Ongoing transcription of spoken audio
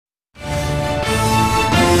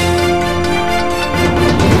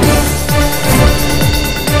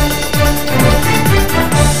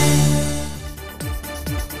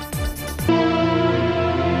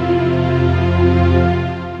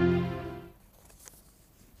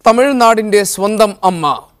തമിഴ്നാടിന്റെ സ്വന്തം അമ്മ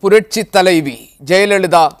പുരട്ചി തലൈവി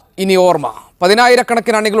ജയലളിത ഇനി ഓർമ്മ.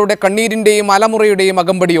 പതിനായിരക്കണക്കിന് അണികളുടെ കണ്ണീരിന്റെയും അലമുറയുടെയും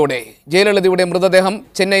അകമ്പടിയോടെ ജയലളിതയുടെ മൃതദേഹം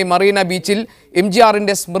ചെന്നൈ മറീന ബീച്ചിൽ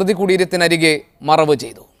എംജിആറിന്റെ സ്മൃതി കുടീരത്തിനരികെ മറവ്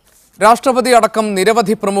ചെയ്തു. രാഷ്ട്രപതി അടക്കം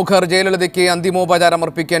നിരവധി പ്രമുഖർ ജയലളിതയ്ക്ക്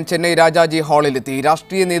അന്തിമോപചാരമർപ്പിക്കാൻ ചെന്നൈ രാജാജി ഹാളിലെത്തി.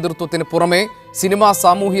 രാഷ്ട്രീയ നേതൃത്വത്തിന് പുറമെ സിനിമാ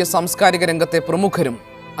സാമൂഹ്യ സാംസ്കാരിക രംഗത്തെ പ്രമുഖരും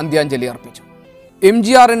അന്ത്യാഞ്ജലി അർപ്പിച്ചു.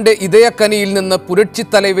 എംജിആറിന്റെ ഇതയക്കനിയിൽ നിന്ന് പുരട്ചി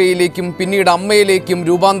തലൈവയിലേക്കും പിന്നീട് അമ്മയിലേക്കും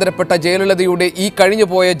രൂപാന്തരപ്പെട്ട ജയലളിതയുടെ ഈ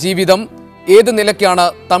കഴിഞ്ഞുപോയ ജീവിതം ഏത് നിലയ്ക്കാണ്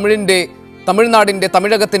തമിഴ്നാടിന്റെ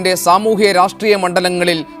തമിഴകത്തിന്റെ സാമൂഹ്യ രാഷ്ട്രീയ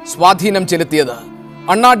മണ്ഡലങ്ങളിൽ സ്വാധീനം ചെലുത്തിയത്?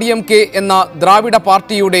 അണ്ണാ DMK എന്ന ദ്രാവിഡ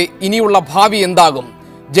പാർട്ടിയുടെ ഇനിയുള്ള ഭാവി എന്താകും?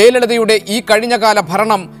 ജയലളിതയുടെ ഈ കഴിഞ്ഞകാല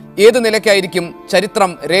ഭരണം ഏത് നിലയ്ക്കായിരിക്കും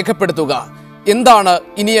ചരിത്രം രേഖപ്പെടുത്തുക? എന്താണ്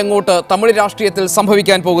ഇനി അങ്ങോട്ട് തമിഴ് രാഷ്ട്രീയത്തിൽ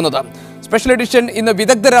സംഭവിക്കാൻ പോകുന്നത്? സ്പെഷ്യൽ എഡിഷൻ ഇന്ന്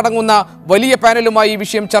വിദഗ്ധരടങ്ങുന്ന വലിയ പാനലുമായി ഈ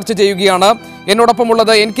വിഷയം ചർച്ച ചെയ്യുകയാണ്.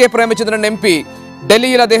 എന്നോടൊപ്പമുള്ളത് NK പ്രേമചന്ദ്രൻ MP.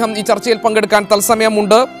 ഡൽഹിയിൽ അദ്ദേഹം ഈ ചർച്ചയിൽ പങ്കെടുക്കാൻ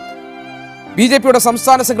തത്സമയമുണ്ട്. BJPയുടെ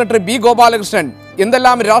സംസ്ഥാന സെക്രട്ടറി B. ഗോപാലകൃഷ്ണൻ.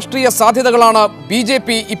 എന്തെല്ലാം രാഷ്ട്രീയ സാധ്യതകളാണ് BJP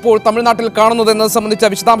ഇപ്പോൾ തമിഴ്നാട്ടിൽ കാണുന്നതെന്നത് സംബന്ധിച്ച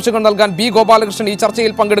വിശദാംശങ്ങൾ നൽകാൻ B. ഗോപാലകൃഷ്ണൻ ഈ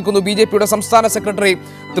ചർച്ചയിൽ പങ്കെടുക്കുന്നു. BJPയുടെ സംസ്ഥാന സെക്രട്ടറി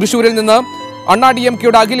തൃശ്ശൂരിൽ നിന്ന്. അണ്ണാ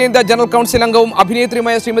DMKയുടെ അഖിലേന്ത്യാ ജനറൽ കൗൺസിൽ അംഗവും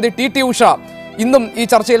അഭിനേത്രിയുമായ ശ്രീമതി TT ഉഷ ഇന്നും ഈ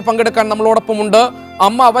ചർച്ചയിൽ പങ്കെടുക്കാൻ നമ്മളോടൊപ്പമുണ്ട്.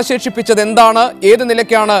 അമ്മ അവശേഷിപ്പിച്ചത് എന്താണ്? ഏത്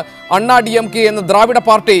നിലയ്ക്കാണ് അണ്ണാ DMK എന്ന ദ്രാവിഡ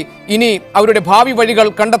പാർട്ടി ഇനി അവരുടെ ഭാവി വഴികൾ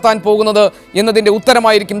കണ്ടെത്താൻ പോകുന്നത് എന്നതിന്റെ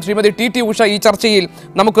ഉത്തരമായിരിക്കും ശ്രീമതി TT ഉഷ ഈ ചർച്ചയിൽ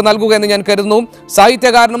നമുക്ക് നൽകുക എന്ന് ഞാൻ കരുതുന്നു.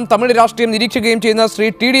 സാഹിത്യകാരനും തമിഴ് രാഷ്ട്രീയം നിരീക്ഷിക്കുകയും ചെയ്യുന്ന ശ്രീ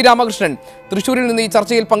TD രാമകൃഷ്ണൻ തൃശ്ശൂരിൽ നിന്ന് ഈ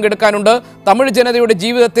ചർച്ചയിൽ പങ്കെടുക്കാനുണ്ട്. തമിഴ് ജനതയുടെ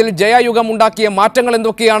ജീവിതത്തിൽ ജയായുഗം ഉണ്ടാക്കിയ മാറ്റങ്ങൾ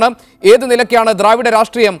എന്തൊക്കെയാണ്? ഏത് നിലയ്ക്കാണ് ദ്രാവിഡ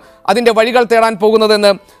രാഷ്ട്രീയം അതിന്റെ വഴികൾ തേടാൻ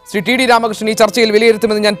പോകുന്നതെന്ന് ശ്രീ TD രാമകൃഷ്ണൻ ഈ ചർച്ചയിൽ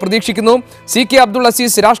വിലയിരുത്തുമെന്ന് ഞാൻ പ്രതീക്ഷിക്കുന്നു. CK അബ്ദുൾ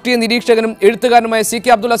അസീസ് രാഷ്ട്രീയ നിരീക്ഷകനും എഴുത്തുകാരനുമായ CK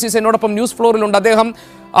അബ്ദുൾ അസീസ് എന്നോടൊപ്പം ന്യൂസ് ഫ്ലോറിലുണ്ട്. അദ്ദേഹം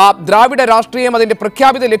ദ്രാവിഡ രാഷ്ട്രീയം അതിന്റെ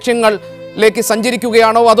പ്രഖ്യാപിത ലക്ഷ്യങ്ങളിലേക്ക്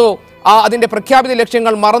സഞ്ചരിക്കുകയാണോ അതോ അതിന്റെ പ്രഖ്യാപിത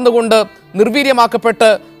ലക്ഷ്യങ്ങൾ മറന്നുകൊണ്ട് നിർവീര്യമാക്കപ്പെട്ട്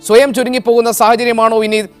സ്വയം ചുരുങ്ങിപ്പോകുന്ന സാഹചര്യമാണോ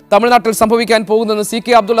ഇനി തമിഴ്നാട്ടിൽ സംഭവിക്കാൻ പോകുന്നതെന്ന്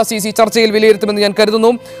CK അബ്ദുൾ അസീസ് ഈ ചർച്ചയിൽ വിലയിരുത്തുമെന്ന് ഞാൻ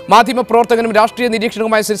കരുതുന്നു. മാധ്യമപ്രവർത്തകനും രാഷ്ട്രീയ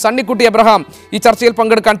നിരീക്ഷകനുമായ ശ്രീ സണ്ണിക്കുട്ടി അബ്രഹാം ഈ ചർച്ചയിൽ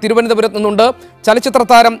പങ്കെടുക്കാൻ തിരുവനന്തപുരത്ത് നിന്നുണ്ട്. ചലച്ചിത്ര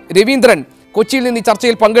താരം രവീന്ദ്രൻ കൊച്ചിയിൽ നിന്ന് ഈ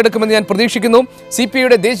ചർച്ചയിൽ പങ്കെടുക്കുമെന്ന് ഞാൻ പ്രതീക്ഷിക്കുന്നു.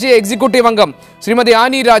 CPIയുടെ ദേശീയ എക്സിക്യൂട്ടീവ് അംഗം ശ്രീമതി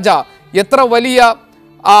ആനി രാജ. എത്ര വലിയ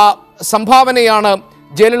സംഭാവനയാണ്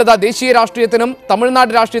ജയലളിത ദേശീയ രാഷ്ട്രീയത്തിനും തമിഴ്നാട്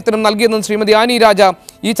രാഷ്ട്രീയത്തിനും നൽകിയെന്നും ശ്രീമതി ആനി രാജ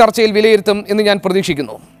ഈ ചർച്ചയിൽ വിലയിരുത്തും എന്ന് ഞാൻ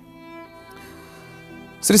പ്രതീക്ഷിക്കുന്നു.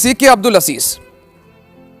 ശ്രീ CK അബ്ദുൾ അസീസ്,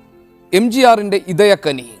 എംജിആറിന്റെ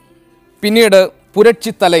ഇതയക്കനി, പിന്നീട്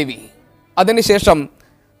പുരട്ചി തലൈവി, അതിനുശേഷം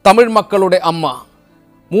തമിഴ് മക്കളുടെ അമ്മ,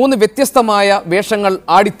 3 വ്യത്യസ്തമായ വേഷങ്ങൾ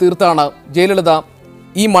ആടിത്തീർത്താണ് ജയലളിത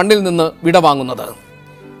ഈ മണ്ണിൽ നിന്ന് വിടവാങ്ങുന്നത്.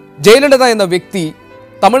 ജയലളിത എന്ന വ്യക്തി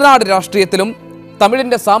തമിഴ്നാട് രാഷ്ട്രീയത്തിലും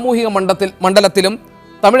തമിഴിൻ്റെ സാമൂഹിക മണ്ഡലത്തിലും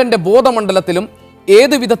തമിഴിൻ്റെ ബോധമണ്ഡലത്തിലും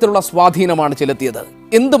ഏത് വിധത്തിലുള്ള സ്വാധീനമാണ് ചെലുത്തിയത്?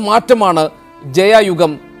 എന്ത് മാറ്റമാണ്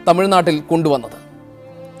ജയായുഗം തമിഴ്നാട്ടിൽ കൊണ്ടുവന്നത്?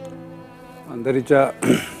 അന്തരിച്ച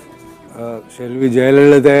ശെൽവി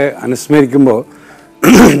ജയലളിതയെ അനുസ്മരിക്കുമ്പോൾ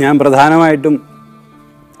ഞാൻ പ്രധാനമായിട്ടും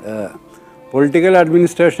പൊളിറ്റിക്കൽ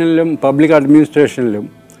അഡ്മിനിസ്ട്രേഷനിലും പബ്ലിക് അഡ്മിനിസ്ട്രേഷനിലും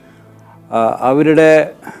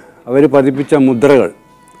അവർ പതിപ്പിച്ച മുദ്രകൾ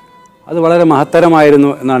അത് വളരെ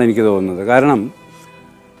മഹത്തരമായിരുന്നു എന്നാണ് എനിക്ക് തോന്നുന്നത്. കാരണം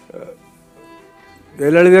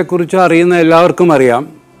ജയലളിതയെക്കുറിച്ച് അറിയുന്ന എല്ലാവർക്കും അറിയാം,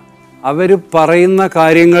 അവർ പറയുന്ന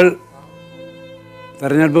കാര്യങ്ങൾ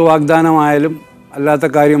തെരഞ്ഞെടുപ്പ് വാഗ്ദാനമായാലും അല്ലാത്ത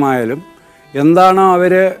കാര്യമായാലും എന്താണോ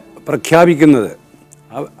അവർ പ്രഖ്യാപിക്കുന്നത്,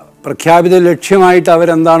 പ്രഖ്യാപിത ലക്ഷ്യമായിട്ട്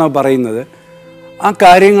അവരെന്താണോ പറയുന്നത്, ആ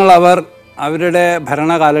കാര്യങ്ങൾ അവരുടെ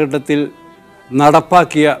ഭരണകാലഘട്ടത്തിൽ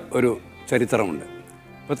നടപ്പാക്കിയ ഒരു ചരിത്രമുണ്ട്.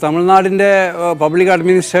 ഇപ്പോൾ തമിഴ്നാടിൻ്റെ പബ്ലിക്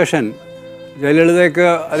അഡ്മിനിസ്ട്രേഷൻ ജയലളിതയ്ക്ക്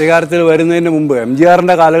അധികാരത്തിൽ വരുന്നതിന് മുമ്പ്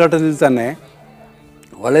MGRൻ്റെ കാലഘട്ടത്തിൽ തന്നെ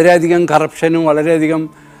വളരെയധികം കറപ്ഷനും വളരെയധികം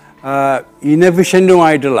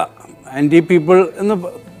ഇനെഫിഷ്യൻറ്റുമായിട്ടുള്ള ആൻറ്റി പീപ്പിൾ എന്ന്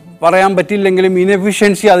പറയാൻ പറ്റില്ലെങ്കിലും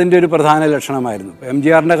ഇനെഫിഷ്യൻസി അതിൻ്റെ ഒരു പ്രധാന ലക്ഷണമായിരുന്നു.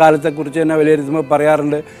 MGRൻ്റെ കാലത്തെക്കുറിച്ച് തന്നെ വിലയിരുത്തുമ്പോൾ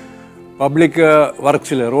പറയാറുണ്ട്, പബ്ലിക്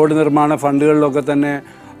വർക്ക്സിൽ റോഡ് നിർമ്മാണ ഫണ്ടുകളിലൊക്കെ തന്നെ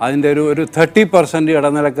അതിൻ്റെ ഒരു 30%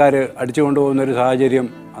 ഇടനിലക്കാർ അടിച്ചുകൊണ്ടുപോകുന്ന ഒരു സാഹചര്യം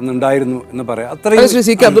അന്നുണ്ടായിരുന്നു എന്ന് പറയാം.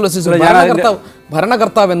 അത്രയും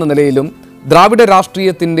ഭരണകർത്താവ് എന്ന നിലയിലും ദ്രാവിഡ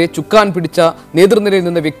രാഷ്ട്രീയത്തിന്റെ ചുക്കാൻ പിടിച്ച നേതൃനിരയിൽ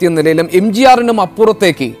നിന്ന വ്യക്തി എന്ന നിലയിലും MGRനും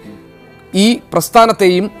അപ്പുറത്തേക്ക് ഈ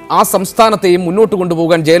പ്രസ്ഥാനത്തെയും ആ സംസ്ഥാനത്തെയും മുന്നോട്ട്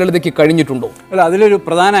കൊണ്ടുപോകാൻ ജയലളിതയ്ക്ക് കഴിഞ്ഞിട്ടുണ്ടോ? അല്ല, അതിലൊരു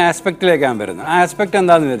പ്രധാന ആസ്പെക്റ്റിലേക്കാണ് വരുന്നത്. ആ ആസ്പെക്റ്റ്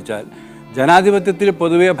എന്താണെന്ന് വെച്ചാൽ, ജനാധിപത്യത്തിൽ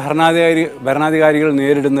പൊതുവെ ഭരണാധികാരികൾ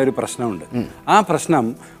നേരിടുന്ന ഒരു പ്രശ്നമുണ്ട്. ആ പ്രശ്നം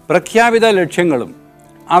പ്രഖ്യാപിത ലക്ഷ്യങ്ങളും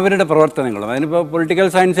അവരുടെ പ്രവർത്തനങ്ങളും, അതിനിപ്പോൾ പൊളിറ്റിക്കൽ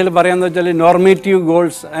സയൻസിൽ പറയാമെന്ന് വെച്ചാൽ normative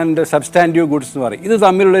goals and substantive goods എന്ന് പറയും. ഇത്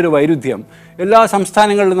തമ്മിലുള്ളൊരു വൈരുദ്ധ്യം എല്ലാ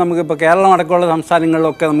സംസ്ഥാനങ്ങളിലും നമുക്കിപ്പോൾ കേരളം അടക്കമുള്ള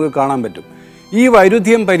സംസ്ഥാനങ്ങളിലൊക്കെ നമുക്ക് കാണാൻ പറ്റും. ഈ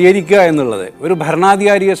വൈരുദ്ധ്യം പരിഹരിക്കുക എന്നുള്ളത് ഒരു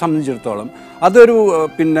ഭരണാധികാരിയെ സംബന്ധിച്ചിടത്തോളം അതൊരു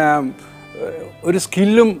ഒരു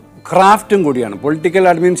സ്കില്ലും ക്രാഫ്റ്റും കൂടിയാണ്. പൊളിറ്റിക്കൽ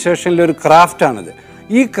അഡ്മിനിസ്ട്രേഷനിലെ ഒരു ക്രാഫ്റ്റാണിത്.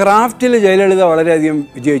 ഈ ക്രാഫ്റ്റിൽ ജയലളിത വളരെയധികം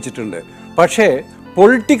വിജയിച്ചിട്ടുണ്ട്. പക്ഷേ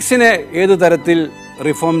പൊളിറ്റിക്സിനെ ഏത് തരത്തിൽ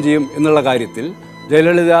റിഫോം ചെയ്യും എന്നുള്ള കാര്യത്തിൽ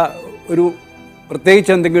ജയലളിത ഒരു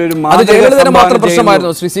പ്രത്യേകിച്ച് എന്തെങ്കിലും ഒരു മാത്രം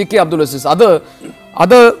പ്രശ്നമായിരുന്നു. ശ്രീ സി കെ അബ്ദുൽ അസീസ്,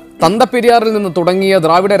 അത് തന്തപ്പെരിയാറിൽ നിന്ന് തുടങ്ങിയ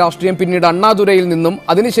ദ്രാവിഡ രാഷ്ട്രീയം പിന്നീട് അണ്ണാദുരയിൽ നിന്നും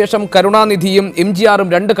അതിനുശേഷം കരുണാനിധിയും MGRും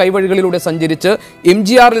രണ്ട് കൈവഴികളിലൂടെ സഞ്ചരിച്ച്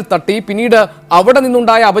MGRിൽ തട്ടി പിന്നീട് അവിടെ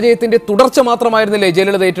നിന്നുണ്ടായ അപജയത്തിന്റെ തുടർച്ച മാത്രമായിരുന്നില്ലേ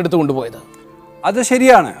ജയലളിത ഏറ്റെടുത്ത് കൊണ്ടുപോയത്? അത്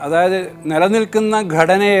ശരിയാണ്. അതായത് നിലനിൽക്കുന്ന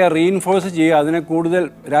ഘടനയെ റീഇൻഫോഴ്സ് ചെയ്യുക, അതിനെ കൂടുതൽ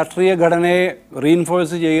രാഷ്ട്രീയ ഘടനയെ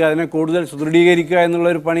റീഇൻഫോഴ്സ് ചെയ്യുക, അതിനെ കൂടുതൽ സുദൃഢീകരിക്കുക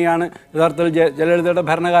എന്നുള്ളൊരു പണിയാണ് യഥാർത്ഥത്തിൽ ജയലളിതയുടെ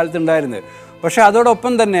ഭരണകാലത്ത് ഉണ്ടായിരുന്നത്. പക്ഷേ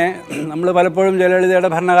അതോടൊപ്പം തന്നെ നമ്മൾ പലപ്പോഴും ജയലളിതയുടെ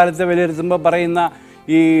ഭരണകാലത്തെ വിലയിരുത്തുമ്പോൾ പറയുന്ന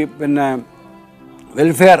ഈ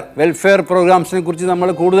വെൽഫെയർ പ്രോഗ്രാംസിനെ കുറിച്ച് നമ്മൾ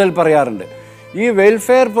കൂടുതൽ പറയാറുണ്ട്. ഈ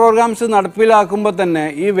വെൽഫെയർ പ്രോഗ്രാംസ് നടപ്പിലാക്കുമ്പോൾ തന്നെ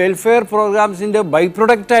ഈ വെൽഫെയർ പ്രോഗ്രാംസിൻ്റെ ബൈ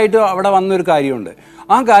പ്രൊഡക്റ്റായിട്ട് അവിടെ വന്നൊരു കാര്യമുണ്ട്.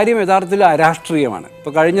 ആ കാര്യം യഥാർത്ഥത്തിൽ അരാഷ്ട്രീയമാണ്.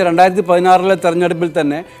 ഇപ്പോൾ കഴിഞ്ഞ 2016 തെരഞ്ഞെടുപ്പിൽ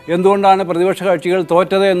തന്നെ എന്തുകൊണ്ടാണ് പ്രതിപക്ഷ കക്ഷികൾ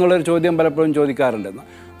തോറ്റത് എന്നുള്ളൊരു ചോദ്യം പലപ്പോഴും ചോദിക്കാറുണ്ട്.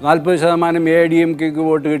 40% AIDMKക്ക്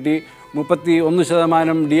വോട്ട് കിട്ടി,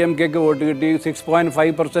 31% DMKക്ക് വോട്ട് കിട്ടി,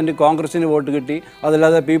 6.5% കോൺഗ്രസിന് വോട്ട് കിട്ടി,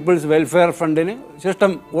 അതല്ലാതെ പീപ്പിൾസ് വെൽഫെയർ ഫണ്ടിന്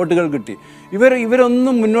ശിഷ്ടം വോട്ടുകൾ കിട്ടി.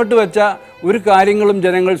 ഇവരൊന്നും മുന്നോട്ട് വെച്ച ഒരു കാര്യങ്ങളും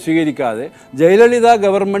ജനങ്ങൾ സ്വീകരിക്കാതെ ജയലളിത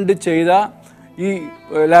ഗവൺമെൻറ് ചെയ്ത ഈ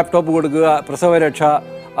ലാപ്ടോപ്പ് കൊടുക്കുക, പ്രസവരക്ഷ,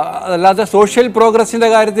 അതല്ലാതെ സോഷ്യൽ പ്രോഗ്രസിന്റെ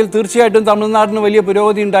കാര്യത്തിൽ തീർച്ചയായിട്ടും തമിഴ്നാടിന് വലിയ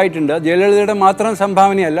പുരോഗതി ഉണ്ടായിട്ടുണ്ട്. ജയലളിതയുടെ മാത്രം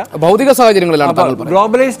സംഭാവനയല്ല, ഭൗതിക സാഹചര്യങ്ങളിലാണ്.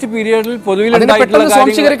 ഗ്ലോബലൈസ്ഡ് പീരിയഡിൽ പൊതുവിൽ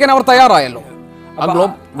അവർ തയ്യാറായല്ലോ.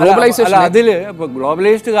 അതിൽ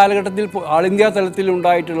ഗ്ലോബലൈസ്ഡ് കാലഘട്ടത്തിൽ ആൾ ഇന്ത്യ തലത്തിൽ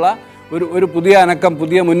ഉണ്ടായിട്ടുള്ള ഒരു പുതിയ അനക്കം,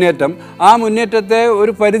 പുതിയ മുന്നേറ്റം, ആ മുന്നേറ്റത്തെ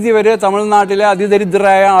ഒരു പരിധിവരെ തമിഴ്നാട്ടിലെ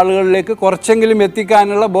അതിദരിദ്രരായ ആളുകളിലേക്ക് കുറച്ചെങ്കിലും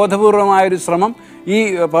എത്തിക്കാനുള്ള ബോധപൂർവമായൊരു ശ്രമം ഈ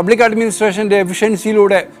പബ്ലിക് അഡ്മിനിസ്ട്രേഷൻ്റെ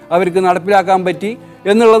എഫിഷ്യൻസിയിലൂടെ അവർക്ക് നടപ്പിലാക്കാൻ പറ്റി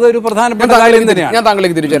എന്നുള്ളത് ഒരു പ്രധാനപ്പെട്ട കാര്യം തന്നെയാണ്. ഞാൻ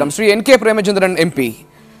താങ്കളിലേക്ക് തിരിച്ചു തരാം. ശ്രീ NK പ്രേമചന്ദ്രൻ MP,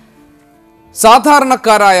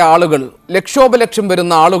 സാധാരണക്കാരായ ആളുകൾ, ലക്ഷോപലക്ഷം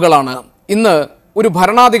വരുന്ന ആളുകളാണ് ഇന്ന് ഒരു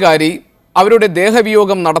ഭരണാധികാരി അവരുടെ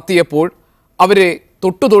ദേഹവിയോഗം നടത്തിയപ്പോൾ അവരെ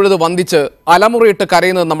തൊട്ടുതൊഴുത് വന്ദിച്ച് അലമുറയിട്ട്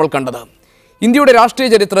കരയുന്നത് നമ്മൾ കണ്ടത്. ഇന്ത്യയുടെ രാഷ്ട്രീയ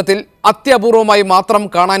ചരിത്രത്തിൽ അത്യപൂർവമായി മാത്രം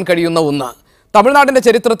കാണാൻ കഴിയുന്ന ഒന്ന്. തമിഴ്നാടിൻ്റെ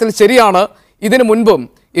ചരിത്രത്തിൽ ശരിയാണ്, ഇതിനു മുൻപും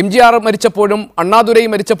MGR മരിച്ചപ്പോഴും അണ്ണാദുരൈ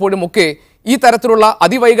മരിച്ചപ്പോഴും ഒക്കെ ഈ തരത്തിലുള്ള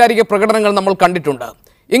അതിവൈകാരിക പ്രകടനങ്ങൾ നമ്മൾ കണ്ടിട്ടുണ്ട്.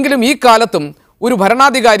 എങ്കിലും ഈ കാലത്തും ഒരു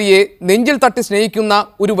ഭരണാധികാരിയെ നെഞ്ചിൽ തട്ടി സ്നേഹിക്കുന്ന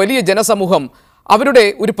ഒരു വലിയ ജനസമൂഹം അവരുടെ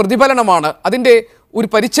ഒരു പ്രതിഫലനമാണ്, അതിൻ്റെ ഒരു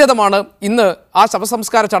പരിച്ഛേദമാണ് ഇന്ന് ആ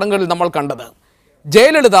ശവസംസ്കാര ചടങ്ങുകളിൽ നമ്മൾ കണ്ടത്.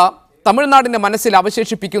 ജയലളിത തമിഴ്നാടിൻ്റെ മനസ്സിൽ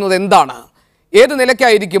അവശേഷിപ്പിക്കുന്നത് എന്താണ്? ഏത്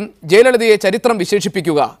നിലയ്ക്കായിരിക്കും ജയലളിതയെ ചരിത്രം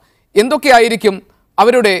വിശേഷിപ്പിക്കുക? എന്തൊക്കെയായിരിക്കും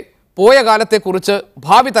അവരുടെ പോയ കാലത്തെക്കുറിച്ച്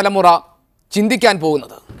ഭാവി തലമുറ ചിന്തിക്കാൻ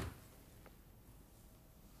പോകുന്നത്?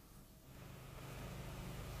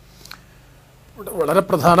 വളരെ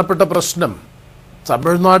പ്രധാനപ്പെട്ട പ്രശ്നം,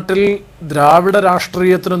 തമിഴ്നാട്ടിൽ ദ്രാവിഡ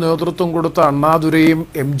രാഷ്ട്രീയത്തിന് നേതൃത്വം കൊടുത്ത അണ്ണാദുരയും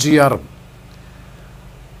MGRും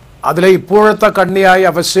അതിലെ ഇപ്പോഴത്തെ കണ്ണിയായി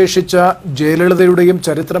അവശേഷിച്ച ജയലളിതയുടെയും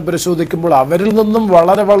ചരിത്രം പരിശോധിക്കുമ്പോൾ അവരിൽ നിന്നും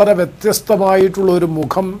വളരെ വളരെ വ്യത്യസ്തമായിട്ടുള്ള ഒരു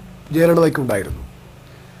മുഖം ജയലളിതയ്ക്കുണ്ടായിരുന്നു.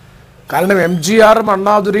 കാരണം MGRും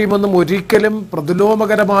അണ്ണാദുരയും ഒന്നും ഒരിക്കലും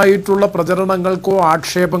പ്രതിലോമകരമായിട്ടുള്ള പ്രചരണങ്ങൾക്കോ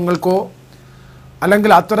ആക്ഷേപങ്ങൾക്കോ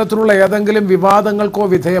അല്ലെങ്കിൽ അത്തരത്തിലുള്ള ഏതെങ്കിലും വിവാദങ്ങൾക്കോ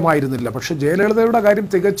വിധേയമായിരുന്നില്ല. പക്ഷെ ജയലളിതയുടെ കാര്യം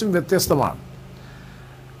തികച്ചും വ്യത്യസ്തമാണ്.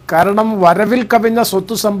 കാരണം വരവിൽ കവിഞ്ഞ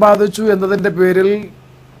സ്വത്ത് സമ്പാദിച്ചു എന്നതിൻ്റെ പേരിൽ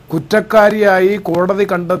കുറ്റക്കാരിയായി കോടതി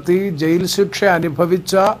കണ്ടെത്തി ജയിൽ ശിക്ഷ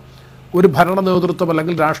അനുഭവിച്ച ഒരു ഭരണ നേതൃത്വം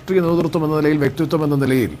അല്ലെങ്കിൽ രാഷ്ട്രീയ നേതൃത്വം എന്ന നിലയിൽ, വ്യക്തിത്വം എന്ന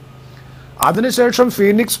നിലയിൽ അതിനുശേഷം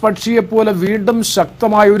ഫീനിക്സ് പക്ഷിയെപ്പോലെ വീണ്ടും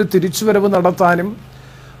ശക്തമായ ഒരു തിരിച്ചുവരവ് നടത്താനും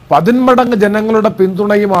 10 മടങ്ങ് ജനങ്ങളുടെ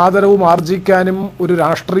പിന്തുണയും ആദരവും ആർജിക്കാനും ഒരു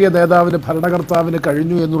രാഷ്ട്രീയ നേതാവിന്, ഭരണകർത്താവിന്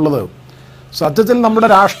കഴിഞ്ഞു എന്നുള്ളത് സത്യത്തിൽ നമ്മുടെ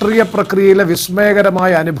രാഷ്ട്രീയ പ്രക്രിയയിലെ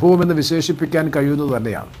വിസ്മയകരമായ അനുഭവം എന്ന് വിശേഷിപ്പിക്കാൻ കഴിയുന്നത്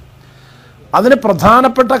തന്നെയാണ്. അതിന്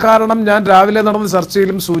പ്രധാനപ്പെട്ട കാരണം ഞാൻ രാവിലെ നടന്ന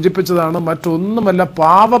ചർച്ചയിലും സൂചിപ്പിച്ചതാണ്, മറ്റൊന്നുമല്ല,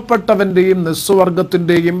 പാവപ്പെട്ടവൻ്റെയും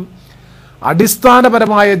നിസ്വർഗത്തിൻ്റെയും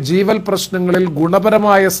അടിസ്ഥാനപരമായ ജീവൽ പ്രശ്നങ്ങളിൽ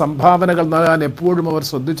ഗുണപരമായ സംഭാവനകൾ നൽകാൻ എപ്പോഴും അവർ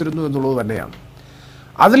ശ്രദ്ധിച്ചിരുന്നു എന്നുള്ളത് തന്നെയാണ്.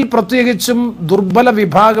 അതിൽ പ്രത്യേകിച്ചും ദുർബല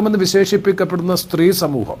വിഭാഗമെന്ന് വിശേഷിപ്പിക്കപ്പെടുന്ന സ്ത്രീ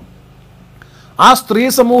സമൂഹം, ആ സ്ത്രീ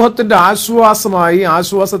സമൂഹത്തിൻ്റെ ആശ്വാസമായി,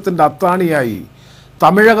 ആശ്വാസത്തിൻ്റെ അത്താണിയായി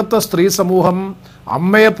തമിഴകത്തെ സ്ത്രീ സമൂഹം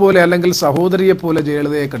അമ്മയെപ്പോലെ അല്ലെങ്കിൽ സഹോദരിയെപ്പോലെ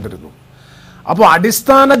ജയലളിതയെ കണ്ടിരുന്നു. അപ്പോൾ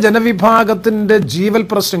അടിസ്ഥാന ജനവിഭാഗത്തിൻ്റെ ജീവൽ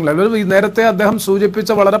പ്രശ്നങ്ങൾ, നേരത്തെ അദ്ദേഹം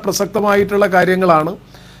സൂചിപ്പിച്ച വളരെ പ്രസക്തമായിട്ടുള്ള കാര്യങ്ങളാണ്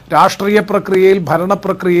രാഷ്ട്രീയ പ്രക്രിയയിൽ,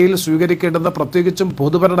 ഭരണപ്രക്രിയയിൽ സ്വീകരിക്കേണ്ടുന്ന, പ്രത്യേകിച്ചും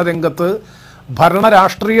പൊതുഭരണ രംഗത്ത് ഭരണ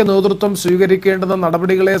രാഷ്ട്രീയ നേതൃത്വം സ്വീകരിക്കേണ്ടുന്ന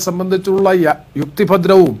നടപടികളെ സംബന്ധിച്ചുള്ള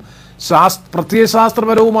യുക്തിഭദ്രവും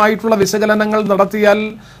പ്രത്യയശാസ്ത്രപരവുമായിട്ടുള്ള വിശകലനങ്ങൾ നടത്തിയാൽ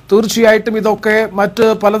തീർച്ചയായിട്ടും ഇതൊക്കെ മറ്റ്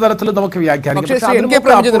പലതരത്തിലും നമുക്ക്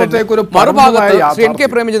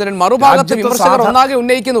മറുഭാഗത്ത് വിമർശകർ ഒന്നാകെ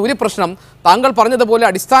ഉന്നയിക്കുന്ന ഒരു പ്രശ്നം, താങ്കൾ പറഞ്ഞതുപോലെ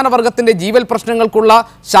അടിസ്ഥാന വർഗത്തിന്റെ ജീവൽ പ്രശ്നങ്ങൾക്കുള്ള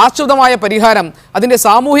ശാശ്വതമായ പരിഹാരം അതിന്റെ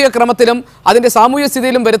സാമൂഹിക ക്രമത്തിലും അതിന്റെ സാമൂഹ്യ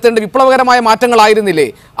സ്ഥിതിയിലും വരുത്തേണ്ട വിപ്ലവകരമായ മാറ്റങ്ങളായിരുന്നില്ലേ?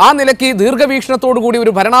 ആ നിലയ്ക്ക് ദീർഘവീക്ഷണത്തോടുകൂടി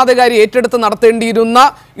ഒരു ഭരണാധികാരി ഏറ്റെടുത്ത് നടത്തേണ്ടിയിരുന്ന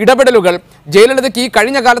ഇടപെടലുകൾ ജയലളിതയ്ക്ക് ഈ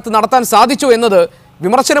കഴിഞ്ഞ കാലത്ത് നടത്താൻ സാധിച്ചു എന്നത്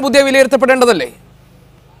വിമർശന ബുദ്ധിയെ വിലയിരുത്തപ്പെടേണ്ടതല്ലേ?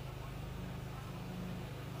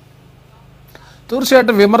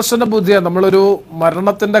 തീർച്ചയായിട്ടും വിമർശന ബുദ്ധിയെ നമ്മളൊരു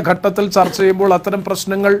മരണത്തിന്റെ ഘട്ടത്തിൽ ചർച്ച ചെയ്യുമ്പോൾ അത്തരം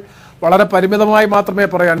പ്രശ്നങ്ങൾ വളരെ പരിമിതമായി മാത്രമേ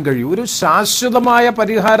പറയാൻ കഴിയൂ. ഒരു ശാശ്വതമായ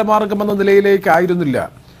പരിഹാര മാർഗമെന്ന നിലയിലേക്കായിരുന്നില്ല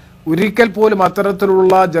ഒരിക്കൽ പോലും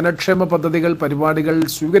അത്തരത്തിലുള്ള ജനക്ഷേമ പദ്ധതികൾ പരിപാടികൾ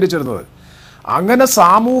സ്വീകരിച്ചിരുന്നത്. അങ്ങനെ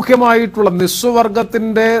സാമൂഹ്യമായിട്ടുള്ള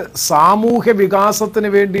നിസ്വവർഗത്തിന്റെ സാമൂഹ്യ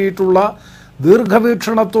വികാസത്തിന് വേണ്ടിയിട്ടുള്ള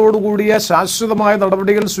ദീർഘവീക്ഷണത്തോടുകൂടിയ ശാശ്വതമായ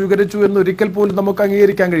നടപടികൾ സ്വീകരിച്ചു എന്ന് ഒരിക്കൽ പോലും നമുക്ക്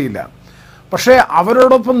അംഗീകരിക്കാൻ കഴിയില്ല. പക്ഷേ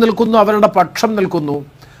അവരോടൊപ്പം നിൽക്കുന്നു, അവരുടെ പക്ഷം നിൽക്കുന്നു,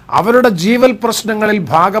 അവരുടെ ജീവൽ പ്രശ്നങ്ങളിൽ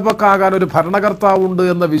ഭാഗപക്കാകാൻ ഒരു ഭരണകർത്താവുണ്ട്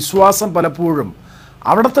എന്ന വിശ്വാസം പലപ്പോഴും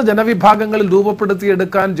അവിടുത്തെ ജനവിഭാഗങ്ങളിൽ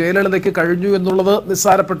രൂപപ്പെടുത്തിയെടുക്കാൻ ജയലളിതയ്ക്ക് കഴിഞ്ഞു എന്നുള്ളത്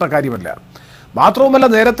നിസ്സാരപ്പെട്ട കാര്യമല്ല. മാത്രവുമല്ല,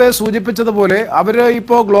 നേരത്തെ സൂചിപ്പിച്ചതുപോലെ അവർ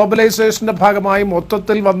ഇപ്പോൾ ഗ്ലോബലൈസേഷന്റെ ഭാഗമായി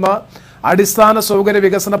മൊത്തത്തിൽ വന്ന അടിസ്ഥാന സൗകര്യ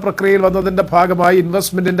വികസന പ്രക്രിയയിൽ വന്നതിന്റെ ഭാഗമായി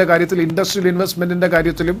ഇൻവെസ്റ്റ്മെന്റിന്റെ കാര്യത്തിൽ, ഇൻഡസ്ട്രിയൽ ഇൻവെസ്റ്റ്മെന്റിന്റെ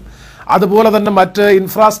കാര്യത്തിലും അതുപോലെ തന്നെ മറ്റ്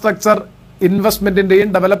ഇൻഫ്രാസ്ട്രക്ചർ ഇൻവെസ്റ്റ്മെന്റിന്റെയും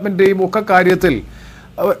ഡെവലപ്മെന്റിന്റെയും ഒക്കെ കാര്യത്തിൽ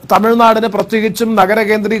തമിഴ്നാടിന് പ്രത്യേകിച്ചും നഗര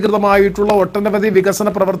കേന്ദ്രീകൃതമായിട്ടുള്ള ഒട്ടനവധി വികസന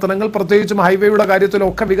പ്രവർത്തനങ്ങൾ, പ്രത്യേകിച്ചും ഹൈവേയുടെ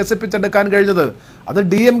കാര്യത്തിലൊക്കെ വികസിപ്പിച്ചെടുക്കാൻ കഴിഞ്ഞത് അത്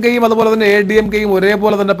DMKയും അതുപോലെ തന്നെ ADMKയും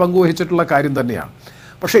ഒരേപോലെ തന്നെ പങ്കുവഹിച്ചിട്ടുള്ള കാര്യം തന്നെയാണ്.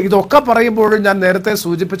 പക്ഷെ ഇതൊക്കെ പറയുമ്പോഴും ഞാൻ നേരത്തെ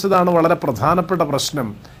സൂചിപ്പിച്ചതാണ് വളരെ പ്രധാനപ്പെട്ട പ്രശ്നം.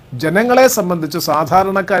 ജനങ്ങളെ സംബന്ധിച്ച്,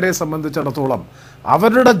 സാധാരണക്കാരെ സംബന്ധിച്ചിടത്തോളം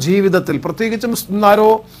അവരുടെ ജീവിതത്തിൽ, പ്രത്യേകിച്ചും ആരോ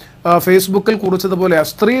ഫേസ്ബുക്കിൽ കുറിച്ചതുപോലെ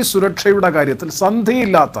സ്ത്രീ സുരക്ഷയുടെ കാര്യത്തിൽ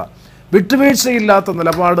സന്ധിയില്ലാത്ത, വിട്ടുവീഴ്ചയില്ലാത്ത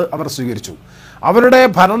നിലപാട് അവർ സ്വീകരിച്ചു. അവരുടെ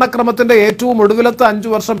ഭരണക്രമത്തിന്റെ ഏറ്റവും ഒടുവിലത്തെ 5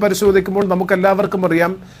 വർഷം പരിശോധിക്കുമ്പോൾ നമുക്കെല്ലാവർക്കും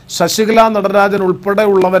അറിയാം, ശശികല നടരാജൻ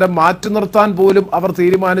ഉൾപ്പെടെയുള്ളവരെ മാറ്റി നിർത്താൻ പോലും അവർ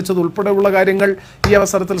തീരുമാനിച്ചത് ഉൾപ്പെടെയുള്ള കാര്യങ്ങൾ ഈ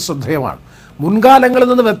അവസരത്തിൽ ശ്രദ്ധേയമാണ്. മുൻകാലങ്ങളിൽ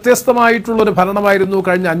നിന്ന് വ്യത്യസ്തമായിട്ടുള്ളൊരു ഭരണമായിരുന്നു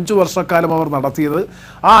കഴിഞ്ഞ 5 വർഷക്കാലം അവർ നടത്തിയത്.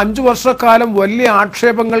 ആ 5 വർഷക്കാലം വലിയ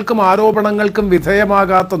ആക്ഷേപങ്ങൾക്കും ആരോപണങ്ങൾക്കും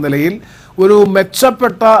വിധേയമാകാത്ത നിലയിൽ ഒരു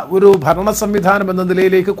മെച്ചപ്പെട്ട ഒരു ഭരണ സംവിധാനം എന്ന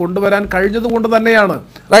നിലയിലേക്ക് കൊണ്ടുവരാൻ കഴിഞ്ഞതുകൊണ്ട് തന്നെയാണ്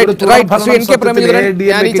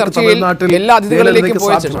ഞാൻ ഈ ചർച്ചയിൽ എല്ലാ അതിഥികളിലേക്കും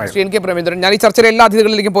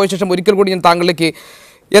പോയ ശേഷം ഒരിക്കൽ കൂടി ഞാൻ താങ്കളിലേക്ക്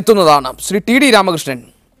എത്തുന്നതാണ്. ശ്രീ TD രാമകൃഷ്ണൻ,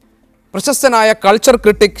 പ്രശസ്തനായ കൾച്ചർ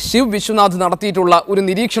ക്രിട്ടിക് ശിവ് വിശ്വനാഥ് നടത്തിയിട്ടുള്ള ഒരു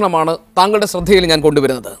നിരീക്ഷണമാണ് താങ്കളുടെ ശ്രദ്ധയിൽ ഞാൻ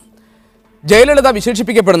കൊണ്ടുവരുന്നത്. ജയലളിത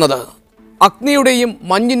വിശേഷിപ്പിക്കപ്പെടുന്നത് അഗ്നിയുടെയും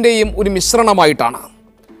മഞ്ഞിൻ്റെയും ഒരു മിശ്രണമായിട്ടാണ്.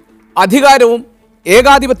 അധികാരവും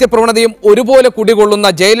ഏകാധിപത്യ പ്രവണതയും ഒരുപോലെ കുടികൊള്ളുന്ന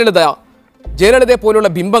ജയലളിതയെ പോലുള്ള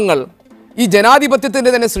ബിംബങ്ങൾ ഈ ജനാധിപത്യത്തിൻ്റെ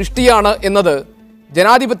തന്നെ സൃഷ്ടിയാണ് എന്നത്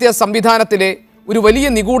ജനാധിപത്യ സംവിധാനത്തിലെ ഒരു വലിയ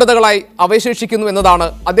നിഗൂഢതകളായി അവശേഷിക്കുന്നു എന്നതാണ്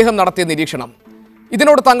അദ്ദേഹം നടത്തിയ നിരീക്ഷണം.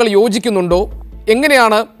 ഇതിനോട് താങ്കൾ യോജിക്കുന്നുണ്ടോ?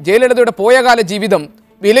 എങ്ങനെയാണ് ജയലളിതയുടെ പോയകാല ജീവിതം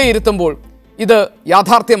വിലയിരുത്തുമ്പോൾ ഇത്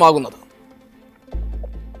യാഥാർത്ഥ്യമാകുന്നത്?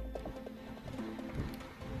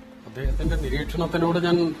 അദ്ദേഹത്തിന്റെ നിരീക്ഷണത്തിനോട്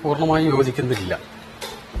ഞാൻ പൂർണ്ണമായി യോജിക്കുന്നില്ല.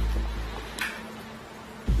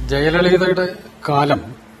 ജയലളിതയുടെ കാലം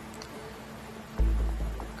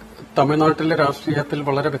തമിഴ്നാട്ടിലെ രാഷ്ട്രീയത്തിൽ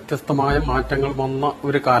വളരെ വ്യത്യസ്തമായ മാറ്റങ്ങൾ വന്ന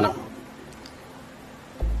ഒരു കാലം.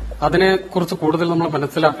 അതിനെക്കുറിച്ച് കൂടുതൽ നമ്മൾ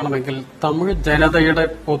മനസ്സിലാക്കണമെങ്കിൽ തമിഴ് ജനതയുടെ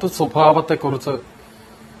പൊതു സ്വഭാവത്തെക്കുറിച്ച്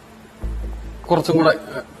കുറച്ചും കൂടെ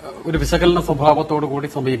ഒരു വിശകലന സ്വഭാവത്തോടു കൂടി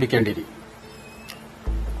സമീപിക്കേണ്ടിയിരിക്കും.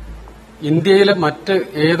 ഇന്ത്യയിലെ മറ്റ്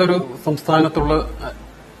ഏതൊരു സംസ്ഥാനത്തുള്ള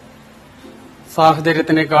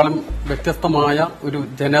സാഹചര്യത്തിനേക്കാളും വ്യത്യസ്തമായ ഒരു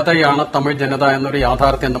ജനതയാണ് തമിഴ് ജനത എന്നൊരു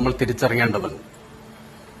യാഥാർത്ഥ്യം നമ്മൾ തിരിച്ചറിയേണ്ടതുണ്ട്.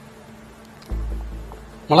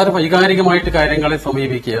 വളരെ വൈകാരികമായിട്ട് കാര്യങ്ങളെ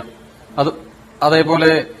സമീപിക്കുക,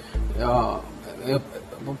 അതേപോലെ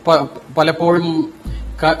പലപ്പോഴും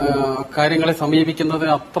കാര്യങ്ങളെ സമീപിക്കുന്നത്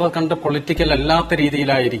അത്ര കണ്ട് പൊളിറ്റിക്കൽ അല്ലാത്ത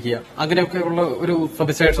രീതിയിലായിരിക്കുക. അങ്ങനെയൊക്കെയുള്ള ഒരു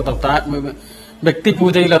സവിശേഷത,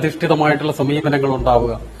 വ്യക്തിപൂജയിൽ അധിഷ്ഠിതമായിട്ടുള്ള സമീപനങ്ങൾ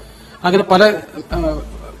ഉണ്ടാവുക, അങ്ങനെ പല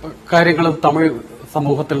കാര്യങ്ങളും തമിഴ്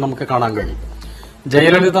സമൂഹത്തിൽ നമുക്ക് കാണാൻ കഴിയും.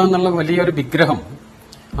 ജയലളിത എന്നുള്ള വലിയൊരു വിഗ്രഹം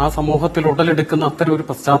ആ സമൂഹത്തിൽ ഉടലെടുക്കുന്ന അത്തരം ഒരു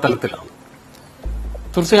പശ്ചാത്തലത്തിലാണ്.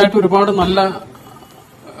 തീർച്ചയായിട്ടും ഒരുപാട് നല്ല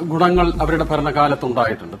ഗുണങ്ങൾ അവരുടെ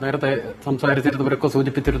ഭരണകാലത്തുണ്ടായിട്ടുണ്ട്. നേരത്തെ സംസാരിച്ചിരുന്നവരൊക്കെ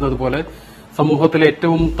സൂചിപ്പിച്ചിരുന്നത് പോലെ സമൂഹത്തിലെ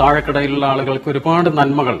ഏറ്റവും താഴെക്കിടയിലുള്ള ആളുകൾക്ക് ഒരുപാട്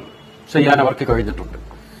നന്മകൾ ചെയ്യാൻ അവർക്ക് കഴിഞ്ഞിട്ടുണ്ട്.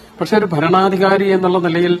 പക്ഷെ ഒരു ഭരണാധികാരി എന്നുള്ള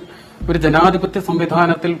നിലയിൽ, ഒരു ജനാധിപത്യ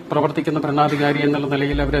സംവിധാനത്തിൽ പ്രവർത്തിക്കുന്ന ഭരണാധികാരി എന്നുള്ള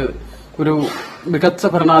നിലയിൽ അവര് ഒരു മികച്ച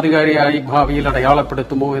ഭരണാധികാരിയായി ഭാവിയിൽ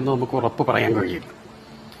അടയാളപ്പെടുത്തുമോ എന്ന് നമുക്ക് ഉറപ്പ് പറയാൻ കഴിയില്ല.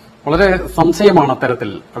 വളരെ സംശയമാണ് അത്തരത്തിൽ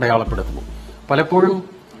അടയാളപ്പെടുത്തുമോ. പലപ്പോഴും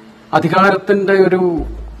അധികാരത്തിന്റെ ഒരു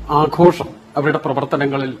ആഘോഷം അവരുടെ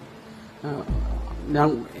പ്രവർത്തനങ്ങളിൽ ഞാൻ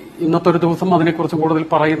ഇന്നത്തെ ഒരു ദിവസം അതിനെക്കുറിച്ച് കൂടുതൽ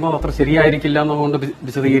പറയുന്നത് അത്ര ശരിയായിരിക്കില്ല എന്നുകൊണ്ട്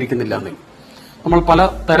വിശദീകരിക്കുന്നില്ല എന്ന് നമ്മൾ പല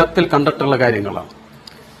തരത്തിൽ കണ്ടിട്ടുള്ള കാര്യങ്ങളാണ്.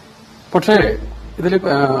 പക്ഷേ ഇതിൽ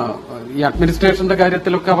ഈ അഡ്മിനിസ്ട്രേഷന്റെ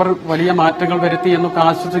കാര്യത്തിലൊക്കെ അവർ വലിയ മാറ്റങ്ങൾ വരുത്തി എന്നൊക്കെ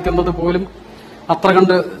ആശ്വസിക്കുന്നത് പോലും അത്ര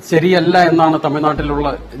കണ്ട് ശരിയല്ല എന്നാണ് തമിഴ്നാട്ടിലുള്ള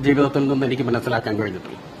ജീവിതത്തിൽ നിന്ന് എനിക്ക് മനസ്സിലാക്കാൻ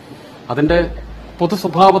കഴിഞ്ഞിട്ടുള്ളത്. അതിന്റെ പൊതു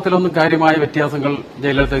സ്വഭാവത്തിലൊന്നും കാര്യമായ വ്യത്യാസങ്ങൾ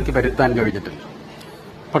ജയലളിതയ്ക്ക് വരുത്താൻ കഴിഞ്ഞിട്ടില്ല.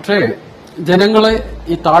 പക്ഷേ ജനങ്ങളെ,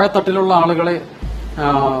 ഈ താഴെത്തട്ടിലുള്ള ആളുകളെ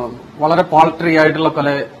വളരെ പാൾട്രി ആയിട്ടുള്ള പല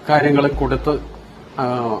കാര്യങ്ങളും കൊടുത്ത്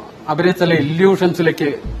അവരെ ചില ഇല്യൂഷൻസിലേക്ക്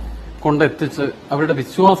കൊണ്ടെത്തിച്ച് അവരുടെ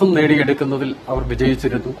വിശ്വാസം നേടിയെടുക്കുന്നതിൽ അവർ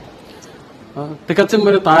വിജയിച്ചിരുന്നു. തികച്ചും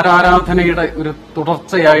ഒരു താരാരാധനയുടെ ഒരു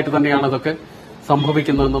തുടർച്ചയായിട്ട് തന്നെയാണ് ഇതൊക്കെ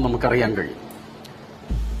സംഭവിക്കുന്നതെന്ന് നമുക്കറിയാൻ കഴിയും.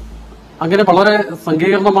 അങ്ങനെ വളരെ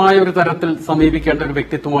സങ്കീർണമായ ഒരു തരത്തിൽ സമീപിക്കേണ്ട ഒരു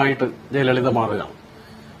വ്യക്തിത്വമായിട്ട് ജയലളിത മാറുകയാണ്.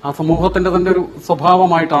 ആ സമൂഹത്തിന്റെ തന്നെ ഒരു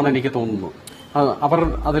സ്വഭാവമായിട്ടാണ് എനിക്ക് തോന്നുന്നത്. അവർ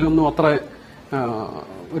അതിലൊന്നും അത്ര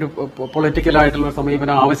ഒരു പൊളിറ്റിക്കലായിട്ടുള്ള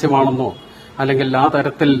സമീപനം ആവശ്യമാണെന്നോ അല്ലെങ്കിൽ ആ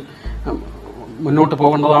തരത്തിൽ മുന്നോട്ട്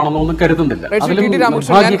പോകേണ്ടതാണെന്നോ ഒന്നും കരുതുന്നില്ല.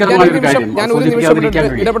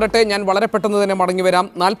 ഇടപെടട്ടെ, ഞാൻ വളരെ പെട്ടെന്ന് തന്നെ മടങ്ങി വരാം.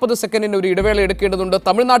 40 സെക്കൻഡിന് ഒരു ഇടവേള എടുക്കേണ്ടതുണ്ട്.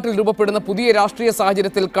 തമിഴ്നാട്ടിൽ രൂപപ്പെടുന്ന പുതിയ രാഷ്ട്രീയ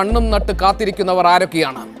സാഹചര്യത്തിൽ കണ്ണും നട്ട് കാത്തിരിക്കുന്നവർ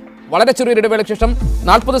ആരൊക്കെയാണ്? വളരെ ചെറിയൊരു ഇടവേളയ്ക്ക് ശേഷം,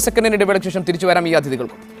 40 സെക്കൻഡിന് ഇടവേളയ്ക്ക് ശേഷം തിരിച്ചു വരാം ഈ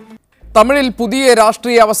അതിഥികൾക്കും. തമിഴിൽ പുതിയ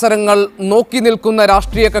രാഷ്ട്രീയ അവസരങ്ങൾ നോക്കി നിൽക്കുന്ന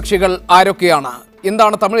രാഷ്ട്രീയ കക്ഷികൾ ആരൊക്കെയാണ്?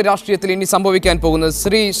 എന്താണ് തമിഴ് രാഷ്ട്രീയത്തിൽ ഇനി സംഭവിക്കാൻ പോകുന്നത്?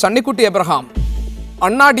 ശ്രീ സണ്ണിക്കുട്ടി എബ്രഹാം,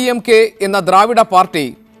 അണ്ണാ DMK എന്ന ദ്രാവിഡ പാർട്ടി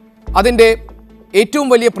അതിൻ്റെ ഏറ്റവും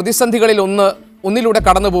വലിയ പ്രതിസന്ധികളിൽ ഒന്നിലൂടെ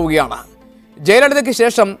കടന്നു പോവുകയാണ്. ജയലളിതയ്ക്ക്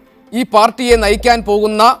ശേഷം ഈ പാർട്ടിയെ നയിക്കാൻ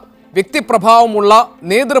പോകുന്ന വ്യക്തിപ്രഭാവമുള്ള,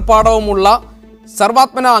 നേതൃപാടവമുള്ള,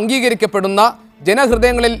 സർവാത്മന അംഗീകരിക്കപ്പെടുന്ന,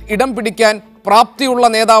 ജനഹൃദയങ്ങളിൽ ഇടം പിടിക്കാൻ പ്രാപ്തിയുള്ള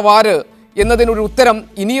നേതാവ് ആര് എന്നതിനൊരു ഉത്തരം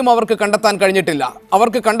ഇനിയും അവർക്ക് കണ്ടെത്താൻ കഴിഞ്ഞിട്ടില്ല.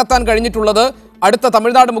 അവർക്ക് കണ്ടെത്താൻ കഴിഞ്ഞിട്ടുള്ളത് അടുത്ത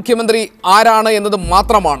തമിഴ്നാട് മുഖ്യമന്ത്രി ആരാണ് എന്നത്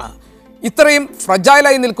മാത്രമാണ്. ഇത്രയും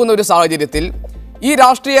ഫ്രജൈലായി നിൽക്കുന്ന ഒരു സാഹചര്യത്തിൽ ഈ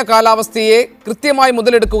രാഷ്ട്രീയ കാലാവസ്ഥയെ കൃത്യമായി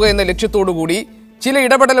മുതലെടുക്കുക എന്ന ലക്ഷ്യത്തോടുകൂടി ചില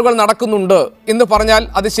ഇടപെടലുകൾ നടക്കുന്നുണ്ട് എന്ന് പറഞ്ഞാൽ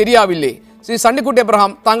അത് ശരിയാവില്ലേ? ശ്രീ സണ്ണിക്കുട്ടി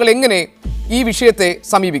എബ്രഹാം, താങ്കൾ എങ്ങനെ ഈ വിഷയത്തെ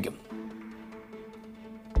സമീപിക്കും?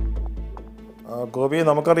 ഗോപി,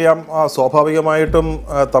 നമുക്കറിയാം സ്വാഭാവികമായിട്ടും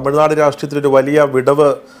തമിഴ്നാട് രാഷ്ട്രീയത്തിലൊരു വലിയ വിടവ്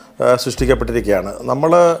സൃഷ്ടിക്കപ്പെട്ടിരിക്കുകയാണ്.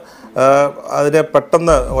 നമ്മൾ അതിനെ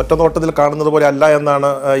പെട്ടെന്ന് ഒറ്റനോട്ടത്തിൽ കാണുന്നത് പോലെ അല്ല എന്നാണ്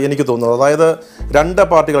എനിക്ക് തോന്നുന്നത്. അതായത് രണ്ട്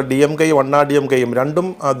പാർട്ടികൾ, DMKയും അണ്ണാ DMKയും രണ്ടും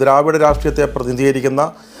ദ്രാവിഡ രാഷ്ട്രീയത്തെ പ്രതിനിധീകരിക്കുന്ന,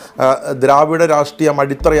 ദ്രാവിഡ രാഷ്ട്രീയം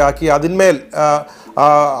അടിത്തറയാക്കി അതിന്മേൽ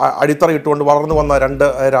അടിത്തറയിട്ടുകൊണ്ട് വളർന്നു വന്ന രണ്ട്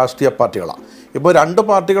രാഷ്ട്രീയ പാർട്ടികളാണ്. ഇപ്പോൾ രണ്ട്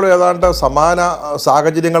പാർട്ടികളും ഏതാണ്ട് സമാന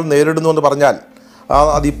സാഹചര്യങ്ങൾ നേരിടുന്നു എന്ന് പറഞ്ഞാൽ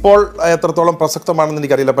അതിപ്പോൾ എത്രത്തോളം പ്രസക്തമാണെന്ന്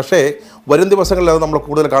എനിക്കറിയില്ല. പക്ഷേ വരും ദിവസങ്ങളിൽ അത് നമ്മൾ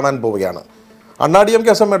കൂടുതൽ കാണാൻ പോവുകയാണ്. അണ്ണാ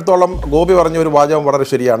DMK സംബന്ധിച്ചിടത്തോളം ഗോപി പറഞ്ഞ ഒരു വാചകം വളരെ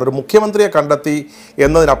ശരിയാണ്. ഒരു മുഖ്യമന്ത്രിയെ കണ്ടെത്തി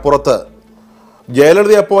എന്നതിനപ്പുറത്ത്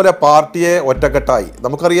ജയലളിതയെപ്പോലെ പാർട്ടിയെ ഒറ്റക്കെട്ടായി,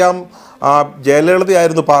 നമുക്കറിയാം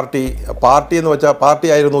ജയലളിതയായിരുന്നു പാർട്ടി എന്ന് വെച്ചാൽ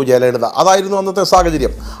പാർട്ടിയായിരുന്നു ജയലളിത, അതായിരുന്നു അന്നത്തെ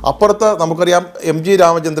സാഹചര്യം. അപ്പുറത്ത് നമുക്കറിയാം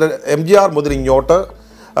MGR മുതൽ ഇങ്ങോട്ട്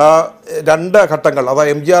രണ്ട് ഘട്ടങ്ങൾ,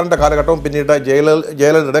 അതായത് MGRൻ്റെ കാലഘട്ടവും പിന്നീട്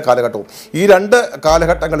ജയലളിതയുടെ കാലഘട്ടവും, ഈ രണ്ട്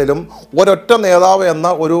കാലഘട്ടങ്ങളിലും ഒരൊറ്റ നേതാവ് എന്ന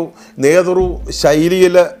ഒരു നേതൃ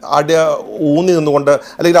ശൈലിയിൽ ഊന്നി നിന്നുകൊണ്ട്,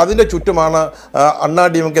 അല്ലെങ്കിൽ അതിൻ്റെ ചുറ്റുമാണ് അണ്ണാ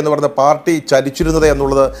DMK എന്ന് പറയുന്ന പാർട്ടി ചലിച്ചിരുന്നത്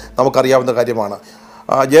എന്നുള്ളത് നമുക്കറിയാവുന്ന കാര്യമാണ്.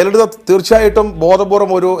 ജയലളിത തീർച്ചയായിട്ടും ബോധപൂർവം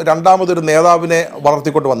രണ്ടാമതൊരു നേതാവിനെ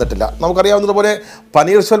വളർത്തിക്കൊണ്ട് വന്നിട്ടില്ല. നമുക്കറിയാവുന്നതുപോലെ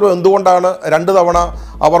പനീർശെൽവം എന്തുകൊണ്ടാണ് 2 തവണ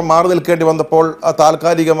അവർ മാറി നിൽക്കേണ്ടി വന്നപ്പോൾ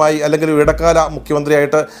താൽക്കാലികമായി അല്ലെങ്കിൽ ഇടക്കാല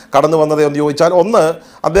മുഖ്യമന്ത്രിയായിട്ട് കടന്നു വന്നത് എന്ന് ചോദിച്ചാൽ, ഒന്ന്,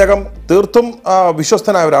 അദ്ദേഹം തീർത്തും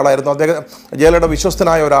വിശ്വസ്തനായ ഒരാളായിരുന്നു, ജയലളിത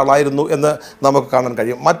വിശ്വസ്തനായ ഒരാളായിരുന്നു എന്ന് നമുക്ക് കാണാൻ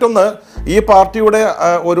കഴിയും. മറ്റൊന്ന്, ഈ പാർട്ടിയുടെ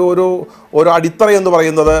ഒരു അടിത്തറ എന്ന്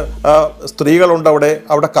പറയുന്നത് സ്ത്രീകളുണ്ട്,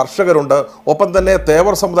 അവിടെ കർഷകരുണ്ട്, ഒപ്പം തന്നെ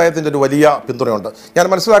തേവർ സമുദായത്തിൻ്റെ ഒരു വലിയ പിന്തുണയുണ്ട്. ഞാൻ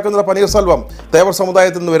മനസ്സിലാക്കുന്നത് പനീർസെൽവം തേവർ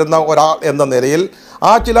സമുദായത്തിൽ നിന്ന് വരുന്ന ഒരാൾ എന്ന നിലയിൽ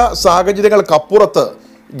ആ ചില സാഹചര്യങ്ങൾക്കപ്പുറത്ത്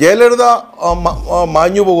ജയലളിത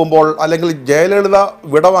മാഞ്ഞു പോകുമ്പോൾ, അല്ലെങ്കിൽ ജയലളിത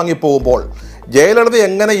വിടവാങ്ങിപ്പോകുമ്പോൾ, ജയലളിത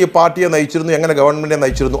എങ്ങനെ ഈ പാർട്ടിയെ നയിച്ചിരുന്നു, എങ്ങനെ ഗവൺമെൻറ്റിനെ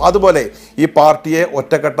നയിച്ചിരുന്നു, അതുപോലെ ഈ പാർട്ടിയെ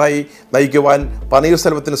ഒറ്റക്കെട്ടായി നയിക്കുവാൻ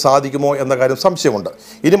പനീർസെൽവത്തിന് സാധിക്കുമോ എന്ന കാര്യം സംശയമുണ്ട്.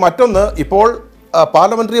 ഇനി മറ്റൊന്ന്, ഇപ്പോൾ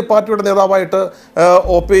പാർലമെൻ്ററി പാർട്ടിയുടെ നേതാവായിട്ട്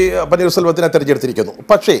OP പനീർസെൽവത്തിനെ തിരഞ്ഞെടുത്തിരിക്കുന്നു.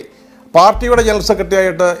 പക്ഷേ പാർട്ടിയുടെ ജനറൽ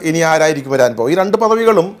സെക്രട്ടറിയായിട്ട് ഇനി ആരായിരിക്കും വരാൻ പോകും? ഈ രണ്ട്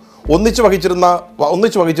പദവികളും ഒന്നിച്ചു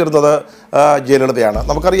വഹിച്ചിരുന്നത് ജയലളിതയാണ്.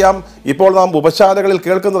 നമുക്കറിയാം, ഇപ്പോൾ നാം ഉപശാലകളിൽ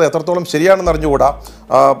കേൾക്കുന്നത് എത്രത്തോളം ശരിയാണെന്ന് അറിഞ്ഞുകൂടാ.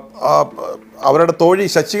 അവരുടെ തോഴി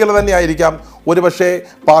ശശികല തന്നെ ആയിരിക്കാം ഒരുപക്ഷെ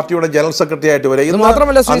പാർട്ടിയുടെ ജനറൽ സെക്രട്ടറി ആയിട്ട് വരെ. ഇത്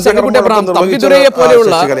മാത്രമല്ല, ശ്രീ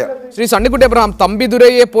സണ്ണിക്കുട്ടി എബ്രഹാം,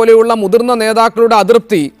 തമ്പിദുരയെ പോലെയുള്ള മുതിർന്ന നേതാക്കളുടെ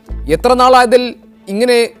അതൃപ്തി എത്ര നാളായതിൽ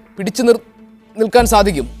ഇങ്ങനെ പിടിച്ചു നിൽക്കാൻ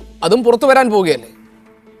സാധിക്കും? അതും പുറത്തു വരാൻ പോവുകയല്ലേ?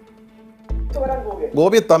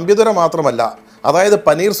 ഗോപി, തമ്പിദുര മാത്രമല്ല, അതായത്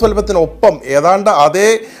പനീർസെൽവത്തിനൊപ്പം ഏതാണ്ട് അതേ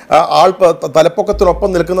തലപ്പൊക്കത്തിനൊപ്പം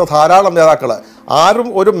നിൽക്കുന്ന ധാരാളം നേതാക്കൾ, ആരും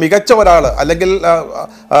ഒരു മികച്ച ഒരാൾ അല്ലെങ്കിൽ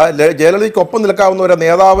ജയലളിതയ്ക്കൊപ്പം നിൽക്കാവുന്ന ഒരു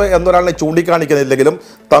നേതാവ് എന്നൊരാളിനെ ചൂണ്ടിക്കാണിക്കുന്നില്ലെങ്കിലും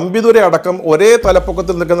തമ്പിദുര അടക്കം ഒരേ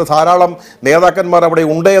തലപ്പൊക്കത്തിൽ നിൽക്കുന്ന ധാരാളം നേതാക്കന്മാർ അവിടെ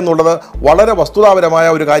ഉണ്ട് എന്നുള്ളത് വളരെ വസ്തുതാപരമായ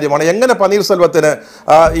ഒരു കാര്യമാണ്. എങ്ങനെ പനീർസെൽവത്തിന്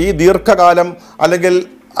ഈ ദീർഘകാലം അല്ലെങ്കിൽ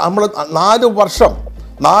നമ്മൾ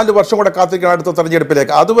 4 വർഷം കൂടെ കാത്തിരിക്കണം അടുത്ത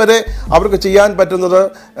തെരഞ്ഞെടുപ്പിലേക്ക്, അതുവരെ അവർക്ക് ചെയ്യാൻ പറ്റുന്നത്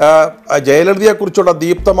ജയലളിതയെക്കുറിച്ചുള്ള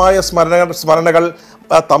ദീപ്തമായ സ്മരണകൾ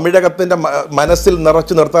തമിഴകത്തിൻ്റെ മനസ്സിൽ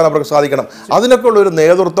നിറച്ചു നിർത്താൻ അവർക്ക് സാധിക്കണം. അതിനൊക്കെയുള്ളൊരു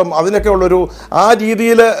നേതൃത്വം, അതിനൊക്കെയുള്ളൊരു ആ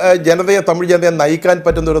രീതിയിൽ തമിഴ് ജനതയെ നയിക്കാൻ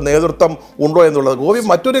പറ്റുന്ന ഒരു നേതൃത്വം ഉണ്ടോ എന്നുള്ളത്. ഗോപി,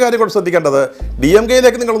 മറ്റൊരു കാര്യം കൂടെ ശ്രദ്ധിക്കേണ്ടത്,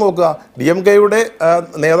 DMK-യിലേക്ക് നിങ്ങൾ നോക്കുക. DMK-യുടെ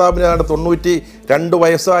നേതാവിന് 92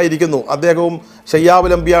 വയസ്സായിരിക്കുന്നു. അദ്ദേഹവും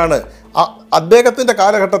ശയ്യാവലംബിയാണ്. അദ്ദേഹത്തിൻ്റെ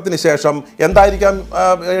കാലഘട്ടത്തിന് ശേഷം എന്തായിരിക്കാം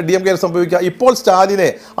DMK-യിൽ സംഭവിക്കുക? ഇപ്പോൾ സ്റ്റാലിനെ,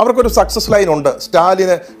 അവർക്കൊരു സക്സസ് ലൈൻ ഉണ്ട്,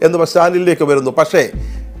 സ്റ്റാലിനിലേക്ക് വരുന്നു. പക്ഷേ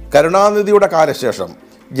കരുണാനിധിയുടെ കാലശേഷം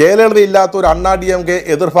ജയലളിത ഇല്ലാത്ത ഒരു അണ്ണാ DMK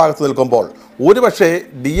എതിർഭാഗത്ത് നിൽക്കുമ്പോൾ ഒരുപക്ഷെ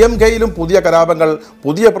DMK-യിലും പുതിയ കലാപങ്ങൾ,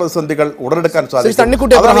 പുതിയ പ്രതിസന്ധികൾ ഉടലെടുക്കാൻ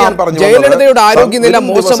സാധിക്കും. ജയലളിതയുടെ ആരോഗ്യനില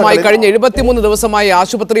മോശമായി കഴിഞ്ഞ 73 ദിവസമായി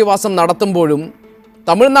ആശുപത്രിവാസം നടത്തുമ്പോഴും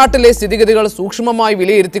തമിഴ്നാട്ടിലെ സ്ഥിതിഗതികൾ സൂക്ഷ്മമായി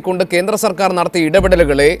വിലയിരുത്തിക്കൊണ്ട് കേന്ദ്ര സർക്കാർ നടത്തിയ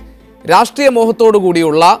ഇടപെടലുകളെ രാഷ്ട്രീയ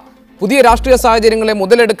മോഹത്തോടുകൂടിയുള്ള പുതിയ രാഷ്ട്രീയ സാഹചര്യങ്ങളെ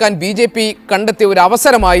മുതലെടുക്കാൻ BJP കണ്ടെത്തിയ ഒരു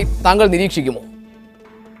അവസരമായി താങ്കൾ നിരീക്ഷിക്കുമോ?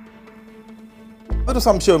 ഒരു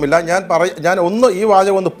സംശയവുമില്ല. ഞാൻ ഈ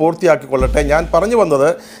വാചകം ഒന്ന് പൂർത്തിയാക്കിക്കൊള്ളട്ടെ. ഞാൻ പറഞ്ഞു വന്നത്,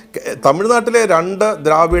 തമിഴ്നാട്ടിലെ 2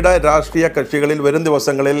 ദ്രാവിഡ രാഷ്ട്രീയ കക്ഷികളിൽ വരും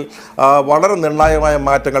ദിവസങ്ങളിൽ വളരെ നിർണായകമായ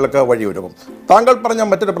മാറ്റങ്ങൾക്ക് വഴിയൊരുങ്ങും. താങ്കൾ പറഞ്ഞ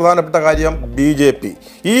മറ്റൊരു പ്രധാനപ്പെട്ട കാര്യം BJP.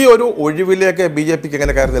 ഈ ഒരു ഒഴിവിലേക്ക് BJPക്ക്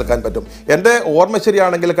എങ്ങനെ കയറി നിൽക്കാൻ പറ്റും? എൻ്റെ ഓർമ്മ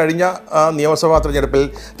ശരിയാണെങ്കിൽ കഴിഞ്ഞ നിയമസഭാ തെരഞ്ഞെടുപ്പിൽ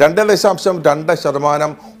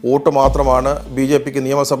 2.2% വോട്ട് മാത്രമാണ് BJPക്ക്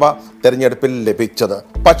നിയമസഭാ തെരഞ്ഞെടുപ്പിൽ ലഭിച്ചത്.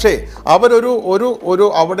 പക്ഷേ അവിടെ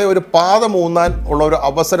ഒരു പാദമൂന്നാൻ ഉള്ള ഒരു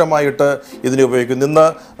അവസരമായിട്ട് ഇതിനെ ഉപയോഗിക്കുന്നു. ഇന്ന്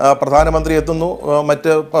പ്രധാനമന്ത്രി എത്തുന്നു,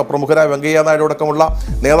 മറ്റ് പ്രമുഖരായ വെങ്കയ്യ നായിഡു അടക്കമുള്ള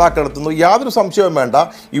നേതാക്കൾ എത്തുന്നു. യാതൊരു സംശയവും വേണ്ട,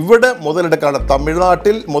 ഇവിടെ മുതലെടുക്കാനുള്ള,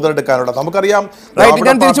 തമിഴ്നാട്ടിൽ മുതലെടുക്കാനുള്ള. നമുക്കറിയാം,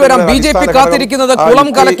 BJP കാത്തിരിക്കുന്നത് കുളം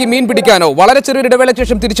കലക്കി മീൻ പിടിക്കാനോ? വളരെ ചെറിയൊരു ഇടവേളയ്ക്ക്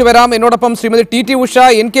ശേഷം തിരിച്ചു വരാം. എന്നോടൊപ്പം Shrimati TT Usha,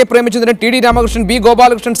 NK Premachandran, TD Ramakrishnan, B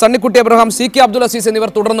Gopalakrishnan, Sunnykutty Abraham, CK Abdul Azeez എന്നിവർ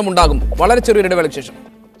തുടർന്നും ഉണ്ടാകും. വളരെ ചെറിയൊരു ഇടവേളയ്ക്ക് ശേഷം.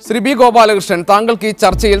 ശ്രീ B ഗോപാലകൃഷ്ണൻ, താങ്കൾക്ക് ഈ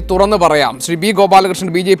ചർച്ചയിൽ തുറന്നു പറയാം. ശ്രീ B ഗോപാലകൃഷ്ണൻ,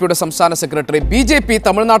 BJPയുടെ സംസ്ഥാന സെക്രട്ടറി. BJP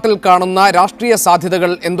തമിഴ്നാട്ടിൽ കാണുന്ന രാഷ്ട്രീയ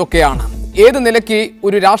സാധ്യതകൾ എന്തൊക്കെയാണ്? ഏത് നിലയ്ക്ക്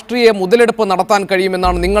ഒരു രാഷ്ട്രീയ മുതലെടുപ്പ് നടത്താൻ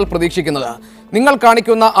കഴിയുമെന്നാണ് നിങ്ങൾ പ്രതീക്ഷിക്കുന്നത്? നിങ്ങൾ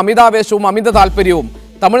കാണിക്കുന്ന അമിതാവേശവും അമിത താല്പര്യവും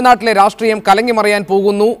തമിഴ്നാട്ടിലെ രാഷ്ട്രീയം കലങ്ങിമറിയാൻ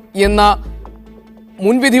പോകുന്നു എന്ന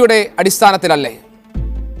മുൻവിധിയുടെ അടിസ്ഥാനത്തിലല്ലേ?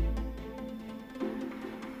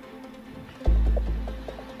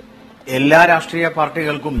 എല്ലാ രാഷ്ട്രീയ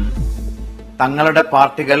പാർട്ടികൾക്കും തങ്ങളുടെ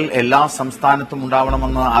പാർട്ടികൾ എല്ലാ സംസ്ഥാനത്തും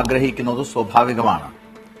ഉണ്ടാവണമെന്ന് ആഗ്രഹിക്കുന്നത് സ്വാഭാവികമാണ്.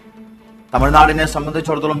 തമിഴ്നാടിനെ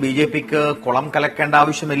സംബന്ധിച്ചിടത്തോളം BJPക്ക് കുളം കലക്കേണ്ട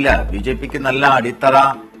ആവശ്യമില്ല. BJPക്ക് നല്ല അടിത്തറ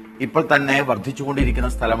ഇപ്പോൾ തന്നെ വർദ്ധിച്ചുകൊണ്ടിരിക്കുന്ന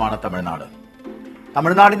സ്ഥലമാണ് തമിഴ്നാട്.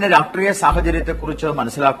 തമിഴ്നാടിന്റെ രാഷ്ട്രീയ സാഹചര്യത്തെക്കുറിച്ച്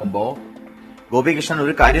മനസ്സിലാക്കുമ്പോൾ ഗോപികൃഷ്ണൻ,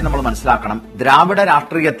 ഒരു കാര്യം നമ്മൾ മനസ്സിലാക്കണം. ദ്രാവിഡ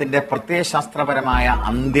രാഷ്ട്രീയത്തിന്റെ പ്രത്യയശാസ്ത്രപരമായ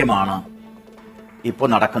അന്ത്യമാണ് ഇപ്പോൾ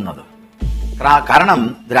നടക്കുന്നത്. കാരണം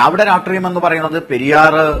ദ്രാവിഡ രാഷ്ട്രീയം എന്ന് പറയുന്നത്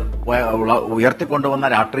പെരിയാർ ഉയർത്തിക്കൊണ്ടുവന്ന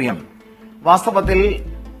രാഷ്ട്രീയം വാസ്തവത്തിൽ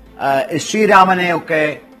ശ്രീരാമനെയൊക്കെ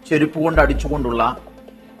ചെരുപ്പുകൊണ്ട് അടിച്ചുകൊണ്ടുള്ള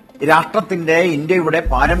രാഷ്ട്രത്തിന്റെ, ഇന്ത്യയുടെ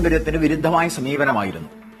പാരമ്പര്യത്തിന് വിരുദ്ധമായ സമീപനമായിരുന്നു.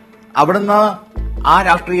 അവിടുന്ന് ആ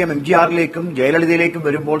രാഷ്ട്രീയം MGRലേക്കും ജയലളിതയിലേക്കും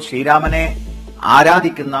വരുമ്പോൾ ശ്രീരാമനെ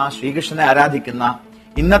ആരാധിക്കുന്ന, ശ്രീകൃഷ്ണനെ ആരാധിക്കുന്ന,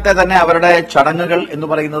 ഇന്നത്തെ തന്നെ അവരുടെ ചടങ്ങുകൾ എന്ന്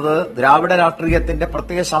പറയുന്നത് ദ്രാവിഡ രാഷ്ട്രീയത്തിന്റെ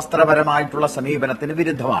പ്രത്യയശാസ്ത്രപരമായിട്ടുള്ള സമീപനത്തിന്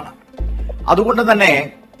വിരുദ്ധമാണ്. അതുകൊണ്ട് തന്നെ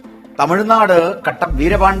തമിഴ്നാട്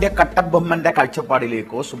വീരപാണ്ഡ്യ കട്ടബൊമ്മന്റെ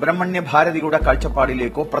കാഴ്ചപ്പാടിലേക്കോ സുബ്രഹ്മണ്യ ഭാരതിയുടെ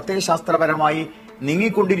കാഴ്ചപ്പാടിലേക്കോ പ്രത്യയശാസ്ത്രപരമായി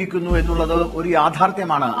നീങ്ങിക്കൊണ്ടിരിക്കുന്നു എന്നുള്ളത് ഒരു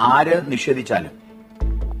യാഥാർത്ഥ്യമാണ്, ആര് നിഷേധിച്ചാലും.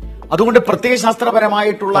 അതുകൊണ്ട്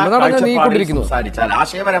പ്രത്യയശാസ്ത്രപരമായിട്ടുള്ള കാഴ്ചപ്പാടിൽ സംസാരിച്ചാൽ,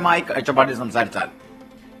 ആശയപരമായ കാഴ്ചപ്പാടിൽ സംസാരിച്ചാൽ,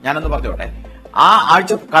 ഞാനൊന്ന് പറഞ്ഞോട്ടെ, ആ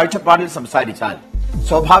കാഴ്ചപ്പാടിൽ സംസാരിച്ചാൽ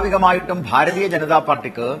സ്വാഭാവികമായിട്ടും ഭാരതീയ ജനതാ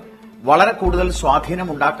പാർട്ടിക്ക് വളരെ കൂടുതൽ സ്വാധീനം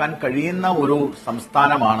ഉണ്ടാക്കാൻ കഴിയുന്ന ഒരു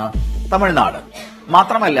സംസ്ഥാനമാണ് തമിഴ്നാട്.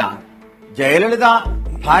 മാത്രമല്ല, ജയലളിത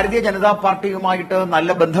ഭാരതീയ ജനതാ പാർട്ടിയുമായിട്ട്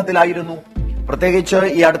നല്ല ബന്ധത്തിലായിരുന്നു. പ്രത്യേകിച്ച്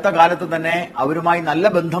ഈ അടുത്ത കാലത്ത് തന്നെ അവരുമായി നല്ല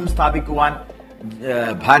ബന്ധം സ്ഥാപിക്കുവാൻ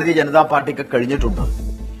ഭാരതീയ ജനതാ പാർട്ടിക്ക് കഴിഞ്ഞിട്ടുണ്ട്.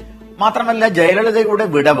 മാത്രമല്ല, ജയലളിതയുടെ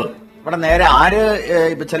വിടവ് ഇവിടെ നേരെ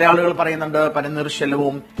ചില ആളുകൾ പറയുന്നുണ്ട്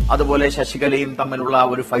പനീർശെൽവവും അതുപോലെ ശശികലയും തമ്മിലുള്ള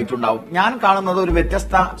ഒരു ഫൈറ്റ് ഉണ്ടാവും. ഞാൻ കാണുന്നത് ഒരു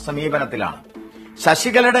വ്യത്യസ്ത സമീപനത്തിലാണ്.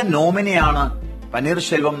 ശശികലയുടെ നോമിനിയാണ്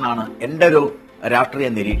പനീർശെൽവം എന്നാണ് എന്റെ ഒരു രാഷ്ട്രീയ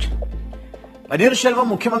നിരീക്ഷണം. പനീർശെൽവം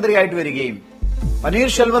മുഖ്യമന്ത്രിയായിട്ട് വരികയും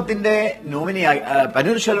പനീർശെൽവത്തിന്റെ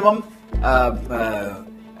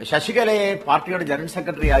ശശികലയെ പാർട്ടിയുടെ ജനറൽ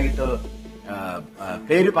സെക്രട്ടറി ആയിട്ട്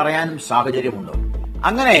പേര് പറയാനും സാഹചര്യമുണ്ട്.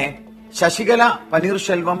 അങ്ങനെ ശശികല,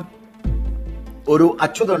 പനീർശെൽവം, ഒരു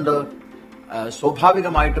അച്യുതുണ്ട്,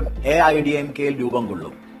 സ്വാഭാവികമായിട്ടും AIDMKയിൽ രൂപം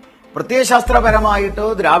കൊള്ളും. പ്രത്യയശാസ്ത്രപരമായിട്ട്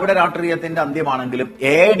ദ്രാവിഡ രാഷ്ട്രീയത്തിന്റെ അന്ത്യമാണെങ്കിലും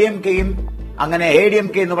AIDMKയും അങ്ങനെ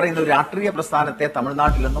AIDMK എന്ന് പറയുന്ന ഒരു രാഷ്ട്രീയ പ്രസ്ഥാനത്തെ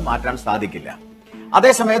തമിഴ്നാട്ടിൽ നിന്നും മാറ്റാൻ സാധിക്കില്ല.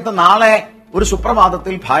 അതേസമയത്ത് നാളെ ഒരു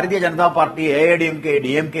സുപ്രഭാതത്തിൽ ഭാരതീയ ജനതാ പാർട്ടി AIDMK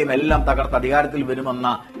DMKയും എല്ലാം തകർത്ത് അധികാരത്തിൽ വരുമെന്ന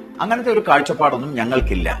അങ്ങനത്തെ ഒരു കാഴ്ചപ്പാടൊന്നും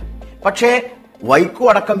ഞങ്ങൾക്കില്ല. പക്ഷേ വൈക്കോ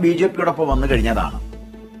അടക്കം BJPയോടൊപ്പം വന്നു കഴിഞ്ഞതാണ്.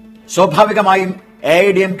 സ്വാഭാവികമായും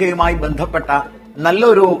AIDMKയുമായി ബന്ധപ്പെട്ട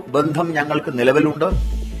നല്ലൊരു ബന്ധം ഞങ്ങൾക്ക് നിലവിലുണ്ട്.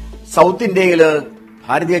 സൗത്ത് ഇന്ത്യയിൽ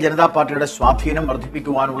ഭാരതീയ ജനതാ പാർട്ടിയുടെ സ്വാധീനം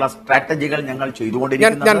വർദ്ധിപ്പിക്കുവാനുള്ള സ്ട്രാറ്റജികൾ ഞങ്ങൾ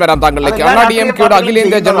ചെയ്തുകൊണ്ടിരിക്കുന്നു. ഞാൻ വരാം താങ്കളിലേക്ക്. DMKയുടെ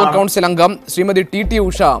അഖിലേന്ത്യാ ജനറൽ കൗൺസിൽ അംഗം ശ്രീമതി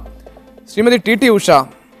ടി ഉഷ,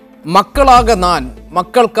 മക്കളാകെ നാൻ,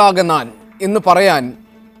 മക്കൾക്കാകെ നാൻ എന്ന് പറയാൻ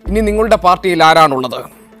ഇനി നിങ്ങളുടെ പാർട്ടിയിൽ ആരാണുള്ളത്?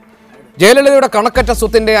 ജയലളിതയുടെ കണക്കറ്റ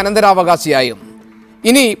സ്വത്തിന്റെ അനന്തരാവകാശിയായും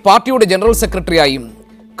ഇനി പാർട്ടിയുടെ ജനറൽ സെക്രട്ടറിയായും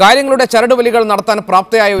കാര്യങ്ങളുടെ ചരടുവലികൾ നടത്താൻ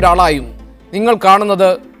പ്രാപ്തയായ ഒരാളായും നിങ്ങൾ കാണുന്നത്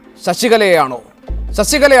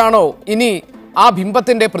ശശികലയാണോ ഇനി ആ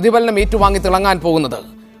ബിംബത്തിന്റെ പ്രതിഫലനം ഏറ്റുവാങ്ങി തിളങ്ങാൻ പോകുന്നത്?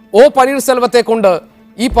 പനീർസെൽവത്തെ കൊണ്ട്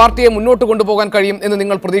ഈ പാർട്ടിയെ മുന്നോട്ട് കൊണ്ടുപോകാൻ കഴിയും എന്ന്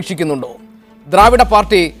നിങ്ങൾ പ്രതീക്ഷിക്കുന്നുണ്ടോ? ദ്രാവിഡ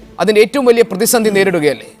പാർട്ടി അതിന്റെ ഏറ്റവും വലിയ പ്രതിസന്ധി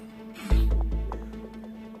നേരിടുകയല്ലേ?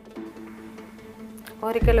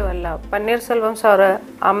 ഒരിക്കലുമല്ല. പനീർസെൽവം സാറ്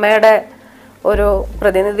അമ്മയുടെ ഒരു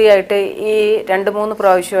പ്രതിനിധിയായിട്ട് ഈ 2-3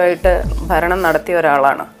 പ്രാവശ്യമായിട്ട് ഭരണം നടത്തിയ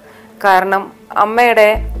ഒരാളാണ്. കാരണം അമ്മയുടെ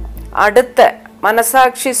അടുത്ത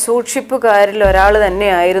മനസാക്ഷി സൂക്ഷിപ്പുകാരിൽ ഒരാൾ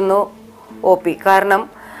തന്നെയായിരുന്നു OP. കാരണം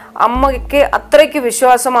അമ്മയ്ക്ക് അത്രയ്ക്ക്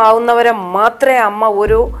വിശ്വാസമാവുന്നവരെ മാത്രമേ അമ്മ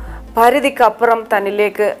ഒരു പരിധിക്കപ്പുറം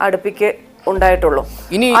തന്നിലേക്ക് അടുപ്പിക്ക് ഉണ്ടായിട്ടുള്ളൂ.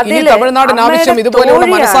 ഇനി തമിഴ്നാടിന് ആവശ്യം ഇതുപോലെയുള്ള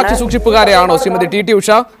മനസാക്ഷി സൂക്ഷിപ്പുകാരെയാണോ ശ്രീമതി ടി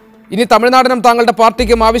ഉഷ? ഇനി തമിഴ്നാടിനും താങ്കളുടെ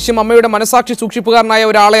പാർട്ടിക്കും ആവശ്യം അമ്മയുടെ മനസാക്ഷി സൂക്ഷിപ്പുകാരനായ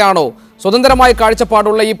ഒരാളെയാണോ? സ്വതന്ത്രമായ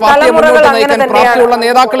കാഴ്ചപ്പാടുള്ള ഈ പാർട്ടിയെ മുന്നോട്ട് നയിക്കാൻ പ്രാപ്തിയുള്ള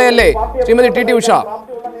നേതാക്കളെയല്ലേ ശ്രീമതി ടി ഉഷ?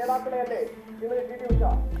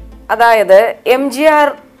 അതായത് MGR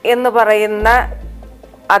എന്ന് പറയുന്ന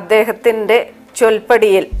അദ്ദേഹത്തിന്റെ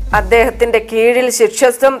ചൊൽപ്പടിയിൽ അദ്ദേഹത്തിന്റെ കീഴിൽ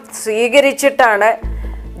ശിഷ്യത്വം സ്വീകരിച്ചിട്ടാണ്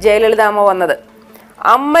ജയലളിതാമ്മ വന്നത്.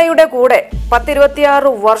 അമ്മയുടെ കൂടെ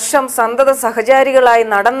 10-26 വർഷം സന്തത സഹചാരികളായി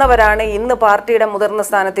നടന്നവരാണ് ഇന്ന് പാർട്ടിയുടെ മുതിർന്ന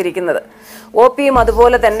സ്ഥാനത്തിരിക്കുന്നത്. OPയും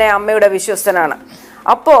അതുപോലെ തന്നെ അമ്മയുടെ വിശ്വസ്തനാണ്.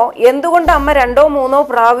 അപ്പോൾ എന്തുകൊണ്ട് അമ്മ 2-3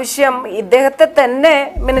 പ്രാവശ്യം ഇദ്ദേഹത്തെ തന്നെ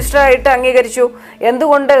മിനിസ്റ്ററായിട്ട് അംഗീകരിച്ചു?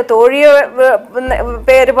 എന്തുകൊണ്ട് തോഴിയെ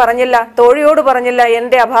പേര് പറഞ്ഞില്ല, തോഴിയോട് പറഞ്ഞില്ല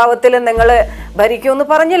എൻ്റെ അഭാവത്തിൽ നിങ്ങൾ ഭരിക്കുമെന്ന്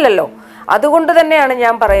പറഞ്ഞില്ലല്ലോ? അതുകൊണ്ട് തന്നെയാണ്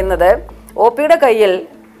ഞാൻ പറയുന്നത് OPയുടെ കയ്യിൽ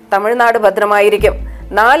തമിഴ്നാട് ഭദ്രമായിരിക്കും.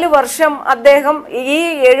 4 വർഷം അദ്ദേഹം ഈ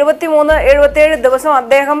 73-77 ദിവസം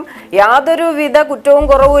അദ്ദേഹം യാതൊരുവിധ കുറ്റവും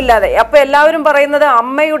കുറവുമില്ലാതെ, അപ്പൊ എല്ലാവരും പറയുന്നത്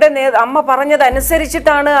അമ്മ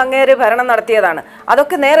പറഞ്ഞതനുസരിച്ചിട്ടാണ് അങ്ങേര് ഭരണം നടത്തിയതാണ്.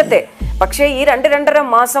 അതൊക്കെ നേരത്തെ. പക്ഷേ ഈ 2-2.5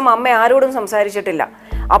 മാസം അമ്മ ആരോടും സംസാരിച്ചിട്ടില്ല.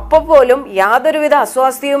 അപ്പോൾ പോലും യാതൊരുവിധ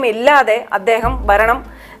അസ്വാസ്ഥ്യവും ഇല്ലാതെ അദ്ദേഹം ഭരണം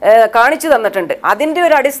കാണിച്ചു തന്നിട്ടുണ്ട്. അതിന്റെ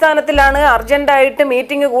ഒരു അടിസ്ഥാനത്തിലാണ് അർജന്റായിട്ട്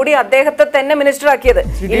മീറ്റിംഗ് കൂടി അദ്ദേഹത്തെ തന്നെ മിനിസ്റ്റർ ആക്കിയത്.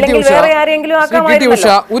 ഇല്ലെങ്കിൽ വേറെ ആരെങ്കിലും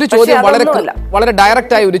ആക്കാമായിരുന്നല്ലോ. ഒരു ചോദ്യം, വളരെ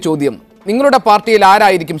ഡയറക്റ്റ് ആയ ഒരു ചോദ്യം. നിങ്ങളുടെ പാർട്ടിയിൽ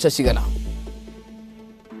ആരായിരിക്കും ശശികല?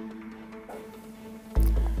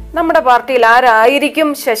 നമ്മുടെ പാർട്ടിയിൽ ആരായിരിക്കും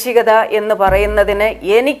ശശികല എന്ന് പറയുന്നതിന്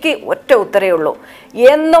എനിക്ക് ഒറ്റ ഉത്തരേ ഉള്ളൂ.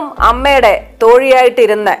 എന്നും അമ്മയുടെ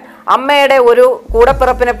തോഴിയായിട്ടിരുന്ന് അമ്മയുടെ ഒരു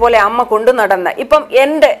കൂടപ്പിറപ്പിനെ പോലെ അമ്മ കൊണ്ടു നടന്ന, ഇപ്പം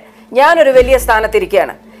ഞാനൊരു വലിയ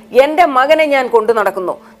സ്ഥാനത്തിരിക്കുകയാണ്, എൻ്റെ മകനെ ഞാൻ കൊണ്ടു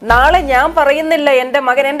നടക്കുന്നു. നാളെ ഞാൻ പറയുന്നില്ല എൻ്റെ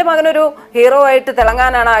മകനൊരു ഹീറോ ആയിട്ട്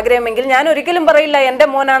തിളങ്ങാനാണ് ആഗ്രഹമെങ്കിൽ ഞാൻ ഒരിക്കലും പറയില്ല എൻ്റെ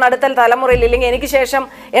മോനാണ് അടുത്ത തലമുറയിൽ, ഇല്ലെങ്കിൽ എനിക്ക് ശേഷം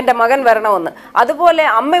എൻ്റെ മകൻ വരണമെന്ന്. അതുപോലെ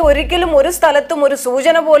അമ്മ ഒരിക്കലും ഒരു സ്ഥലത്തും ഒരു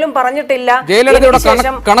സൂചന പോലും പറഞ്ഞിട്ടില്ല ജയലളിതയുടെ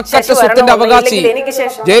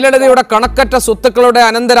കണക്കറ്റ സ്വത്തുക്കളുടെ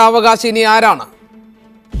അനന്തരാവകാശി ഇനി ആരാണ്?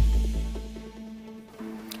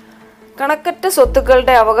 കണക്കറ്റ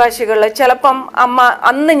സ്വത്തുക്കളുടെ അവകാശികൾ ചിലപ്പം അമ്മ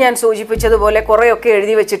അന്ന് ഞാൻ സൂചിപ്പിച്ചതുപോലെ കുറേയൊക്കെ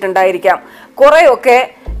എഴുതി വെച്ചിട്ടുണ്ടായിരിക്കാം. കുറേയൊക്കെ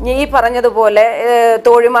ഈ പറഞ്ഞതുപോലെ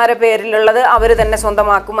തോഴിമാരെ പേരിലുള്ളത് അവർ തന്നെ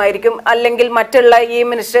സ്വന്തമാക്കുമായിരിക്കും, അല്ലെങ്കിൽ മറ്റുള്ള ഈ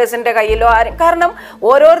മിനിസ്റ്റേഴ്സിന്റെ കയ്യിലോ ആരും. കാരണം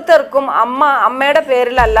ഓരോരുത്തർക്കും അമ്മയുടെ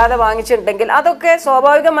പേരിലല്ലാതെ വാങ്ങിച്ചിട്ടുണ്ടെങ്കിൽ അതൊക്കെ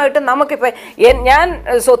സ്വാഭാവികമായിട്ടും നമുക്കിപ്പോൾ ഞാൻ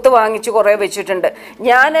സ്വത്ത് വാങ്ങിച്ചു കുറേ വെച്ചിട്ടുണ്ട്,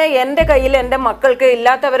 ഞാൻ എൻ്റെ കയ്യിൽ എൻ്റെ മക്കൾക്ക്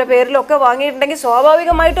ഇല്ലാത്തവരുടെ പേരിലൊക്കെ വാങ്ങിയിട്ടുണ്ടെങ്കിൽ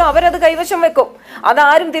സ്വാഭാവികമായിട്ടും അവരത് കൈവശം വെക്കും.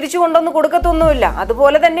 അതാരും തിരിച്ചു കൊണ്ടൊന്നും കൊടുക്കത്തൊന്നുമില്ല.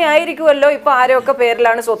 അതുപോലെ തന്നെ ആയിരിക്കുമല്ലോ ഇപ്പൊ ആരൊക്കെ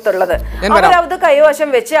പേരിലാണ് സ്വത്തുള്ളത്, അവരത്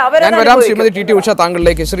കൈവശം വെച്ച് ഉഷ,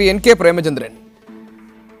 താങ്കളിലേക്ക് ശ്രീ NK പ്രേമചന്ദ്രൻ.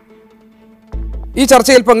 ഈ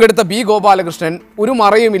ചർച്ചയിൽ പങ്കെടുത്ത ഗോപാലകൃഷ്ണൻ ഒരു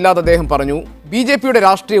മറയുമില്ലാതെ അദ്ദേഹം പറഞ്ഞു, BJPയുടെ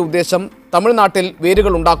രാഷ്ട്രീയ ഉദ്ദേശം തമിഴ്നാട്ടിൽ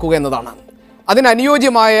വേരുകൾ ഉണ്ടാക്കുക എന്നതാണ്.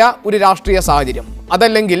 അതിനനുയോജ്യമായ ഒരു രാഷ്ട്രീയ സാഹചര്യം,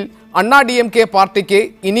 അതല്ലെങ്കിൽ അണ്ണാ DMK പാർട്ടിക്ക്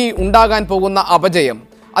ഇനി ഉണ്ടാകാൻ പോകുന്ന അപജയം,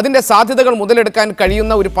 അതിൻ്റെ സാധ്യതകൾ മുതലെടുക്കാൻ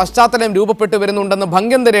കഴിയുന്ന ഒരു പശ്ചാത്തലം രൂപപ്പെട്ടു വരുന്നുണ്ടെന്ന്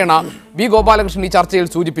ഭംഗ്യന്തരേണ വി ഗോപാലകൃഷ്ണൻ ഈ ചർച്ചയിൽ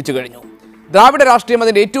സൂചിപ്പിച്ചു കഴിഞ്ഞു. ദ്രാവിഡ രാഷ്ട്രീയം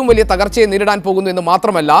അതിൻ്റെ ഏറ്റവും വലിയ തകർച്ചയെ നേരിടാൻ പോകുന്നു എന്ന്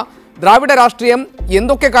മാത്രമല്ല, ദ്രാവിഡ രാഷ്ട്രീയം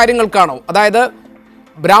എന്തൊക്കെ കാര്യങ്ങൾക്കാണോ, അതായത്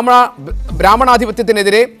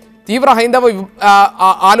ബ്രാഹ്മണാധിപത്യത്തിനെതിരെ, തീവ്ര ഹൈന്ദവ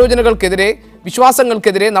ആലോചനകൾക്കെതിരെ,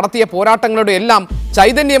 വിശ്വാസങ്ങൾക്കെതിരെ നടത്തിയ പോരാട്ടങ്ങളുടെ എല്ലാം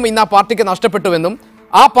ചൈതന്യം ഇന്ന് ആ പാർട്ടിക്ക് നഷ്ടപ്പെട്ടുവെന്നും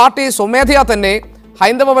ആ പാർട്ടി സ്വമേധയാ തന്നെ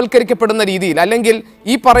ഹൈന്ദവവൽക്കരിക്കപ്പെടുന്ന രീതിയിൽ, അല്ലെങ്കിൽ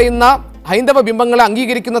ഈ പറയുന്ന ഹൈന്ദവ ബിംബങ്ങളെ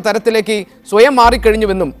അംഗീകരിക്കുന്ന തരത്തിലേക്ക് സ്വയം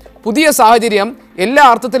മാറിക്കഴിഞ്ഞുവെന്നും പുതിയ സാഹചര്യം എല്ലാ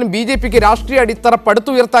അർത്ഥത്തിലും BJPക്ക് രാഷ്ട്രീയ അടിത്തറ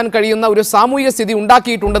പടുത്തുയർത്താൻ കഴിയുന്ന ഒരു സാമൂഹിക സ്ഥിതി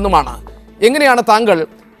ഉണ്ടാക്കിയിട്ടുണ്ടെന്നുമാണ്. എങ്ങനെയാണ് താങ്കൾ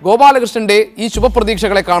ഗോപാലകൃഷ്ണന്റെ ഈ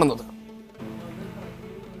ശുഭപ്രതീക്ഷകളെ കാണുന്നത്?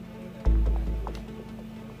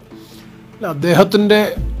 അദ്ദേഹത്തിൻ്റെ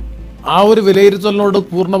ആ ഒരു വിലയിരുത്തലിനോട്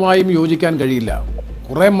പൂർണ്ണമായും യോജിക്കാൻ കഴിയില്ല.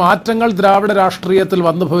 കുറേ മാറ്റങ്ങൾ ദ്രാവിഡ രാഷ്ട്രീയത്തിൽ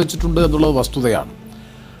വന്നു ഭവിച്ചിട്ടുണ്ട് എന്നുള്ളത് വസ്തുതയാണ്.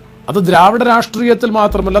 അത് ദ്രാവിഡ രാഷ്ട്രീയത്തിൽ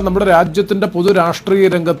മാത്രമല്ല, നമ്മുടെ രാജ്യത്തിൻ്റെ പൊതു രാഷ്ട്രീയ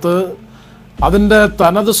രംഗത്ത് അതിൻ്റെ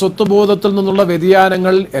തനത് സ്വത്വബോധത്തിൽ നിന്നുള്ള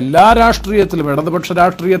വ്യതിയാനങ്ങൾ എല്ലാ രാഷ്ട്രീയത്തിലും, ഇടതുപക്ഷ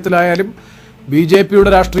രാഷ്ട്രീയത്തിലായാലും BJPയുടെ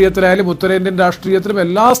രാഷ്ട്രീയത്തിലായാലും ഉത്തരേന്ത്യൻ രാഷ്ട്രീയത്തിലും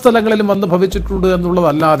എല്ലാ സ്ഥലങ്ങളിലും വന്ന് ഭവിച്ചിട്ടുണ്ട്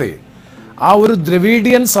എന്നുള്ളതല്ലാതെ ആ ഒരു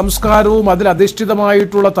ദ്രവീഡിയൻ സംസ്കാരവും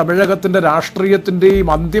അതിലധിഷ്ഠിതമായിട്ടുള്ള തമിഴകത്തിൻ്റെ രാഷ്ട്രീയത്തിൻ്റെയും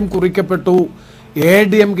അന്ത്യം കുറിക്കപ്പെട്ടു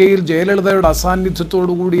ADMKയിൽ ജയലളിതയുടെ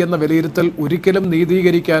അസാന്നിധ്യത്തോടുകൂടി എന്ന വിലയിരുത്തൽ ഒരിക്കലും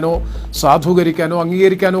നീതീകരിക്കാനോ സാധൂകരിക്കാനോ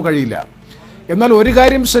അംഗീകരിക്കാനോ കഴിയില്ല. എന്നാൽ ഒരു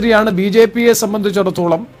കാര്യം ശരിയാണ്, BJPയെ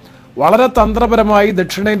സംബന്ധിച്ചിടത്തോളം വളരെ തന്ത്രപരമായി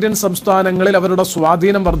ദക്ഷിണേന്ത്യൻ സംസ്ഥാനങ്ങളിൽ അവരുടെ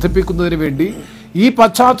സ്വാധീനം വർദ്ധിപ്പിക്കുന്നതിന് വേണ്ടി ഈ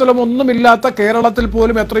പശ്ചാത്തലം ഒന്നുമില്ലാത്ത കേരളത്തിൽ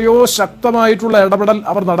പോലും എത്രയോ ശക്തമായിട്ടുള്ള ഇടപെടൽ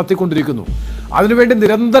അവർ നടത്തിക്കൊണ്ടിരിക്കുന്നു. അതിനുവേണ്ടി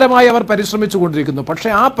നിരന്തരമായി അവർ പരിശ്രമിച്ചു കൊണ്ടിരിക്കുന്നു. പക്ഷേ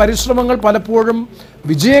ആ പരിശ്രമങ്ങൾ പലപ്പോഴും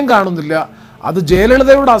വിജയം കാണുന്നില്ല. അത്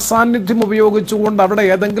ജയലളിതയുടെ അസാന്നിധ്യം ഉപയോഗിച്ചുകൊണ്ട് അവിടെ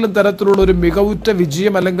ഏതെങ്കിലും തരത്തിലുള്ള ഒരു മികവുറ്റ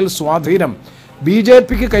വിജയം അല്ലെങ്കിൽ സ്വാധീനം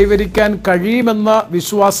BJPക്ക് കൈവരിക്കാൻ കഴിയുമെന്ന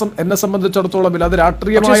വിശ്വാസം എന്നെ സംബന്ധിച്ചിടത്തോളം ഇല്ല. അത്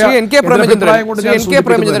രാഷ്ട്രീയമായ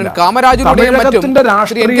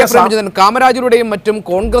കാമരാജരുടെയും മറ്റും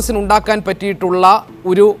കോൺഗ്രസിന് ഉണ്ടാക്കാൻ പറ്റിയിട്ടുള്ള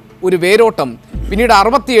ഒരു വേരോട്ടം പിന്നീട്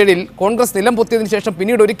 67-ൽ കോൺഗ്രസ് നിലം പൊത്തിയതിനു ശേഷം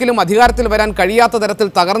പിന്നീട് ഒരിക്കലും അധികാരത്തിൽ വരാൻ കഴിയാത്ത തരത്തിൽ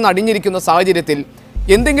തകർന്നടിഞ്ഞിരിക്കുന്ന സാഹചര്യത്തിൽ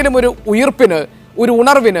എന്തെങ്കിലും ഒരു ഉയിർപ്പിന്, ഒരു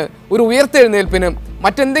ഉണർവിന്, ഒരു ഉയർത്തെഴുന്നേൽപ്പിന്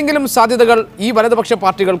മറ്റെന്തെങ്കിലും സാധ്യതകൾ ഈ വലതുപക്ഷ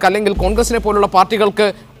പാർട്ടികൾക്ക് അല്ലെങ്കിൽ കോൺഗ്രസിനെ പോലുള്ള പാർട്ടികൾക്ക്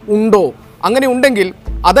ഉണ്ടോ? അങ്ങനെ ഉണ്ടെങ്കിൽ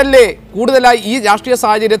അതല്ലേ കൂടുതലായി ഈ രാഷ്ട്രീയ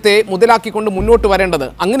സാഹചര്യത്തെ മുതലാക്കിക്കൊണ്ട് മുന്നോട്ട് വരേണ്ടത്?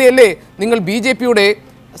 അങ്ങനെയല്ലേ നിങ്ങൾ BJPയുടെ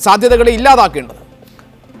സാധ്യതകളെ ഇല്ലാതാക്കേണ്ടത്?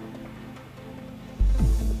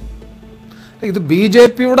 ഇത്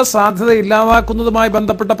BJPയുടെ സാധ്യത ഇല്ലാതാക്കുന്നതുമായി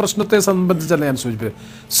ബന്ധപ്പെട്ട പ്രശ്നത്തെ സംബന്ധിച്ചല്ല ഞാൻ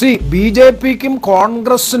സൂചിപ്പിച്ചത്. BJPക്കും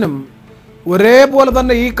കോൺഗ്രസിനും ഒരേപോലെ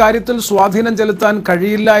തന്നെ ഈ കാര്യത്തിൽ സ്വാധീനം ചെലുത്താൻ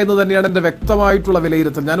കഴിയില്ല എന്ന് തന്നെയാണ് എൻ്റെ വ്യക്തമായിട്ടുള്ള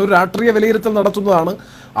വിലയിരുത്തൽ. ഞാനൊരു രാഷ്ട്രീയ വിലയിരുത്തൽ നടത്തുന്നതാണ്.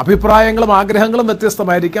 അഭിപ്രായങ്ങളും ആഗ്രഹങ്ങളും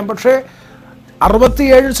വ്യത്യസ്തമായിരിക്കാം. പക്ഷേ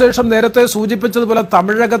 67 ശേഷം നേരത്തെ സൂചിപ്പിച്ചതുപോലെ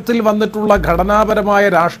തമിഴകത്തിൽ വന്നിട്ടുള്ള ഘടനാപരമായ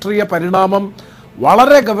രാഷ്ട്രീയ പരിണാമം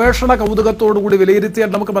വളരെ ഗവേഷണ കൗതുകത്തോടുകൂടി വിലയിരുത്തിയാൽ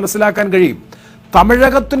നമുക്ക് മനസ്സിലാക്കാൻ കഴിയും.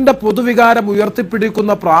 തമിഴകത്തിൻ്റെ പൊതുവികാരം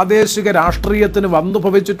ഉയർത്തിപ്പിടിക്കുന്ന പ്രാദേശിക രാഷ്ട്രീയത്തിന് വന്നു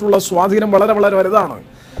ഭവിച്ചിട്ടുള്ള സ്വാധീനം വളരെ വളരെ വലുതാണ്.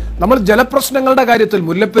 നമ്മൾ ജലപ്രശ്നങ്ങളുടെ കാര്യത്തിൽ,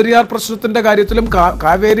 മുല്ലപ്പെരിയാർ പ്രശ്നത്തിൻ്റെ കാര്യത്തിലും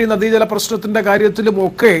കാവേരി നദീജല പ്രശ്നത്തിൻ്റെ കാര്യത്തിലും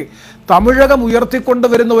ഒക്കെ തമിഴകം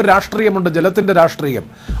ഉയർത്തിക്കൊണ്ടുവരുന്ന ഒരു രാഷ്ട്രീയമുണ്ട്, ജലത്തിൻ്റെ രാഷ്ട്രീയം.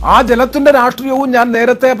 ആ ജലത്തിൻ്റെ രാഷ്ട്രീയവും ഞാൻ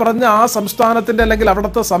നേരത്തെ പറഞ്ഞ ആ സംസ്ഥാനത്തിൻ്റെ അല്ലെങ്കിൽ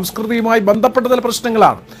അവിടുത്തെ സംസ്കൃതിയുമായി ബന്ധപ്പെട്ട ചില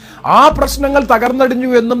പ്രശ്നങ്ങളാണ്. ആ പ്രശ്നങ്ങൾ തകർന്നടിഞ്ഞു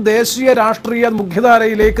എന്നും ദേശീയ രാഷ്ട്രീയ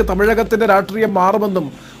മുഖ്യധാരയിലേക്ക് തമിഴകത്തിൻ്റെ രാഷ്ട്രീയം മാറുമെന്നും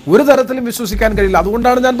ഒരു തരത്തിലും വിശ്വസിക്കാൻ കഴിയില്ല.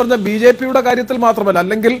 അതുകൊണ്ടാണ് ഞാൻ പറഞ്ഞത് BJPയുടെ കാര്യത്തിൽ മാത്രമല്ല,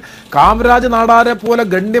 അല്ലെങ്കിൽ കാമരാജ് നാടാരെ പോലെ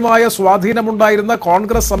ഗണ്യമായ സ്വാധീനമുണ്ടായിരുന്ന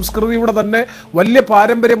കോൺഗ്രസ് സംസ്കൃതിയുടെ തന്നെ വലിയ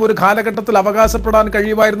പാരമ്പര്യം ഒരു കാലഘട്ടത്തിൽ അവകാശപ്പെടാൻ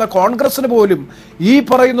കഴിയുമായിരുന്ന കോൺഗ്രസിന് പോലും ഈ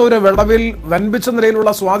പറയുന്ന ഒരു വിടവിൽ വൻപിച്ച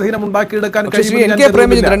നിലയിലുള്ള സ്വാധീനം ഉണ്ടാക്കിയെടുക്കാൻ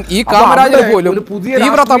പ്രേമചന്ദ്രൻ ഈ കാമരാജിന് പോലും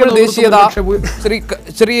തീവ്ര തമിഴ് ദേശീയത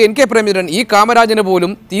ഈ കാമരാജിന്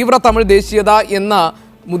പോലും തീവ്ര തമിഴ് ദേശീയത എന്ന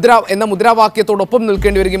മുദ്രാവാക്യത്തോടൊപ്പം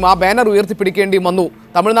നിൽക്കേണ്ടി വരികയും ആ ബാനർ ഉയർത്തിപ്പിടിക്കേണ്ടി വന്നു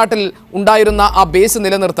തമിഴ്നാട്ടിൽ ഉണ്ടായിരുന്ന ആ ബേസ്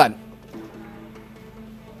നിലനിർത്താൻ.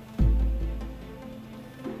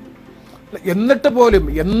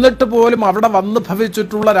 എന്നിട്ട് പോലും അവിടെ വന്നു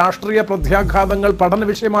ഭവിച്ചിട്ടുള്ള രാഷ്ട്രീയ പ്രത്യാഘാതങ്ങൾ പഠന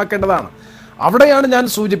വിഷയമാക്കേണ്ടതാണ്. അവിടെയാണ് ഞാൻ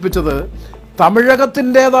സൂചിപ്പിച്ചത്,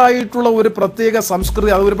 തമിഴകത്തിൻ്റെതായിട്ടുള്ള ഒരു പ്രത്യേക സംസ്കൃതി,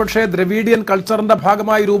 അത് ഒരുപക്ഷെ ദ്രവീഡിയൻ കൾച്ചറിൻ്റെ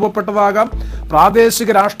ഭാഗമായി രൂപപ്പെട്ടതാകാം. പ്രാദേശിക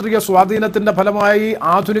രാഷ്ട്രീയ സ്വാധീനത്തിൻ്റെ ഫലമായി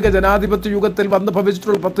ആധുനിക ജനാധിപത്യ യുഗത്തിൽ വന്നു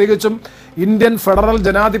ഭവിച്ചിട്ടുള്ള, പ്രത്യേകിച്ചും ഇന്ത്യൻ ഫെഡറൽ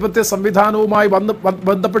ജനാധിപത്യ സംവിധാനവുമായി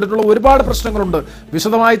ബന്ധപ്പെട്ടിട്ടുള്ള ഒരുപാട് പ്രശ്നങ്ങളുണ്ട്.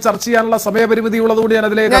 വിശദമായി ചർച്ച ചെയ്യാനുള്ള സമയപരിമിതി ഉള്ളതുകൊണ്ട് ഞാൻ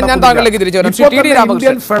അതിലേക്ക്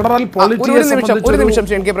ഇന്ത്യൻ ഫെഡറൽ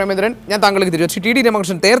പ്രേമേന്ദ്രൻ, ഞാൻ താങ്കളിലേക്ക് തിരിച്ചു. TD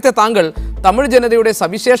രാമകൃഷ്ണൻ, നേരത്തെ താങ്കൾ തമിഴ് ജനതയുടെ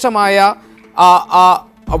സവിശേഷമായ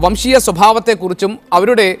വംശീയ സ്വഭാവത്തെക്കുറിച്ചും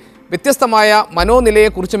അവരുടെ വ്യത്യസ്തമായ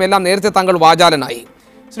മനോനിലയെക്കുറിച്ചും എല്ലാം നേരത്തെ താങ്കൾ വാചാലനായി.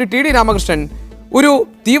 ശ്രീ TD രാമകൃഷ്ണൻ, ഒരു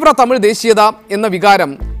തീവ്ര തമിഴ് ദേശീയത എന്ന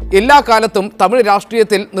വികാരം എല്ലാ കാലത്തും തമിഴ്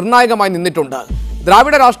രാഷ്ട്രീയത്തിൽ നിർണായകമായി നിന്നിട്ടുണ്ട്.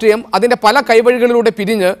 ദ്രാവിഡ രാഷ്ട്രീയം അതിൻ്റെ പല കൈവഴികളിലൂടെ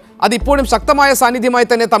പിരിഞ്ഞ് അതിപ്പോഴും ശക്തമായ സാന്നിധ്യമായി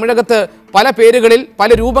തന്നെ തമിഴകത്ത് പല പേരുകളിൽ, പല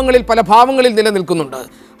രൂപങ്ങളിൽ, പല ഭാവങ്ങളിൽ നിലനിൽക്കുന്നുണ്ട്.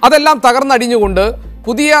 അതെല്ലാം തകർന്നടിഞ്ഞുകൊണ്ട്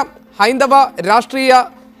പുതിയ ഹൈന്ദവ രാഷ്ട്രീയ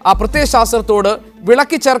പ്രത്യയശാസ്ത്രത്തോട്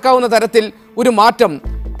വിളക്കി ചേർക്കാവുന്ന തരത്തിൽ ഒരു മാറ്റം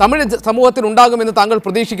തമിഴ് സമൂഹത്തിൽ ഉണ്ടാകുമെന്ന് താങ്കൾ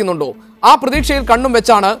പ്രതീക്ഷിക്കുന്നുണ്ടോ? ആ പ്രതീക്ഷയിൽ കണ്ണും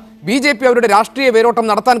വെച്ചാണ് BJP അവരുടെ രാഷ്ട്രീയ വേരോട്ടം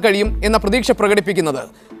നടത്താൻ കഴിയും എന്ന പ്രതീക്ഷ പ്രകടിപ്പിക്കുന്നത്.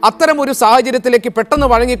 അത്തരം ഒരു സാഹചര്യത്തിലേക്ക് പെട്ടെന്ന്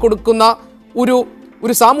വഴങ്ങിക്കൊടുക്കുന്ന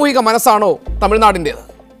ഒരു സാമൂഹിക മനസ്സാണോ തമിഴ്നാടിൻ്റെത്?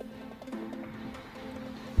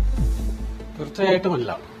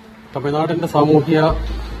 തീർച്ചയായിട്ടുമല്ല. തമിഴ്നാടിന്റെ സാമൂഹിക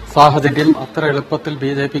സാഹചര്യം അത്ര എളുപ്പത്തിൽ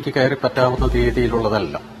BJPക്ക് കയറി പറ്റാവുന്ന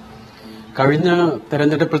രീതിയിലുള്ളതല്ല. കഴിഞ്ഞ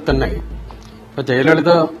തെരഞ്ഞെടുപ്പിൽ തന്നെ ഇപ്പൊ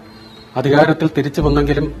ജയലളിത അധികാരത്തിൽ തിരിച്ചു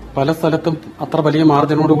വന്നെങ്കിലും പല സ്ഥലത്തും അത്ര വലിയ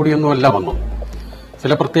മാർജിനോടുകൂടിയൊന്നുമല്ല വന്നു.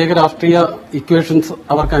 ചില പ്രത്യേക രാഷ്ട്രീയ ഇക്വേഷൻസ്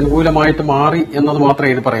അവർക്ക് അനുകൂലമായിട്ട് മാറി എന്നത്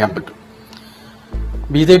മാത്രമേ ഇത് പറയാൻ പറ്റൂ.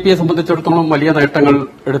 BJPയെ സംബന്ധിച്ചിടത്തോളം വലിയ നേട്ടങ്ങൾ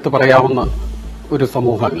എടുത്തു പറയാവുന്ന ഒരു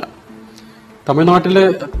സമൂഹമല്ല. തമിഴ്നാട്ടിലെ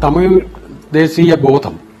തമിഴ് ദേശീയ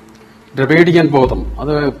ബോധം, ദ്രവിഡിയൻ ബോധം,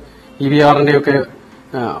 അത് EVRന്റെയൊക്കെ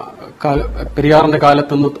പെരിയാറിന്റെ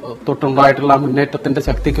കാലത്തുനിന്ന് തൊട്ടുണ്ടായിട്ടുള്ള മുന്നേറ്റത്തിന്റെ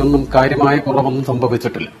ശക്തിക്കൊന്നും കാര്യമായ കുറവൊന്നും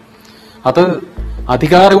സംഭവിച്ചിട്ടില്ല. അത്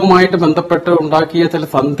അധികാരവുമായിട്ട് ബന്ധപ്പെട്ട് ഉണ്ടാക്കിയ ചില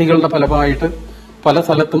സന്ധികളുടെ ഫലമായിട്ട് പല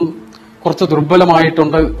സ്ഥലത്തും കുറച്ച്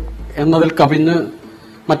ദുർബലമായിട്ടുണ്ട് എന്നതിൽ കവിഞ്ഞ്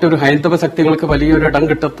മറ്റൊരു ഹൈന്ദവ ശക്തികൾക്ക് വലിയൊരു ഇടം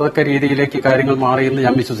കിട്ടത്തക്ക രീതിയിലേക്ക് കാര്യങ്ങൾ മാറിയെന്ന്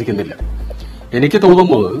ഞാൻ വിശ്വസിക്കുന്നില്ല. എനിക്ക്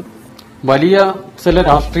തോന്നുന്നത് വലിയ ചില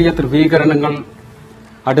രാഷ്ട്രീയ ധ്രുവീകരണങ്ങൾ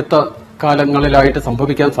അടുത്ത കാലങ്ങളിലായിട്ട്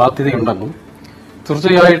സംഭവിക്കാൻ സാധ്യതയുണ്ടെന്നും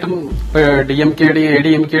തീർച്ചയായിട്ടും DMKയുടെയും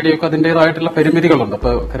ADMKയുടെയും ഒക്കെ അതിൻ്റെതായിട്ടുള്ള പരിമിതികളുണ്ട്.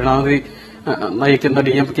 ഇപ്പൊ കരുണാനിധി നയിക്കുന്ന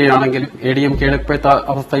DMK ആണെങ്കിലും ADMKയുടെ ഇപ്പോഴത്തെ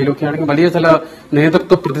അവസ്ഥയിലൊക്കെ ആണെങ്കിൽ വലിയ ചില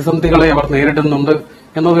നേതൃത്വ പ്രതിസന്ധികളെ അവർ നേരിടുന്നുണ്ട്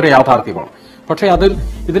എന്നതൊരു യാഥാർത്ഥ്യമാണ്. പക്ഷെ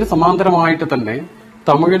ഇതിന് സമാന്തരമായിട്ട് തന്നെ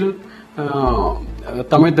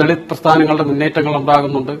തമിഴ് ദളിത് പ്രസ്ഥാനങ്ങളുടെ മുന്നേറ്റങ്ങൾ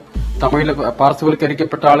ഉണ്ടാകുന്നുണ്ട്. തമിഴിൽ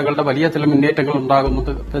പാർശ്വവൽക്കരിക്കപ്പെട്ട ആളുകളുടെ വലിയ ചില മുന്നേറ്റങ്ങൾ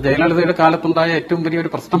ഉണ്ടാകുന്നുണ്ട്. ജയലളിതയുടെ കാലത്തുണ്ടായ ഏറ്റവും വലിയൊരു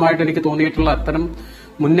പ്രശ്നമായിട്ട് എനിക്ക് തോന്നിയിട്ടുള്ള അത്തരം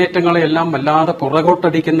മുന്നേറ്റങ്ങളെല്ലാം വല്ലാതെ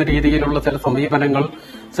പുറകോട്ടടിക്കുന്ന രീതിയിലുള്ള ചില സമീപനങ്ങൾ,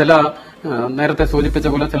 ചില നേരത്തെ സൂചിപ്പിച്ച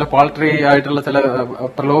പോലെ ചില പാൾട്രി ആയിട്ടുള്ള ചില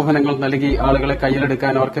പ്രലോഭനങ്ങൾ നൽകി ആളുകളെ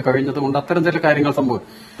കയ്യിലെടുക്കാൻ അവർക്ക് കഴിഞ്ഞതുകൊണ്ട് അത്തരം ചില കാര്യങ്ങൾ സംഭവിക്കും.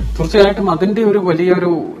 തീർച്ചയായിട്ടും അതിന്റെ ഒരു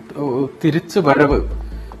വലിയൊരു തിരിച്ചു വരവ്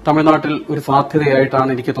തമിഴ്നാട്ടിൽ ഒരു സാധ്യതയായിട്ടാണ്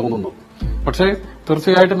എനിക്ക് തോന്നുന്നത്. പക്ഷേ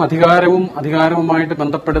തീർച്ചയായിട്ടും അധികാരവുമായിട്ട്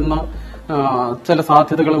ബന്ധപ്പെടുന്ന ചില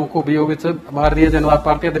സാധ്യതകളും ഒക്കെ ഉപയോഗിച്ച് ഭാരതീയ ജനതാ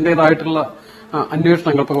പാർട്ടി അതിന്റേതായിട്ടുള്ള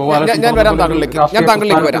അന്വേഷണങ്ങൾ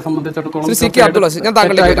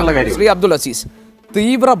ശ്രീ അബ്ദുൽ അസീസ്,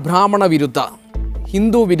 തീവ്ര ബ്രാഹ്മണ വിരുദ്ധ,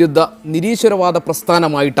 ഹിന്ദു വിരുദ്ധ നിരീശ്വരവാദ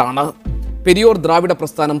പ്രസ്ഥാനമായിട്ടാണ് പെരിയോർ ദ്രാവിഡ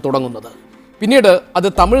പ്രസ്ഥാനം തുടങ്ങുന്നത്. പിന്നീട് അത്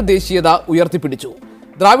തമിഴ് ദേശീയത ഉയർത്തിപ്പിടിച്ചു.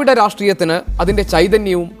 ദ്രാവിഡ രാഷ്ട്രീയത്തിന് അതിൻ്റെ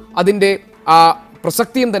ചൈതന്യവും അതിൻ്റെ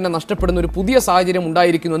പ്രസക്തിയും തന്നെ നഷ്ടപ്പെടുന്ന ഒരു പുതിയ സാഹചര്യം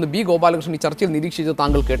ഉണ്ടായിരിക്കുന്നുവെന്ന് B. ഗോപാലകൃഷ്ണൻ ഈ ചർച്ചയിൽ നിരീക്ഷിച്ചത്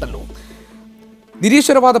താങ്കൾ കേട്ടല്ലോ.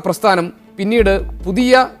 നിരീശ്വരവാദ പ്രസ്ഥാനം പിന്നീട്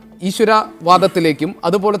പുതിയ ഈശ്വരവാദത്തിലേക്കും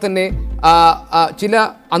അതുപോലെ തന്നെ ചില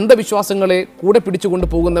അന്ധവിശ്വാസങ്ങളെ കൂടെ പിടിച്ചുകൊണ്ട്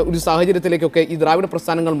പോകുന്ന ഒരു സാഹചര്യത്തിലേക്കൊക്കെ ഈ ദ്രാവിഡ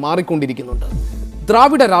പ്രസ്ഥാനങ്ങൾ മാറിക്കൊണ്ടിരിക്കുന്നുണ്ട്.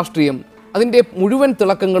 ദ്രാവിഡ രാഷ്ട്രീയം അതിൻ്റെ മുഴുവൻ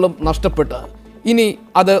തിളക്കങ്ങളും നഷ്ടപ്പെട്ട് ഇനി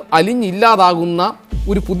അത് അലിഞ്ഞില്ലാതാകുന്ന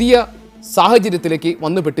ഒരു പുതിയ സാഹചര്യത്തിലേക്ക്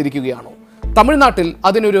വന്നുപെട്ടിരിക്കുകയാണോ? തമിഴ്നാട്ടിൽ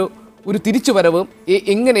അതിനൊരു തിരിച്ചുവരവ്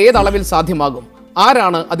എങ്ങനെ, ഏതളവിൽ സാധ്യമാകും?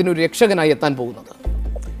 ആരാണ് അതിനൊരു രക്ഷകനായി എത്താൻ പോകുന്നത്?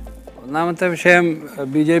 ഒന്നാമത്തെ വിഷയം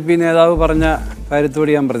BJP നേതാവ് പറഞ്ഞ കാര്യത്തോട്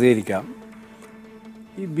ഞാൻ പ്രതികരിക്കാം.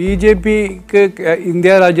 ഈ BJPക്ക്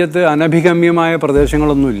ഇന്ത്യ രാജ്യത്ത് അനഭിഗമ്യമായ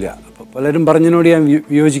പ്രദേശങ്ങളൊന്നുമില്ല. അപ്പോൾ പലരും പറഞ്ഞതിനോട് ഞാൻ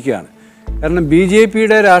വിയോജിക്കുകയാണ്. കാരണം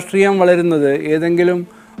BJPയുടെ രാഷ്ട്രീയം വളരുന്നത് ഏതെങ്കിലും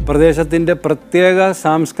പ്രദേശത്തിൻ്റെ പ്രത്യേക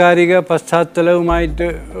സാംസ്കാരിക പശ്ചാത്തലവുമായിട്ട്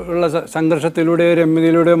ഉള്ള സംഘർഷത്തിലൂടെയോ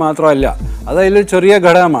രമ്യതയിലൂടെയോ മാത്രമല്ല. അതതിലൊരു ചെറിയ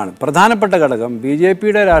ഘടകമാണ്. പ്രധാനപ്പെട്ട ഘടകം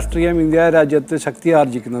BJPയുടെ രാഷ്ട്രീയം ഇന്ത്യ രാജ്യത്ത് ശക്തി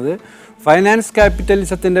ആർജിക്കുന്നത് ഫൈനാൻസ്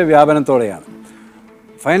ക്യാപിറ്റലിസത്തിൻ്റെ വ്യാപനത്തോടെയാണ്.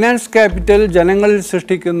 ഫൈനാൻസ് ക്യാപിറ്റൽ ജനങ്ങളിൽ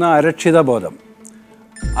സൃഷ്ടിക്കുന്ന അരക്ഷിത ബോധം,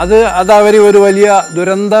 അത് അവർ ഒരു വലിയ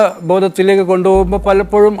ദുരന്ത ബോധത്തിലേക്ക് കൊണ്ടുപോകുമ്പോൾ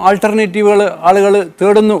പലപ്പോഴും ആൾട്ടർനേറ്റീവുകൾ ആളുകൾ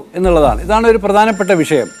തേടുന്നു എന്നുള്ളതാണ്. ഇതാണ് ഒരു പ്രധാനപ്പെട്ട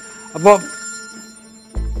വിഷയം. അപ്പോൾ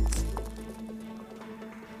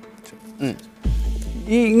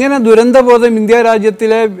ഇങ്ങനെ ദുരന്തബോധം ഇന്ത്യ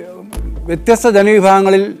രാജ്യത്തിലെ വ്യത്യസ്ത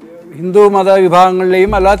ജനവിഭാഗങ്ങളിൽ, ഹിന്ദു മത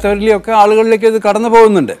വിഭാഗങ്ങളിലെയും അല്ലാത്തവരിലെയും ഒക്കെ ആളുകളിലേക്ക് ഇത് കടന്നു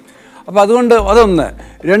പോകുന്നുണ്ട്. അപ്പോൾ അതുകൊണ്ട് അതൊന്ന്.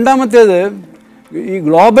 രണ്ടാമത്തേത്, ഈ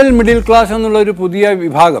ഗ്ലോബൽ മിഡിൽ ക്ലാസ് എന്നുള്ളൊരു പുതിയ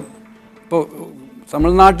വിഭാഗം ഇപ്പോൾ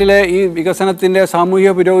തമിഴ്നാട്ടിലെ ഈ വികസനത്തിൻ്റെ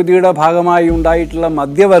സാമൂഹിക പുരോഗതിയുടെ ഭാഗമായി ഉണ്ടായിട്ടുള്ള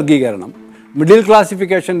മധ്യവർഗീകരണം, മിഡിൽ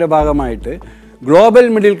ക്ലാസിഫിക്കേഷൻ്റെ ഭാഗമായിട്ട് ഗ്ലോബൽ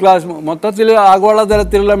മിഡിൽ ക്ലാസ്, മൊത്തത്തിൽ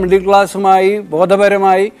ആഗോളതലത്തിലുള്ള മിഡിൽ ക്ലാസ്സുമായി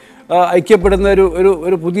ബോധപരമായി ഐക്യപ്പെടുന്ന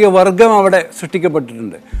ഒരു പുതിയ വർഗം അവിടെ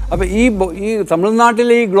സൃഷ്ടിക്കപ്പെട്ടിട്ടുണ്ട്. അപ്പോൾ ഈ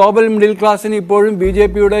തമിഴ്നാട്ടിലെ ഈ ഗ്ലോബൽ മിഡിൽ ക്ലാസ്സിന് ഇപ്പോഴും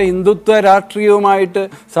BJPയുടെ ഹിന്ദുത്വ രാഷ്ട്രീയവുമായിട്ട്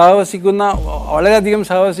വളരെയധികം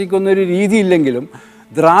സഹവസിക്കുന്ന ഒരു രീതിയില്ലെങ്കിലും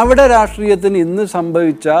ദ്രാവിഡ രാഷ്ട്രീയത്തിന് ഇന്ന്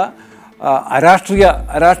സംഭവിച്ച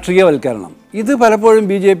അരാഷ്ട്രീയവൽക്കരണം ഇത് പലപ്പോഴും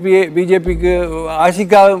BJPക്ക്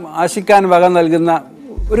ആശിക്കാൻ വക നൽകുന്ന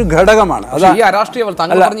ഒരു ഘടകമാണ്. ഈ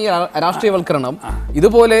അരാഷ്ട്രീയവൽക്കരണം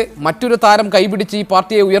ഇതുപോലെ മറ്റൊരു താരം കൈപിടിച്ച് ഈ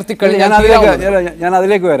പാർട്ടിയെ ഉയർത്തിക്കഴിഞ്ഞാൽ ഞാൻ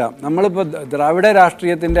അതിലേക്ക് വരാം. നമ്മളിപ്പോൾ ദ്രാവിഡ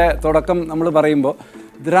രാഷ്ട്രീയത്തിൻ്റെ തുടക്കം നമ്മൾ പറയുമ്പോൾ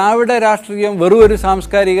ദ്രാവിഡ രാഷ്ട്രീയം വെറും ഒരു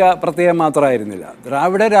സാംസ്കാരിക പ്രത്യയം മാത്രമായിരുന്നില്ല.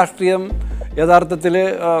 ദ്രാവിഡ രാഷ്ട്രീയം യഥാർത്ഥത്തിൽ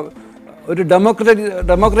ഒരു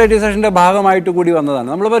ഡെമോക്രാറ്റൈസേഷൻ്റെ ഭാഗമായിട്ട് കൂടി വന്നതാണ്.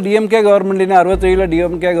 നമ്മളിപ്പോൾ DMK ഗവൺമെൻറ്റിനെ 67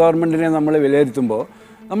 DMK ഗവൺമെൻറ്റിനെ നമ്മൾ വിലയിരുത്തുമ്പോൾ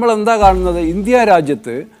നമ്മൾ എന്താ കാണുന്നത്? ഇന്ത്യ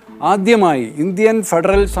രാജ്യത്ത് ആദ്യമായി ഇന്ത്യൻ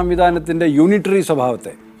ഫെഡറൽ സംവിധാനത്തിൻ്റെ യൂണിറ്ററി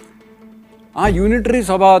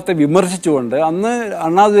സ്വഭാവത്തെ വിമർശിച്ചുകൊണ്ട് അന്ന്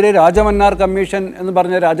അണ്ണാദുരൈ രാജമന്നാർ കമ്മീഷൻ എന്ന്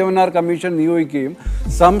പറഞ്ഞ രാജമന്നാർ കമ്മീഷൻ നിയോഗിക്കുകയും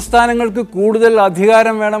സംസ്ഥാനങ്ങൾക്ക് കൂടുതൽ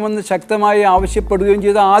അധികാരം വേണമെന്ന് ശക്തമായി ആവശ്യപ്പെടുകയും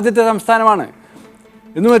ചെയ്ത ആദ്യത്തെ സംസ്ഥാനമാണ്.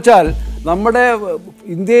 എന്ന് വെച്ചാൽ നമ്മുടെ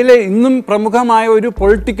ഇന്ത്യയിലെ ഇന്നും പ്രമുഖമായ ഒരു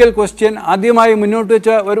പൊളിറ്റിക്കൽ ക്വസ്റ്റ്യൻ ആദ്യമായി മുന്നോട്ട് വെച്ച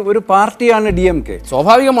ഒരു പാർട്ടിയാണ് DMK.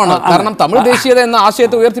 സ്വാഭാവികമാണ്, കാരണം തമിഴ് ദേശീയത എന്ന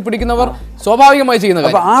ആശയത്തെ ഉയർത്തിപ്പിടിക്കുന്നവർ സ്വാഭാവികമായി ചെയ്യുന്നത്.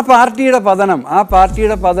 അപ്പോൾ ആ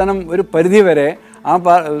പാർട്ടിയുടെ പതനം ഒരു പരിധിവരെ ആ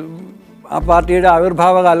പാർട്ടിയുടെ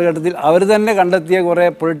ആവിർഭാവ കാലഘട്ടത്തിൽ അവർ തന്നെ കണ്ടെത്തിയ കുറേ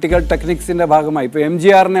പൊളിറ്റിക്കൽ ടെക്നിക്സിൻ്റെ ഭാഗമായി ഇപ്പോൾ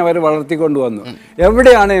MGRനെ അവർ വളർത്തിക്കൊണ്ടുവന്നു.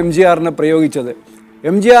 എവിടെയാണ് MGRനെ പ്രയോഗിച്ചത്?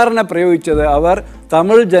 അവർ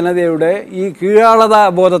തമിഴ് ജനതയുടെ ഈ കീഴാളതാ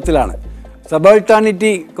ബോധത്തിലാണ്.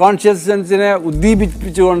 സബൾട്ടാനിറ്റി കോൺഷ്യസ്നസിനെ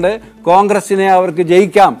ഉദ്ദീപിപ്പിച്ചുകൊണ്ട് കോൺഗ്രസിനെ അവർക്ക്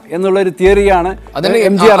ജയിക്കാം എന്നുള്ളൊരു തിയറിയാണ്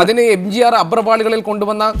MGR അബ്രപാളികളിൽ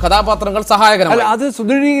കൊണ്ടുവന്ന കഥാപാത്രങ്ങൾ സഹായകരമാണ്. അത്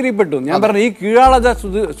സുദൃഢീകരിക്കപ്പെട്ടു. ഞാൻ പറഞ്ഞു, ഈ കീഴാളത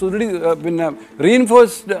പിന്നെ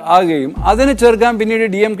റീഇൻഫോഴ്സ്ഡ് ആകുകയും അതിനെ ചേർക്കാൻ പിന്നീട്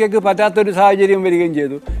DMKക്ക് പറ്റാത്തൊരു സാഹചര്യം വരികയും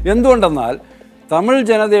ചെയ്തു. എന്തുകൊണ്ടെന്നാൽ തമിഴ്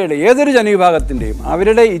ജനതയുടെ ഏതൊരു ജനവിഭാഗത്തിൻ്റെയും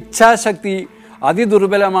അവരുടെ ഇച്ഛാശക്തി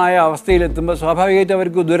അതിദുർബലമായ അവസ്ഥയിലെത്തുമ്പോൾ സ്വാഭാവികമായിട്ട്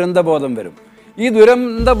അവർക്ക് ദുരന്തബോധം വരും. ഈ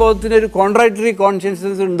ദുരന്തബോധത്തിന് ഒരു കോൺട്രാക്ടറി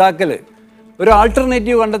കോൺഷ്യൻസസ് ഉണ്ടാക്കൽ, ഒരു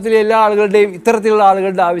ആൾട്ടർനേറ്റീവ് കണ്ടെത്തൽ എല്ലാ ആളുകളുടെയും ഇത്തരത്തിലുള്ള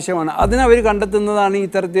ആളുകളുടെ ആവശ്യമാണ്. അതിനവർ കണ്ടെത്തുന്നതാണ് ഈ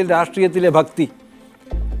ഇത്തരത്തിൽ രാഷ്ട്രീയത്തിലെ ഭക്തി.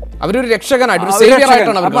 അവരൊരു രക്ഷകനായിട്ട്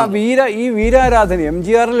അപ്പം ഈ വീരാരാധന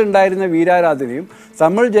MGRൽ ഉണ്ടായിരുന്ന വീരാരാധനയും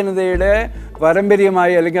തമിഴ് ജനതയുടെ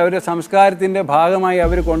പാരമ്പര്യമായി അല്ലെങ്കിൽ അവരുടെ സംസ്കാരത്തിൻ്റെ ഭാഗമായി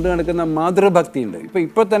അവർ കൊണ്ടു നടക്കുന്ന മാതൃഭക്തിയുണ്ട്.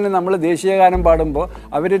 ഇപ്പോൾ തന്നെ നമ്മൾ ദേശീയഗാനം പാടുമ്പോൾ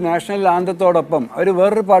അവർ നാഷണൽ ആന്തത്തോടൊപ്പം അവർ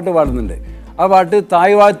വേറൊരു പാട്ട് പാടുന്നുണ്ട്. ആ പാട്ട്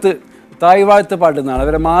തായ്വാഴ്ത്ത് പാട്ടുന്നതാണ്.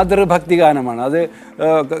 അവരുടെ മാതൃഭക്തി ഗാനമാണ്. അത്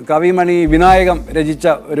കവിമണി വിനായകം രചിച്ച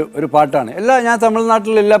ഒരു പാട്ടാണ്. ഞാൻ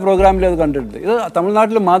തമിഴ്നാട്ടിലെ എല്ലാ പ്രോഗ്രാമിലും അത് കണ്ടിട്ടുണ്ട്. ഇത്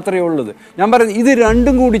തമിഴ്നാട്ടിൽ മാത്രമേ ഉള്ളത്. ഞാൻ പറയുന്നത് ഇത്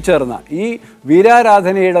രണ്ടും കൂടി ചേർന്ന ഈ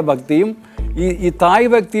വീരാരാധനയുടെ ഭക്തിയും ഈ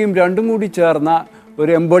തായ് ഭക്തിയും രണ്ടും കൂടി ചേർന്ന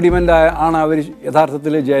ഒരു എംബോഡിമെൻ്റ് ആണ് അവർ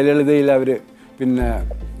യഥാർത്ഥത്തിൽ ജയലളിതയിൽ അവർ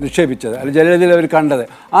നിക്ഷേപിച്ചത്, അല്ലെങ്കിൽ ജയലളിതയിൽ അവർ കണ്ടത്.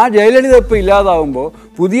 ആ ജയലളിത ഇപ്പോൾ ഇല്ലാതാവുമ്പോൾ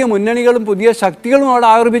പുതിയ മുന്നണികളും പുതിയ ശക്തികളും അവിടെ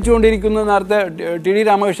ആവിർഭിച്ചുകൊണ്ടിരിക്കുന്നു. നേരത്തെ TD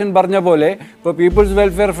രാമകൃഷ്ണൻ പറഞ്ഞ പോലെ ഇപ്പോൾ പീപ്പിൾസ്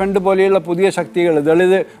വെൽഫെയർ ഫ്രണ്ട് പോലെയുള്ള പുതിയ ശക്തികൾ,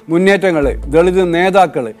 ദളിത് മുന്നേറ്റങ്ങൾ, ദളിത്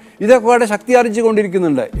നേതാക്കൾ, ഇതൊക്കെ അവിടെ ശക്തി ആർജിച്ചു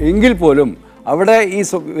കൊണ്ടിരിക്കുന്നുണ്ട്. എങ്കിൽ പോലും അവിടെ ഈ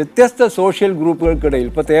വ്യത്യസ്ത സോഷ്യൽ ഗ്രൂപ്പുകൾക്കിടയിൽ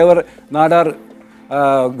ഇപ്പോൾ തേവർ, നാടാർ,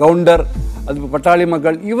 ഗൗണ്ടർ, അത് പട്ടാളി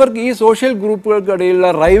മക്കൾ, ഇവർക്ക് ഈ സോഷ്യൽ ഗ്രൂപ്പുകൾക്കിടയിലുള്ള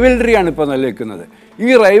റൈവൽറിയാണ് ഇപ്പോൾ നിലനിൽക്കുന്നത്. ഈ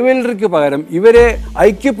റൈവൽറിക്ക് പകരം ഇവരെ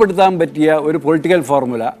ഐക്യപ്പെടുത്താൻ പറ്റിയ ഒരു പൊളിറ്റിക്കൽ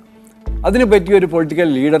ഫോർമുല, അതിന് പറ്റിയ ഒരു പൊളിറ്റിക്കൽ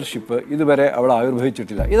ലീഡർഷിപ്പ് ഇതുവരെ അവിടെ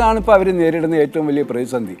ആവിർഭവിച്ചിട്ടില്ല. ഇതാണിപ്പോൾ അവർ നേരിടുന്ന ഏറ്റവും വലിയ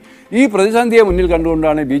പ്രതിസന്ധി. ഈ പ്രതിസന്ധിയെ മുന്നിൽ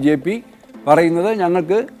കണ്ടുകൊണ്ടാണ് BJP പറയുന്നത്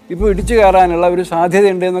ഞങ്ങൾക്ക് ഇപ്പോൾ ഇടിച്ചു കയറാനുള്ള ഒരു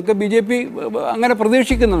സാധ്യതയുണ്ട് എന്നൊക്കെ BJP അങ്ങനെ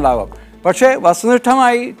പ്രതീക്ഷിക്കുന്നുണ്ടാവാം. പക്ഷേ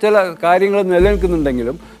വസ്തുനിഷ്ഠമായി ചില കാര്യങ്ങൾ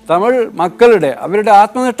നിലനിൽക്കുന്നുണ്ടെങ്കിലും തമിഴ് മക്കളുടെ അവരുടെ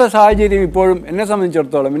ആത്മനിഷ്ഠ സാഹചര്യം ഇപ്പോഴും എന്നെ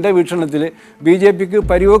സംബന്ധിച്ചിടത്തോളം എൻ്റെ വീക്ഷണത്തിൽ BJPക്ക്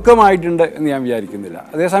പരിപക്വമായിട്ടുണ്ട് എന്ന് ഞാൻ വിചാരിക്കുന്നില്ല.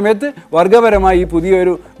 അതേസമയത്ത് വർഗപരമായി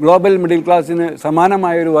പുതിയൊരു ഗ്ലോബൽ മിഡിൽ ക്ലാസ്സിന്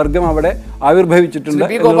സമാനമായ ഒരു വർഗം അവിടെ ആവിർഭവിച്ചിട്ടുണ്ട്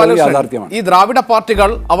എന്നുള്ളത് യാഥാർത്ഥ്യമാണ്. ഈ ദ്രാവിഡ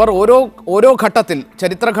പാർട്ടികൾ അവർ ഓരോ ഘട്ടത്തിൽ,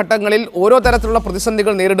 ചരിത്രഘട്ടങ്ങളിൽ ഓരോ തരത്തിലുള്ള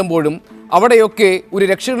പ്രതിസന്ധികൾ നേരിടുമ്പോഴും അവിടെയൊക്കെ ഒരു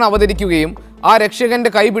രക്ഷകൻ അവതരിക്കുകയും ആ രക്ഷകന്റെ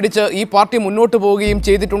കൈപിടിച്ച് ഈ പാർട്ടി മുന്നോട്ട് പോവുകയും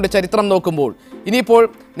ചെയ്തിട്ടുണ്ട്. ചരിത്രം നോക്കുമ്പോൾ ഇനിയിപ്പോൾ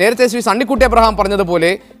നേരത്തെ ശ്രീ സണ്ണിക്കുട്ടി അബ്രഹാം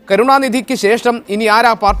പറഞ്ഞതുപോലെ കരുണാനിധിക്ക് ശേഷം ഇനി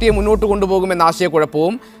ആരാ പാർട്ടിയെ മുന്നോട്ട് കൊണ്ടുപോകുമെന്ന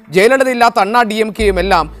ആശയക്കുഴപ്പവും ജയലളിതയില്ലാത്ത അണ്ണാ DMKയും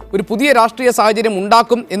എല്ലാം ഒരു പുതിയ രാഷ്ട്രീയ സാഹചര്യം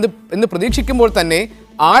ഉണ്ടാക്കും എന്ന് പ്രതീക്ഷിക്കുമ്പോൾ തന്നെ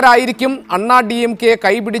ആരായിരിക്കും അണ്ണാ DMKയെ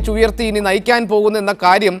കൈപിടിച്ചുയർത്തി ഇനി നയിക്കാൻ പോകുന്നെന്ന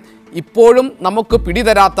കാര്യം ഇപ്പോഴും നമുക്ക്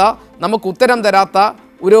പിടിതരാത്ത, നമുക്ക് ഉത്തരം തരാത്ത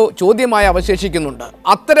ഒരു ചോദ്യമായി അവശേഷിക്കുന്നുണ്ട്.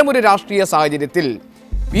 അത്തരമൊരു രാഷ്ട്രീയ സാഹചര്യത്തിൽ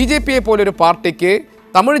BJPയെ പോലൊരു പാർട്ടിക്ക്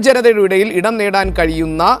തമിഴ് ജനതയുടെ ഇടയിൽ ഇടം നേടാൻ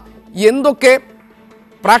കഴിയുന്ന എന്തൊക്കെ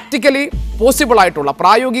പ്രാക്ടിക്കലി പോസിബിളായിട്ടുള്ള,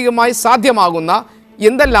 പ്രായോഗികമായി സാധ്യമാകുന്ന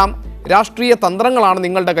എന്തെല്ലാം രാഷ്ട്രീയ തന്ത്രങ്ങളാണ്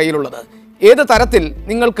നിങ്ങളുടെ കയ്യിലുള്ളത്? ഏത് തരത്തിൽ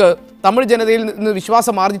നിങ്ങൾക്ക് തമിഴ് ജനതയിൽ നിന്ന്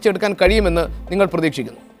വിശ്വാസം ആർജിച്ചെടുക്കാൻ കഴിയുമെന്ന് നിങ്ങൾ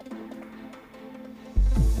പ്രതീക്ഷിക്കുന്നു?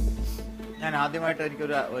 ഞാൻ ആദ്യമായിട്ട്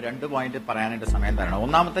എനിക്കൊരു 2 പോയിന്റ് പറയാനായിട്ട് സമയം തരണം.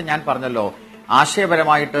 ഒന്നാമത്തെ, ഞാൻ പറഞ്ഞല്ലോ,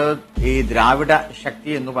 ആശയപരമായിട്ട് ഈ ദ്രാവിഡ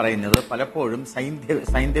ശക്തി എന്ന് പറയുന്നത് പലപ്പോഴും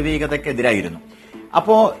സൈന്ധവികതയ്ക്കെതിരായിരുന്നു.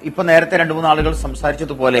 അപ്പോ ഇപ്പൊ നേരത്തെ 2-3 ആളുകൾ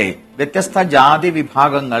സംസാരിച്ചതുപോലെ വ്യത്യസ്ത ജാതി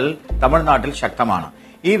വിഭാഗങ്ങൾ തമിഴ്നാട്ടിൽ ശക്തമാണ്.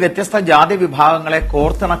 ഈ വ്യത്യസ്ത ജാതി വിഭാഗങ്ങളെ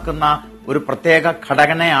കോർത്തിണക്കുന്ന ഒരു പ്രത്യേക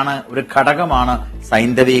ഘടകമാണ്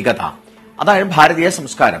സൈന്ധവികത, അതായത് ഭാരതീയ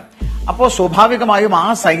സംസ്കാരം. അപ്പോൾ സ്വാഭാവികമായും ആ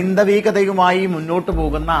സൈന്ധവികതയുമായി മുന്നോട്ട്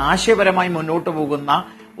പോകുന്ന, ആശയപരമായി മുന്നോട്ട് പോകുന്ന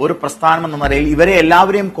ഒരു പ്രസ്ഥാനം എന്ന നിലയിൽ ഇവരെ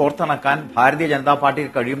എല്ലാവരെയും കോർത്തിണക്കാൻ ഭാരതീയ ജനതാ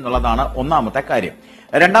പാർട്ടിക്ക് കഴിയും എന്നുള്ളതാണ് ഒന്നാമത്തെ കാര്യം.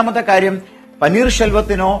 രണ്ടാമത്തെ കാര്യം,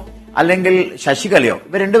 പനീർശെൽവത്തിനോ അല്ലെങ്കിൽ ശശികലയോ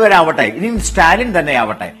ഇവർ രണ്ടുപേരാവട്ടെ, ഇനിയും സ്റ്റാലിൻ തന്നെ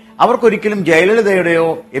ആവട്ടെ, അവർക്കൊരിക്കലും ജയലളിതയുടെയോ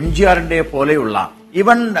MGRന്റെയോ പോലെയുള്ള,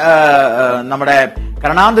 ഈവൻ നമ്മുടെ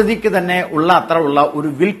കരുണാനിധിക്ക് തന്നെ അത്ര ഒരു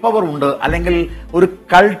വിൽ പവർ ഉണ്ട് അല്ലെങ്കിൽ ഒരു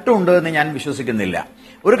കൾട്ട് ഉണ്ട് എന്ന് ഞാൻ വിശ്വസിക്കുന്നില്ല.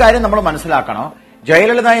 ഒരു കാര്യം നമ്മൾ മനസ്സിലാക്കണം,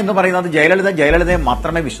 ജയലളിത എന്ന് പറയുന്നത് ജയലളിതയെ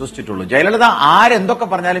മാത്രമേ വിശ്വസിച്ചിട്ടുള്ളൂ. ജയലളിത ആരെന്തൊക്കെ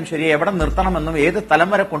പറഞ്ഞാലും ശരി, എവിടെ നിർത്തണമെന്നും ഏത് തലം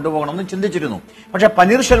വരെ കൊണ്ടുപോകണമെന്നും ചിന്തിച്ചിരുന്നു. പക്ഷെ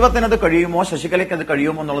പനീർശെൽവത്തിന് അത് കഴിയുമോ, ശശികലയ്ക്ക് അത്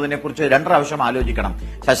കഴിയുമോ എന്നുള്ളതിനെ കുറിച്ച് 2 പ്രാവശ്യം ആലോചിക്കണം.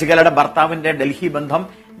 ശശികലയുടെ ഭർത്താവിന്റെ ഡൽഹി ബന്ധം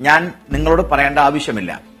ഞാൻ നിങ്ങളോട് പറയേണ്ട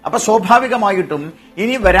ആവശ്യമില്ല. അപ്പൊ സ്വാഭാവികമായിട്ടും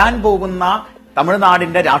ഇനി വരാൻ പോകുന്ന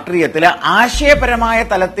തമിഴ്നാടിന്റെ രാഷ്ട്രീയത്തിലെ ആശയപരമായ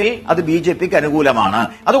തലത്തിൽ അത് BJPക്ക് അനുകൂലമാണ്.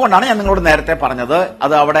 അതുകൊണ്ടാണ് ഞാൻ നിങ്ങളോട് നേരത്തെ പറഞ്ഞത്,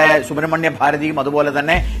 അത് അവിടെ സുബ്രഹ്മണ്യ ഭാരതിയും അതുപോലെ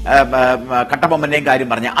തന്നെ കട്ടബൊമ്മന്റെയും കാര്യം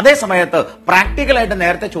പറഞ്ഞ. അതേ സമയത്ത് പ്രാക്ടിക്കലായിട്ട്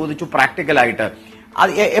നേരത്തെ ചോദിച്ചു, പ്രാക്ടിക്കലായിട്ട്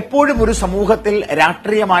എപ്പോഴും ഒരു സമൂഹത്തിൽ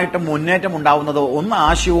രാഷ്ട്രീയമായിട്ട് മുന്നേറ്റം ഉണ്ടാവുന്നത് ഒന്ന്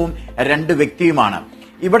ആശയവും 2 വ്യക്തിയുമാണ്.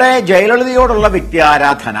 ഇവിടെ ജയലളിതയോടുള്ള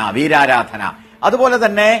വീരാരാധന, അതുപോലെ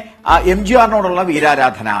തന്നെ MGRനോടുള്ള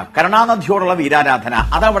വീരാരാധന, കരുണാനിധിയോടുള്ള വീരാരാധന,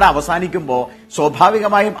 അതവിടെ അവസാനിക്കുമ്പോൾ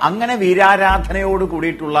സ്വാഭാവികമായും അങ്ങനെ വീരാരാധനയോട്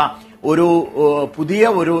കൂടിയിട്ടുള്ള ഒരു പുതിയ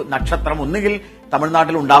ഒരു നക്ഷത്രം ഒന്നുകിൽ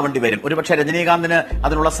തമിഴ്നാട്ടിൽ ഉണ്ടാവേണ്ടി വരും. ഒരുപക്ഷെ രജനീകാന്തിന്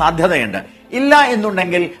അതിനുള്ള സാധ്യതയുണ്ട്. ഇല്ല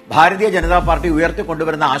എന്നുണ്ടെങ്കിൽ ഭാരതീയ ജനതാ പാർട്ടി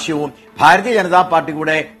ഉയർത്തിക്കൊണ്ടുവരുന്ന ആശയവും ഭാരതീയ ജനതാ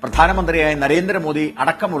പാർട്ടിയുടെ പ്രധാനമന്ത്രിയായ നരേന്ദ്രമോദി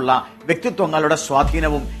അടക്കമുള്ള വ്യക്തിത്വങ്ങളുടെ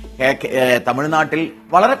സ്വാധീനവും തമിഴ്നാട്ടിൽ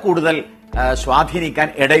വളരെ കൂടുതൽ സ്വാധീനിക്കാൻ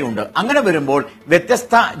ഇടയുണ്ട്. അങ്ങനെ വരുമ്പോൾ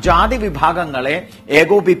വ്യത്യസ്ത ജാതി വിഭാഗങ്ങളെ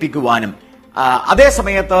ഏകോപിപ്പിക്കുവാനും, അതേ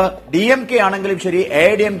സമയത്ത് DMK ആണെങ്കിലും ശരി,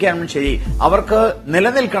 AIDMK ആണെങ്കിലും ശരി, അവർക്ക്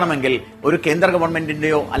നിലനിൽക്കണമെങ്കിൽ ഒരു കേന്ദ്ര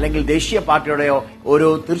ഗവൺമെന്റിന്റെയോ അല്ലെങ്കിൽ ദേശീയ പാർട്ടിയുടെയോ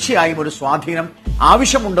തീർച്ചയായും ഒരു സ്വാധീനം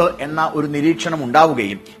ആവശ്യമുണ്ട് എന്ന ഒരു നിരീക്ഷണം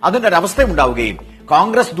ഉണ്ടാവുകയും അതിന്റെ ഒരവസ്ഥ ഉണ്ടാവുകയും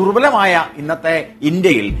കോൺഗ്രസ് ദുർബലമായ ഇന്നത്തെ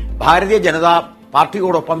ഇന്ത്യയിൽ ഭാരതീയ ജനതാ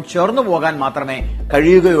പാർട്ടിയോടൊപ്പം ചേർന്നു പോകാൻ മാത്രമേ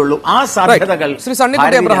കഴിയുകയുള്ളൂ. ആ സാധ്യതകൾ ശ്രീ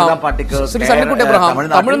സണ്ണിക്കുട്ടി എബ്രഹാം,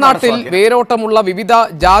 തമിഴ്നാട്ടിൽ വേരോട്ടമുള്ള വിവിധ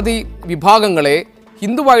ജാതി വിഭാഗങ്ങളെ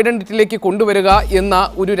ഹിന്ദു ഐഡന്റിറ്റിയിലേക്ക് കൊണ്ടുവരിക എന്ന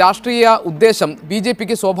ഒരു രാഷ്ട്രീയ ഉദ്ദേശം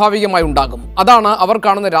BJPക്ക് സ്വാഭാവികമായി ഉണ്ടാകും. അതാണ് അവർ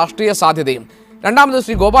കാണുന്ന രാഷ്ട്രീയ സാധ്യതയും. രണ്ടാമത്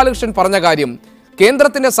ശ്രീ ഗോപാലകൃഷ്ണൻ പറഞ്ഞ കാര്യം,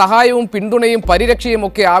 കേന്ദ്രത്തിന്റെ സഹായവും പിന്തുണയും പരിരക്ഷയും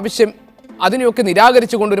ഒക്കെ അതിനെയൊക്കെ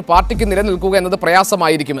നിരാകരിച്ചുകൊണ്ട് ഒരു പാർട്ടിക്ക് നിലനിൽക്കുക എന്നത്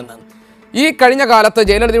പ്രയാസമായിരിക്കുമെന്ന്. ഈ കഴിഞ്ഞ കാലത്ത്,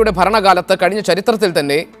 ജയലളിതയുടെ ഭരണകാലത്ത്, കഴിഞ്ഞ ചരിത്രത്തിൽ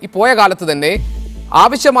തന്നെ, ഈ പോയ കാലത്ത് തന്നെ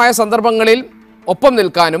ആവശ്യമായ സന്ദർഭങ്ങളിൽ ഒപ്പം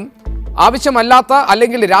നിൽക്കാനും ആവശ്യമല്ലാത്ത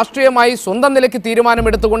അല്ലെങ്കിൽ രാഷ്ട്രീയമായി സ്വന്തം നിലയ്ക്ക്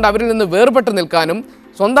തീരുമാനമെടുത്തുകൊണ്ട് അവരിൽ നിന്ന് വേർപെട്ട് നിൽക്കാനും,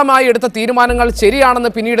 സ്വന്തമായി എടുത്ത തീരുമാനങ്ങൾ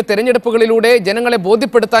ശരിയാണെന്ന് പിന്നീട് തെരഞ്ഞെടുപ്പുകളിലൂടെ ജനങ്ങളെ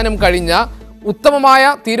ബോധ്യപ്പെടുത്താനും കഴിഞ്ഞ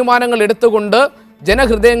ഉത്തമമായ തീരുമാനങ്ങൾ എടുത്തുകൊണ്ട്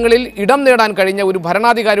ജനഹൃദയങ്ങളിൽ ഇടം നേടാൻ കഴിഞ്ഞ ഒരു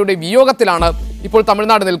ഭരണാധികാരിയുടെ വിയോഗത്തിലാണ് ഇപ്പോൾ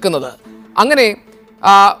തമിഴ്നാട് നിൽക്കുന്നത്. അങ്ങനെ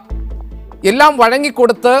എല്ലാം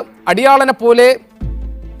വഴങ്ങിക്കൊടുത്ത് അടിയാളനെ പോലെ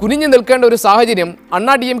കുനിഞ്ഞു നിൽക്കേണ്ട ഒരു സാഹചര്യം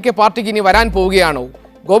DMK പാർട്ടിക്ക് ഇനി വരാൻ പോവുകയാണോ?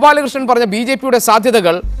 ഗോപാലകൃഷ്ണൻ പറഞ്ഞ BJPയുടെ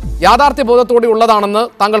സാധ്യതകൾ യാഥാർത്ഥ്യബോധത്തോടെ ഉള്ളതാണെന്ന്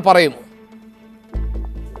താങ്കൾ പറയുമോ?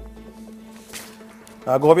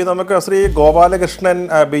 ഗോപി, നമുക്ക് ശ്രീ ഗോപാലകൃഷ്ണൻ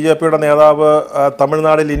BJPയുടെ നേതാവ്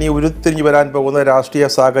തമിഴ്നാട്ടിൽ ഇനി ഉരുത്തിരിഞ്ഞു വരാൻ പോകുന്ന രാഷ്ട്രീയ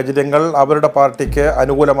സാഹചര്യങ്ങൾ അവരുടെ പാർട്ടിക്ക്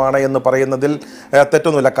അനുകൂലമാണ് എന്ന് പറയുന്നതിൽ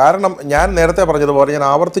തെറ്റൊന്നുമില്ല. കാരണം ഞാൻ നേരത്തെ പറഞ്ഞതുപോലെ, ഞാൻ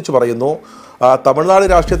ആവർത്തിച്ചു പറയുന്നു, തമിഴ്നാട്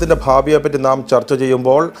രാഷ്ട്രീയത്തിൻ്റെ ഭാവിയെപ്പറ്റി നാം ചർച്ച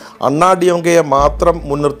ചെയ്യുമ്പോൾ DMKയെ മാത്രം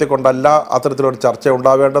മുൻനിർത്തിക്കൊണ്ടല്ല അത്തരത്തിലൊരു ചർച്ച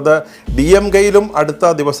ഉണ്ടാവേണ്ടത്. DMKയിലും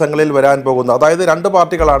അടുത്ത ദിവസങ്ങളിൽ വരാൻ പോകുന്ന, അതായത് 2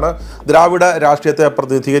 പാർട്ടികളാണ് ദ്രാവിഡ രാഷ്ട്രീയത്തെ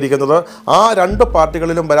പ്രതിനിധീകരിക്കുന്നത്. ആ 2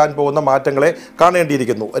 പാർട്ടികളിലും വരാൻ പോകുന്ന മാറ്റങ്ങളെ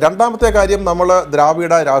കാണേണ്ടിയിരിക്കുന്നു. രണ്ടാമത്തെ കാര്യം, നമ്മൾ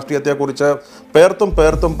ദ്രാവിഡ രാഷ്ട്രീയത്തെക്കുറിച്ച്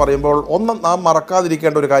പേർത്തും പറയുമ്പോൾ ഒന്ന് നാം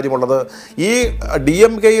മറക്കാതിരിക്കേണ്ട ഒരു കാര്യമുള്ളത്, ഈ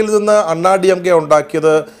DMKയിൽ നിന്ന് DMK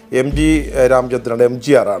ഉണ്ടാക്കിയത് രാമചന്ദ്രൻ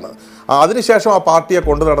MGR ആണ്. അതിനുശേഷം ആ പാർട്ടിയെ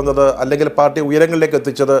കൊണ്ടു നടന്നത്, അല്ലെങ്കിൽ പാർട്ടിയെ ഉയരങ്ങളിലേക്ക്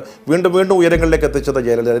എത്തിച്ചത്, വീണ്ടും ഉയരങ്ങളിലേക്ക് എത്തിച്ചത്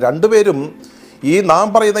ജയലളിത. രണ്ടുപേരും ഈ നാം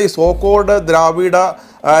പറയുന്ന ഈ സോക്കോൾഡ് ദ്രാവിഡ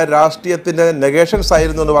രാഷ്ട്രീയത്തിൻ്റെ നെഗേഷൻസ്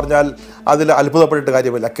ആയിരുന്നു എന്ന് പറഞ്ഞാൽ അതിൽ അത്ഭുതപ്പെട്ടിട്ട്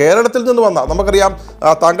കാര്യമില്ല. കേരളത്തിൽ നിന്ന് വന്ന നമുക്കറിയാം,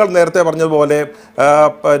 താങ്കൾ നേരത്തെ പറഞ്ഞതുപോലെ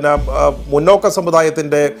പിന്നെ മുന്നോക്ക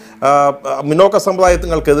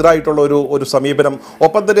സമുദായങ്ങൾക്കെതിരായിട്ടുള്ള ഒരു സമീപനം,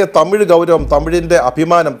 ഒപ്പം തന്നെ തമിഴ് ഗൗരവം, തമിഴിൻ്റെ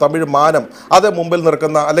അഭിമാനം, തമിഴ് മാനം അത് മുമ്പിൽ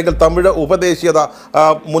നിൽക്കുന്ന, അല്ലെങ്കിൽ തമിഴ് ഉപദേശീയത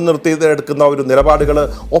മുൻനിർത്തി എടുക്കുന്ന ഒരു നിലപാടുകൾ,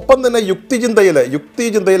 ഒപ്പം തന്നെ യുക്തിചിന്തയിൽ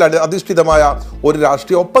അധിഷ്ഠിതമായ ഒരു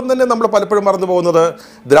രാഷ്ട്രീയം. ഒപ്പം തന്നെ നമ്മൾ പലപ്പോഴും മറന്നു പോകുന്നത്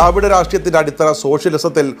ദ്രാവിഡ രാഷ്ട്രീയത്തിൻ്റെ അടിത്തറ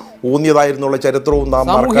സോഷ്യലിസത്തിൽ ഊന്നിയതായിരുന്നുള്ള ചരിത്രവും നാം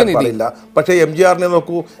മറക്കാൻ പാടില്ല. പക്ഷേ എംജിആറിനെ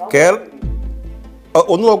നോക്കൂ,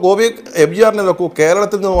 ഗോപി, എംജിആറിനെ നോക്കൂ,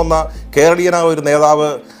 കേരളത്തിൽ നിന്ന് വന്ന കേരളീയനായ ഒരു നേതാവ്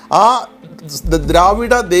ആ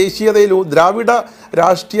ദ്രാവിഡ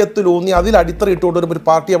രാഷ്ട്രീയത്തിലൂന്നി അതിൽ അടിത്തറയിട്ടുകൊണ്ട് ഒരു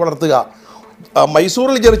പാർട്ടിയെ വളർത്തുക.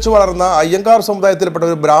 മൈസൂരിൽ ജനിച്ചു വളർന്ന അയ്യങ്കാർ സമുദായത്തിൽപ്പെട്ട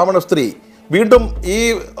ഒരു ബ്രാഹ്മണ സ്ത്രീ വീണ്ടും ഈ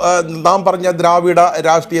നാം പറഞ്ഞ ദ്രാവിഡ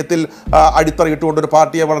രാഷ്ട്രീയത്തിൽ അടിത്തറയിട്ടുകൊണ്ട് ഒരു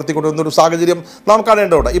പാർട്ടിയെ വളർത്തിക്കൊണ്ടുവന്നൊരു സാഹചര്യം നാം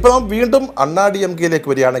കാണേണ്ടതുണ്ട്. ഇപ്പോൾ നാം വീണ്ടും അണ്ണാ ഡി എം കെയിലേക്ക്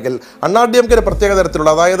വരികയാണെങ്കിൽ, അണ്ണാ ഡി എം കെ പ്രത്യേക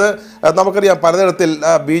തരത്തിലുള്ള, അതായത് നമുക്കറിയാം പലതരത്തിൽ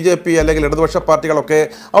BJP അല്ലെങ്കിൽ ഇടതുപക്ഷ പാർട്ടികളൊക്കെ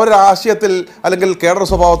അവരുടെ ആശയത്തിൽ അല്ലെങ്കിൽ കേഡർ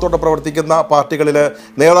സ്വഭാവത്തോടെ പ്രവർത്തിക്കുന്ന പാർട്ടികളിൽ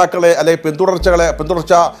നേതാക്കളെ അല്ലെങ്കിൽ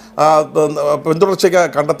പിന്തുടർച്ചയ്ക്ക്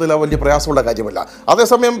കണ്ടെത്തുക വലിയ പ്രയാസമുള്ള കാര്യമല്ല.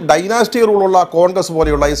 അതേസമയം ഡൈനാസ്റ്റി റൂളുള്ള കോൺഗ്രസ്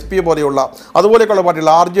പോലെയുള്ള, SP പോലെയുള്ള അതുപോലെയൊക്കെയുള്ള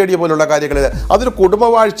പാർട്ടികൾ, RJD പോലെയുള്ള കാര്യങ്ങളിൽ അതൊരു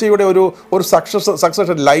കുടുംബവാഴ്ചയുടെ ഒരു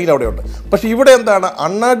സക്സഷൻ ലൈൻ അവിടെയുണ്ട്. പക്ഷെ ഇവിടെ എന്താണ്,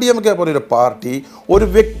 അണ്ണാ ഡി എം കെ പോലെ ഒരു പാർട്ടി ഒരു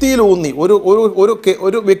വ്യക്തിയിലൂന്നി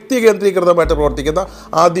ഒരു വ്യക്തി കേന്ദ്രീകൃതമായിട്ട് പ്രവർത്തിക്കുന്ന,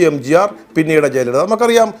 ആദ്യം MGR, പിന്നീട് ജയലളിത,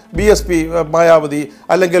 നമുക്കറിയാം BSP മായാവതി,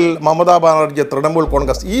 അല്ലെങ്കിൽ മമതാ ബാനർജി തൃണമൂൽ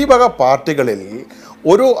കോൺഗ്രസ്, ഈ വക പാർട്ടികളിൽ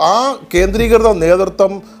ആ കേന്ദ്രീകൃത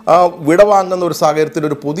നേതൃത്വം വിടവാങ്ങുന്ന ഒരു സാഹചര്യത്തിൽ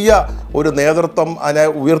ഒരു പുതിയ ഒരു നേതൃത്വം അതിനെ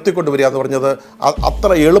ഉയർത്തിക്കൊണ്ടുവരിക എന്ന് പറഞ്ഞത് അത്ര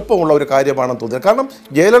എളുപ്പമുള്ള ഒരു കാര്യമാണെന്ന് തോന്നിയത്. കാരണം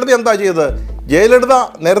ജയലളിത എന്താ ചെയ്തത്? ജയലളിത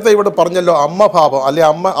നേരത്തെ ഇവിടെ പറഞ്ഞല്ലോ, അമ്മഭാവം, അല്ലെ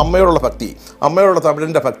അമ്മയോടുള്ള ഭക്തി, അമ്മയോടുള്ള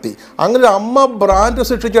തമിഴിൻ്റെ ഭക്തി, അങ്ങനെ അമ്മ ബ്രാൻഡ്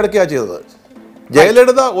സൃഷ്ടിച്ചെടുക്കുകയാണ് ചെയ്തത്.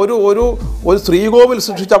 ജയലളിത ഒരു ശ്രീകോവിൽ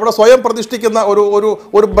സൃഷ്ടിച്ച് അവിടെ സ്വയം പ്രതിഷ്ഠിക്കുന്ന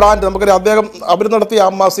ഒരു ബ്രാൻഡ്, നമുക്കറിയാം അവർ നടത്തിയ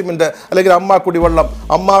അമ്മ സിമെൻറ്റ്, അല്ലെങ്കിൽ അമ്മ കുടിവെള്ളം,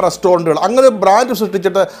 അമ്മ റെസ്റ്റോറൻറ്റുകൾ, അങ്ങനെ ബ്രാൻഡ്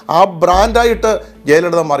സൃഷ്ടിച്ചിട്ട് ആ ബ്രാൻഡായിട്ട്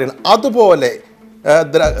ജയലളിത മാറിയാണ്. അതുപോലെ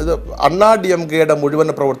അണ്ണാ ഡി എം കെയുടെ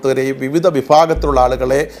മുഴുവൻ പ്രവർത്തകരെയും വിവിധ വിഭാഗത്തിലുള്ള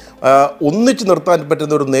ആളുകളെ ഒന്നിച്ചു നിർത്താൻ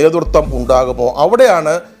പറ്റുന്ന ഒരു നേതൃത്വം ഉണ്ടാകുമോ?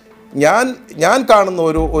 അവിടെയാണ് ഞാൻ കാണുന്ന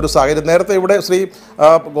ഒരു സാഹചര്യം. നേരത്തെ ഇവിടെ ശ്രീ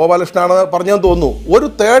ഗോപാലകൃഷ്ണനാണ് പറഞ്ഞതെന്ന് തോന്നുന്നു, ഒരു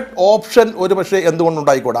തേർഡ് ഓപ്ഷൻ ഒരു പക്ഷേ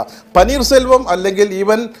എന്തുകൊണ്ടുണ്ടായിക്കൂടാ. പനീർസെൽവം അല്ലെങ്കിൽ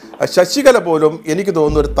ഈവൻ ശശികല പോലും എനിക്ക്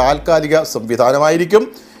തോന്നുന്ന ഒരു താൽക്കാലിക സംവിധാനമായിരിക്കും.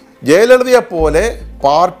 ജയലളിതയെപ്പോലെ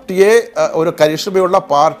പാർട്ടിയെ, ഒരു കരിഷ്മയുള്ള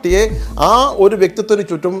പാർട്ടിയെ ആ ഒരു വ്യക്തിത്വത്തിന്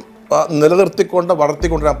ചുറ്റും നിലനിർത്തിക്കൊണ്ട്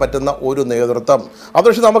വളർത്തിക്കൊണ്ടുവരാൻ പറ്റുന്ന ഒരു നേതൃത്വം. അത്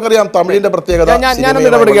പക്ഷേ നമുക്കറിയാം തമിഴിന്റെ പ്രത്യേകത. ഞാനൊന്ന്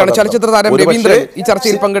ഇടപെടുകയാണ്. ചലച്ചിത്ര താരം രവീന്ദ്രൻ ഈ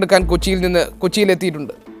ചർച്ചയിൽ പങ്കെടുക്കാൻ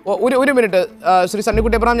കൊച്ചിയിലെത്തിയിട്ടുണ്ട്. ഒരു മിനിറ്റ് ശ്രീ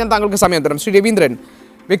സണ്ണിക്കുട്ടി അബ്രഹാം, ഞാൻ താങ്കൾക്ക് സമയം തരാം. ശ്രീ രവീന്ദ്രൻ,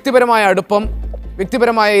 വ്യക്തിപരമായ അടുപ്പം,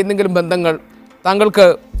 വ്യക്തിപരമായ എന്തെങ്കിലും ബന്ധങ്ങൾ താങ്കൾക്ക്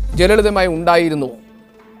ജയലളിതയുമായി ഉണ്ടായിരുന്നു?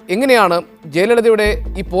 എങ്ങനെയാണ് ജയലളിതയുടെ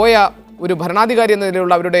ഈ പോയ ഒരു ഭരണാധികാരി എന്ന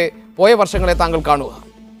നിലയിലുള്ള അവരുടെ പോയ വർഷങ്ങളെ താങ്കൾ കാണുക?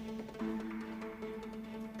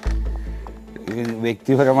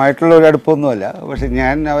 വ്യക്തിപരമായിട്ടുള്ള ഒരു അടുപ്പമൊന്നുമല്ല, പക്ഷെ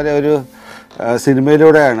ഞാൻ അവരെ ഒരു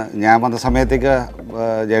സിനിമയിലൂടെയാണ്, ഞാൻ വന്ന സമയത്തേക്ക്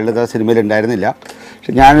ജയലളിത സിനിമയിൽ ഉണ്ടായിരുന്നില്ല.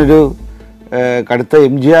 പക്ഷെ ഞാനൊരു കടുത്ത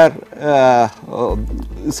MGR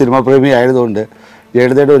സിനിമ പ്രേമി ആയതുകൊണ്ട്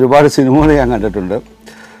ജയലളിതയുടെ ഒരുപാട് സിനിമകൾ ഞാൻ കണ്ടിട്ടുണ്ട്.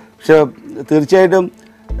 പക്ഷെ തീർച്ചയായിട്ടും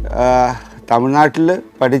തമിഴ്നാട്ടിൽ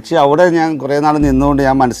പഠിച്ച് അവിടെ ഞാൻ കുറേ നാൾ നിന്നുകൊണ്ട്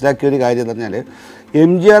ഞാൻ മനസ്സിലാക്കിയൊരു കാര്യം എന്ന് പറഞ്ഞാൽ,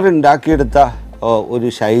 MGR ഉണ്ടാക്കിയെടുത്ത ഒരു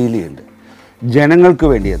ശൈലിയുണ്ട് ജനങ്ങൾക്ക്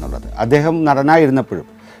വേണ്ടി എന്നുള്ളത്. അദ്ദേഹം നടനായിരുന്നപ്പോഴും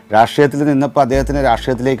രാഷ്ട്രീയത്തിൽ നിന്നപ്പോൾ അദ്ദേഹത്തിനെ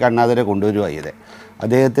രാഷ്ട്രീയത്തിലേക്ക് അണ്ണാതിരെ കൊണ്ടുവരുവായത്.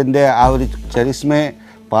 അദ്ദേഹത്തിൻ്റെ ആ ഒരു ചരിസ്മയെ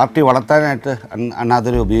പാർട്ടി വളർത്താനായിട്ട്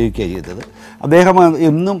അണ്ണാതിരെ ഉപയോഗിക്കുകയാണ് ചെയ്തത്. അദ്ദേഹം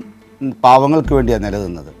എന്നും പാവങ്ങൾക്ക് വേണ്ടിയാണ്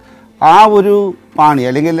നിലനിന്നത്. ആ ഒരു പാണി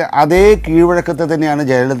അല്ലെങ്കിൽ അതേ കീഴ്വഴക്കത്തെ തന്നെയാണ്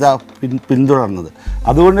ജയലളിത പിന്തുടർന്നത്.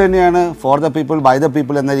 അതുകൊണ്ട് തന്നെയാണ് for the people by the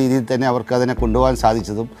people എന്ന രീതിയിൽ തന്നെ അവർക്ക് അതിനെ കൊണ്ടുപോകാൻ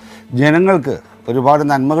സാധിച്ചതും ജനങ്ങൾക്ക് ഒരുപാട്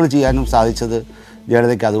നന്മകൾ ചെയ്യാനും സാധിച്ചത്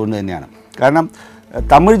ജയലളിതയ്ക്ക് അതുകൊണ്ട് തന്നെയാണ്. കാരണം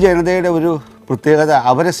തമിഴ് ജനതയുടെ ഒരു പ്രത്യേകത,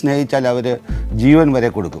 അവരെ സ്നേഹിച്ചാൽ അവർ ജീവൻ വരെ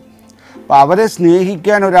കൊടുക്കും. അപ്പോൾ അവരെ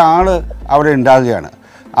സ്നേഹിക്കാൻ ഒരാൾ അവിടെ ഉണ്ടാകുകയാണ്,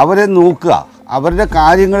 അവരെ നോക്കുക, അവരുടെ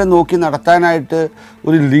കാര്യങ്ങൾ നോക്കി നടത്താനായിട്ട്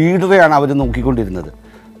ഒരു ലീഡറെയാണ് അവർ നോക്കിക്കൊണ്ടിരുന്നത്.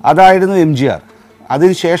 അതായിരുന്നു MGR.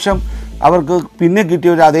 അതിനുശേഷം അവർക്ക് പിന്നെ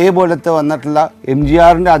കിട്ടിയ ഒരു അതേപോലത്തെ വന്നിട്ടുള്ള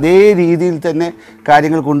MGRൻ്റെ അതേ രീതിയിൽ തന്നെ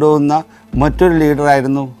കാര്യങ്ങൾ കൊണ്ടുപോകുന്ന മറ്റൊരു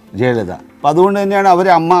ലീഡറായിരുന്നു ജയലളിത. അപ്പം അതുകൊണ്ട് തന്നെയാണ് അവർ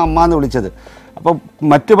അമ്മ എന്ന് വിളിച്ചത്. അപ്പം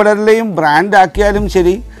മറ്റു പലരുടെയും ബ്രാൻഡാക്കിയാലും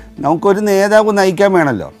ശരി, നമുക്കൊരു നേതാവ് നയിക്കാൻ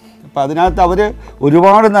വേണമല്ലോ. അപ്പോൾ അതിനകത്ത് അവർ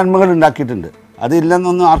ഒരുപാട് നന്മകൾ ഉണ്ടാക്കിയിട്ടുണ്ട്,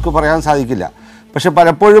 അതില്ലെന്നൊന്നും ആർക്കും പറയാൻ സാധിക്കില്ല. പക്ഷെ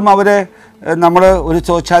പലപ്പോഴും അവരെ നമ്മൾ ഒരു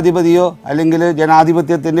സ്വച്ഛാധിപതിയോ അല്ലെങ്കിൽ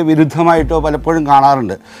ജനാധിപത്യത്തിൻ്റെ വിരുദ്ധമായിട്ടോ പലപ്പോഴും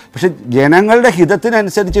കാണാറുണ്ട്. പക്ഷെ ജനങ്ങളുടെ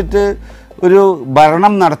ഹിതത്തിനനുസരിച്ചിട്ട് ഒരു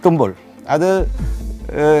ഭരണം നടത്തുമ്പോൾ അത്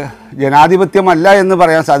ജനാധിപത്യമല്ല എന്ന്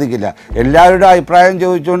പറയാൻ സാധിക്കില്ല. എല്ലാവരുടെ അഭിപ്രായം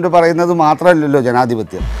ചോദിച്ചുകൊണ്ട് പറയുന്നത് മാത്രമല്ലല്ലോ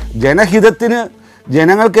ജനാധിപത്യം. ജനഹിതത്തിന്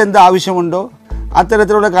ജനങ്ങൾക്ക് എന്ത് ആവശ്യമുണ്ടോ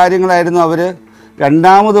അത്തരത്തിലുള്ള കാര്യങ്ങളായിരുന്നു അവർ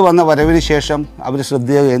രണ്ടാമത് വന്ന വരവിന് ശേഷം അവർ ശ്രദ്ധ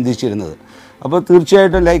കേന്ദ്രീകരിച്ചിരുന്നത്. അപ്പോൾ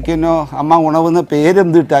തീർച്ചയായിട്ടും അമ്മ ഉണവെന്ന്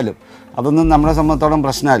പേരെന്തിട്ടാലും അതൊന്നും നമ്മളെ സംബന്ധിച്ചോളം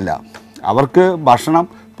പ്രശ്നമല്ല. അവർക്ക് ഭക്ഷണം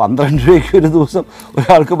 12 രൂപയ്ക്ക് ഒരു ദിവസം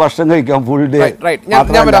ഒരാൾക്ക് ഭക്ഷണം കഴിക്കാം ഫുൾ ഡേ. ഞാൻ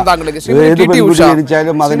താങ്കളിലേക്ക്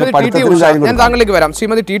വരാം.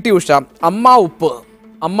 ശ്രീമതി ടി ടി ഉഷ, അമ്മ ഉപ്പ്,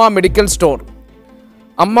 അമ്മ മെഡിക്കൽ സ്റ്റോർ,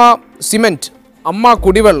 അമ്മ സിമെന്റ്, അമ്മ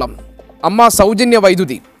കുടിവെള്ളം, അമ്മ സൗജന്യ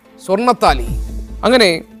വൈദ്യുതി, സ്വർണ്ണത്താലി,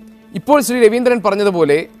 അങ്ങനെ ഇപ്പോൾ ശ്രീ രവീന്ദ്രൻ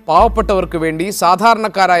പറഞ്ഞതുപോലെ പാവപ്പെട്ടവർക്ക് വേണ്ടി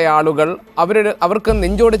സാധാരണക്കാരായ ആളുകൾ അവർക്ക്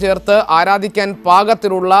നെഞ്ചോട് ചേർത്ത് ആരാധിക്കാൻ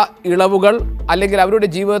പാകത്തിലുള്ള ഇളവുകൾ അല്ലെങ്കിൽ അവരുടെ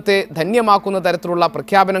ജീവിതത്തെ ധന്യമാക്കുന്ന തരത്തിലുള്ള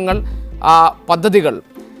പ്രഖ്യാപനങ്ങൾ, പദ്ധതികൾ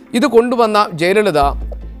ഇത് കൊണ്ടുവന്ന ജയലളിത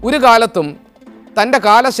ഒരു കാലത്തും തൻ്റെ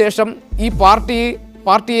കാലശേഷം ഈ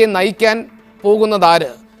പാർട്ടിയെ നയിക്കാൻ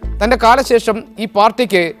പോകുന്നതാര്, തൻ്റെ കാലശേഷം ഈ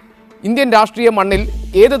പാർട്ടിക്ക് ഇന്ത്യൻ രാഷ്ട്രീയ മണ്ണിൽ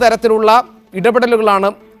ഏത് തരത്തിലുള്ള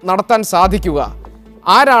ഇടപെടലുകളാണ് നടത്താൻ സാധിക്കുക,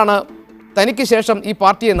 ആരാണ് തനിക്ക് ശേഷം ഈ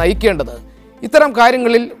പാർട്ടിയെ നയിക്കേണ്ടത്, ഇത്തരം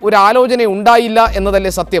കാര്യങ്ങളിൽ ഒരു ആലോചന ഉണ്ടായില്ല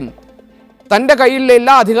എന്നതല്ലേ സത്യം. തൻ്റെ കയ്യിലെ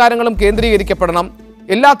എല്ലാ അധികാരങ്ങളും കേന്ദ്രീകരിക്കപ്പെടണം,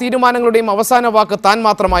 എല്ലാ തീരുമാനങ്ങളുടെയും അവസാന വാക്ക് താൻ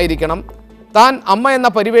മാത്രമായിരിക്കണം, താൻ അമ്മ എന്ന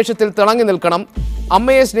പരിവേഷത്തിൽ തിളങ്ങി നിൽക്കണം,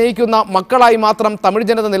 അമ്മയെ സ്നേഹിക്കുന്ന മക്കളായി മാത്രം തമിഴ്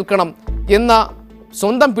ജനത നിൽക്കണം എന്ന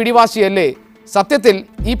സ്വന്തം പിടിവാശിയല്ലേ സത്യത്തിൽ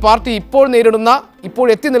ഈ പാർട്ടി ഇപ്പോൾ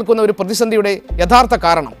എത്തി നിൽക്കുന്ന ഒരു പ്രതിസന്ധിയുടെ യഥാർത്ഥ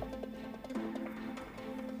കാരണം?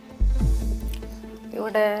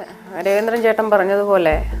 ഇവിടെ രവീന്ദ്രൻ ചേട്ടൻ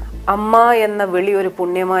പറഞ്ഞതുപോലെ അമ്മ എന്ന വിളി ഒരു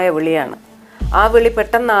പുണ്യമായ വിളിയാണ്. ആ വിളി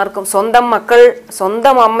പെട്ടെന്ന് ആർക്കും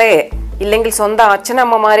സ്വന്തം അമ്മയെ ഇല്ലെങ്കിൽ സ്വന്തം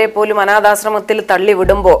അച്ഛനമ്മമാരെ പോലും അനാഥാശ്രമത്തിൽ തള്ളി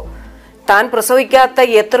വിടുമ്പോൾ താൻ പ്രസവിക്കാത്ത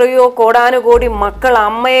എത്രയോ കോടാനുകോടി മക്കൾ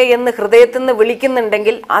അമ്മയെ എന്ന് ഹൃദയത്തിൽ നിന്ന്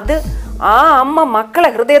വിളിക്കുന്നുണ്ടെങ്കിൽ അത് ആ അമ്മ മക്കളെ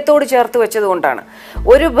ഹൃദയത്തോട് ചേർത്ത് വെച്ചതുകൊണ്ടാണ്.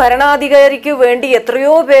 ഒരു ഭരണാധികാരിക്ക് വേണ്ടി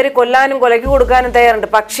എത്രയോ പേര് കൊല്ലാനും കൊലയ്ക്ക് കൊടുക്കാനും തയ്യാറുണ്ട്.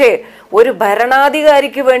 പക്ഷേ ഒരു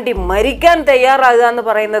ഭരണാധികാരിക്ക് വേണ്ടി മരിക്കാൻ തയ്യാറാകുക എന്ന്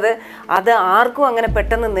പറയുന്നത് അത് ആർക്കും അങ്ങനെ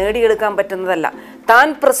പെട്ടെന്ന് നേടിയെടുക്കാൻ പറ്റുന്നതല്ല. താൻ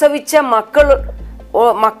പ്രസവിച്ച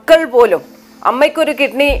മക്കൾ പോലും, അമ്മയ്ക്കൊരു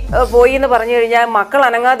കിഡ്നി പോയി എന്ന് പറഞ്ഞു കഴിഞ്ഞാൽ മക്കൾ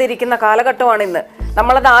അനങ്ങാതിരിക്കുന്ന കാലഘട്ടമാണ് ഇന്ന്.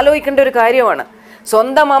 നമ്മളത് ആലോചിക്കേണ്ട ഒരു കാര്യമാണ്.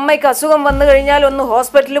 സ്വന്തം അമ്മയ്ക്ക് അസുഖം വന്നു കഴിഞ്ഞാൽ ഒന്ന്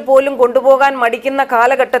ഹോസ്പിറ്റലിൽ പോലും കൊണ്ടുപോകാൻ മടിക്കുന്ന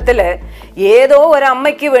കാലഘട്ടത്തിൽ ഏതോ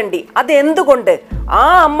ഒരമ്മയ്ക്ക് വേണ്ടി, അതെന്തുകൊണ്ട് ആ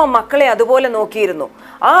അമ്മ മക്കളെ അതുപോലെ നോക്കിയിരുന്നു,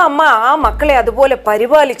 ആ അമ്മ ആ മക്കളെ അതുപോലെ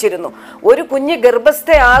പരിപാലിച്ചിരുന്നു. ഒരു കുഞ്ഞ്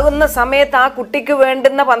ഗർഭസ്ഥയാകുന്ന സമയത്ത് ആ കുട്ടിക്ക്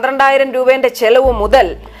വേണ്ടുന്ന 12,000 രൂപേൻ്റെ ചെലവ് മുതൽ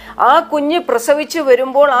ആ കുഞ്ഞ് പ്രസവിച്ച്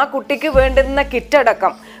വരുമ്പോൾ ആ കുട്ടിക്ക് വേണ്ടുന്ന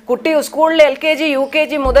കിറ്റടക്കം, കുട്ടി സ്കൂളിൽ LKG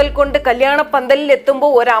UKG മുതൽ കൊണ്ട് കല്യാണ പന്തലിൽ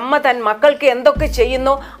എത്തുമ്പോൾ ഒരമ്മ തൻ മക്കൾക്ക് എന്തൊക്കെ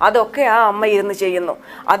ചെയ്യുന്നോ അതൊക്കെ ആ അമ്മ ഇരുന്ന് ചെയ്യുന്നു.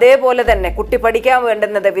 അതേപോലെ തന്നെ കുട്ടി പഠിക്കാൻ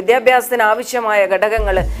വേണ്ടുന്നത്, വിദ്യാഭ്യാസത്തിന് ആവശ്യമായ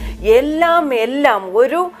ഘടകങ്ങൾ എല്ലാം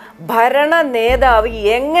ഒരു ഭരണ നേതാവ്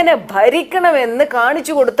എങ്ങനെ ഭരിക്കണമെന്ന്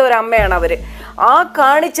കാണിച്ചു കൊടുത്ത ഒരമ്മയാണ് അവർ. ആ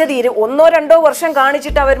കാണിച്ചത് 1-2 വർഷം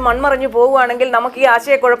കാണിച്ചിട്ട് അവർ മൺമറഞ്ഞു പോവുകയാണെങ്കിൽ നമുക്ക് ഈ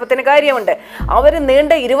ആശയക്കുഴപ്പത്തിന് കാര്യമുണ്ട്. അവർ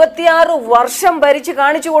നീണ്ട 26 വർഷം ഭരിച്ച്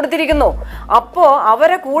കാണിച്ചു കൊടുത്തിരിക്കുന്നു. അപ്പോൾ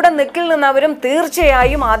അവരെ കൂടെ നിൽക്കുന്നവരും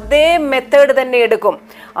തീർച്ചയായും അതേ മെത്തേഡ് തന്നെ എടുക്കും.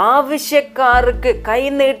 ആവശ്യക്കാർക്ക്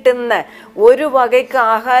കൈനീട്ടുന്ന ഒരു വകയ്ക്ക്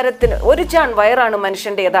ആഹാരത്തിന് ഒരു ചാൺ വയറാണ്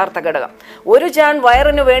മനുഷ്യന്റെ യഥാർത്ഥ ഘടകം. ഒരു ചാൺ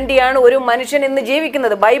വയറിന് വേണ്ടിയാണ് ഒരു മനുഷ്യൻ ഇന്ന്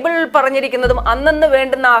ജീവിക്കുന്നത്. ബൈബിളിൽ പറഞ്ഞിരിക്കുന്നതും അന്നു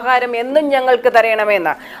വേണ്ടുന്ന ആഹാരം എന്നും ഞങ്ങൾക്ക്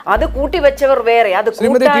തരയണമെന്ന്. അത് കൂട്ടിവെച്ചവർ വേറെ, അത്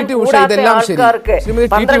ആൾക്കാർക്ക്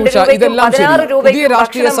 12 രൂപയ്ക്ക്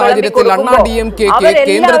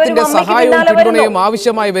കേന്ദ്രത്തിന്റെ സഹായവും പിന്തുണയും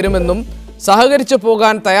ആവശ്യമായി വരുമെന്നും സഹകരിച്ചു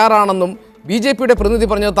പോകാൻ തയ്യാറാണെന്നും BJPയുടെ പ്രതിനിധി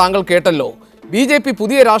പറഞ്ഞത് താങ്കൾ കേട്ടല്ലോ. BJP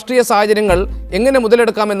പുതിയ രാഷ്ട്രീയ സാഹചര്യങ്ങൾ എങ്ങനെ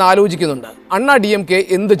മുതലെടുക്കാമെന്ന് ആലോചിക്കുന്നുണ്ട്. അണ്ണാ DMK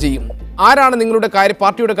എന്ത് ചെയ്യും? ആരാണ് നിങ്ങളുടെ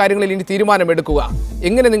പാർട്ടിയുടെ കാര്യങ്ങളിൽ ഇനി തീരുമാനമെടുക്കുക?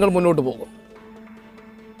 എങ്ങനെ നിങ്ങൾ മുന്നോട്ട് പോകും?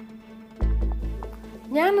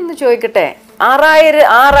 ഞാനൊന്ന് ചോദിക്കട്ടെ,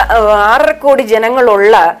 6.5 കോടി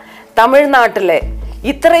ജനങ്ങളുള്ള തമിഴ്നാട്ടിലെ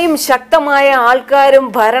ഇത്രയും ശക്തമായ ആൾക്കാരും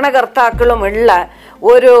ഭരണകർത്താക്കളും ഉള്ള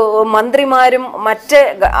ഒരു മന്ത്രിമാരും മറ്റ്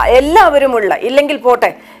എല്ലാവരുമുള്ള, ഇല്ലെങ്കിൽ പോട്ടെ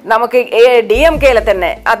നമുക്ക് DMKയിലെ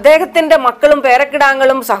തന്നെ അദ്ദേഹത്തിന്റെ മക്കളും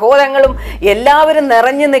പേരക്കിടാങ്ങളും സഹോദരങ്ങളും എല്ലാവരും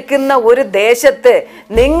നിറഞ്ഞു നിൽക്കുന്ന ഒരു ദേശത്ത്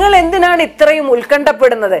നിങ്ങൾ എന്തിനാണ് ഇത്രയും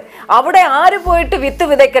ഉത്കണ്ഠപ്പെടുന്നത്? അവിടെ ആര് പോയിട്ട് വിത്ത്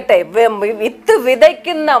വിതയ്ക്കട്ടെ? വിത്ത്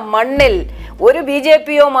വിതയ്ക്കുന്ന മണ്ണിൽ ഒരു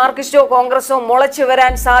BJPയോ മാർക്സിസ്റ്റോ കോൺഗ്രസോ മുളച്ചു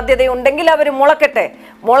വരാൻ സാധ്യതയുണ്ടെങ്കിൽ അവർ മുളക്കട്ടെ,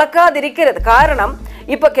 മുളക്കാതിരിക്കരുത്. കാരണം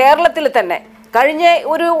ഇപ്പൊ കേരളത്തിൽ തന്നെ കഴിഞ്ഞ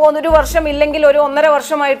ഒരു വർഷം ഇല്ലെങ്കിൽ 1.5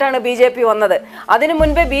 വർഷമായിട്ടാണ് BJP വന്നത്. അതിനു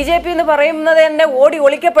മുൻപേ BJP എന്ന് പറയുന്നത് തന്നെ ഓടി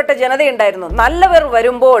ഒളിക്കപ്പെട്ട ജനതയുണ്ടായിരുന്നു. നല്ലവർ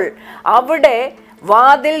വരുമ്പോൾ അവിടെ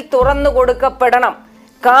വാതിൽ തുറന്നു കൊടുക്കപ്പെടണം.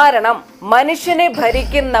 കാരണം മനുഷ്യനെ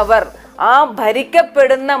ഭരിക്കുന്നവർ ആ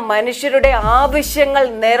ഭരിക്കപ്പെടുന്ന മനുഷ്യരുടെ ആവശ്യങ്ങൾ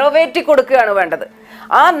നിറവേറ്റി കൊടുക്കുകയാണ് വേണ്ടത്.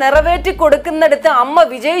 ആ നിറവേറ്റി കൊടുക്കുന്നിടത്ത് അമ്മ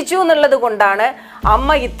വിജയിച്ചു എന്നുള്ളത് കൊണ്ടാണ് അമ്മ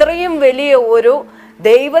ഇത്രയും വലിയ ഒരു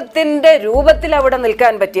ദൈവത്തിന്റെ രൂപത്തിൽ അവിടെ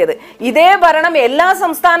നിൽക്കാൻ പറ്റിയത്. ഇതേ ഭരണം എല്ലാ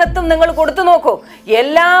സംസ്ഥാനത്തും നിങ്ങൾ കൊടുത്തു നോക്കൂ,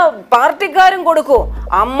 എല്ലാ പാർട്ടിക്കാരും കൊടുക്കൂ.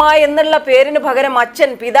 അമ്മ എന്നുള്ള പേരിന് പകരം അച്ഛൻ,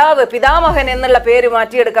 പിതാവ്, പിതാമഹൻ എന്നുള്ള പേര്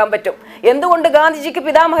മാറ്റിയെടുക്കാൻ പറ്റും. എന്തുകൊണ്ട് ഗാന്ധിജിക്ക്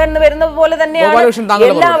പിതാമഹൻ എന്ന് വരുന്നത് പോലെ തന്നെയാണ്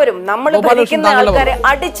എല്ലാവരും നമ്മൾ ഭരിക്കുന്ന ആൾക്കാരെ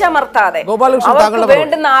അടിച്ചമർത്താതെ അവർക്ക്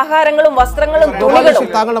വേണ്ടുന്ന ആഹാരങ്ങളും വസ്ത്രങ്ങളും തുണികളും.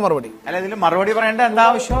 അല്ല, ഇതിൽ മറുപടി പറയേണ്ട എന്താ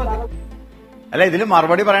ആവശ്യം? അല്ല, ഇതിൽ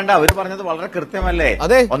മറുപടി പറയേണ്ട, അവര് പറഞ്ഞത് വളരെ കൃത്യമല്ലേ?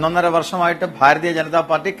 1.5 വർഷമായിട്ട് ഭാരതീയ ജനതാ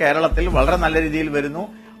പാർട്ടി കേരളത്തിൽ വളരെ നല്ല രീതിയിൽ വരുന്നു.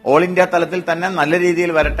 ഓൾ ഇന്ത്യ തലത്തിൽ തന്നെ നല്ല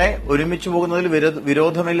രീതിയിൽ വരട്ടെ, ഒരുമിച്ച് പോകുന്നതിൽ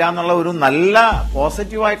വിരോധമില്ല എന്നുള്ള ഒരു നല്ല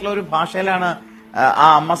പോസിറ്റീവായിട്ടുള്ള ഒരു ഭാഷയിലാണ് ആ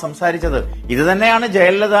അമ്മ സംസാരിച്ചത്. ഇത് തന്നെയാണ്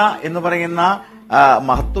ജയലളിത എന്ന് പറയുന്ന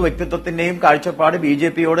മഹത്വ വ്യക്തിത്വത്തിന്റെയും കാഴ്ചപ്പാട്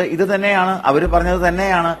BJPയോട് ഇത് തന്നെയാണ്. അവര് പറഞ്ഞത്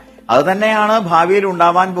തന്നെയാണ്. അത് തന്നെയാണ് ഭാവിയിൽ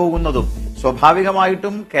ഉണ്ടാവാൻ പോകുന്നതും.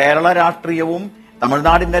 സ്വാഭാവികമായിട്ടും കേരള രാഷ്ട്രീയവും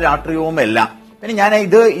തമിഴ്നാടിന്റെ രാഷ്ട്രീയവും എല്ലാം. പിന്നെ ഞാൻ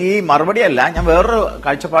ഈ മറുപടിയല്ല, ഞാൻ വേറൊരു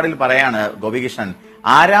കാഴ്ചപ്പാടിൽ പറയാണ് ഗോപികൃഷ്ണൻ.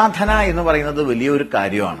 ആരാധന എന്ന് പറയുന്നത് വലിയൊരു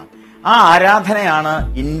കാര്യമാണ്. ആ ആരാധനയാണ്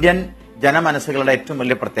ഇന്ത്യൻ ജനമനസ്സുകളുടെ ഏറ്റവും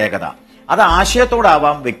വലിയ പ്രത്യേകത. അത്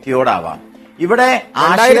ആശയത്തോടാവാം, വ്യക്തിയോടാവാം. ഇവിടെ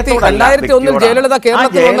 2001 ജയലളിത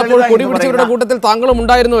കേരളത്തിൽ വന്നപ്പോൾ കൊടി പിടിച്ചവരുടെ കൂട്ടത്തിൽ താങ്കളും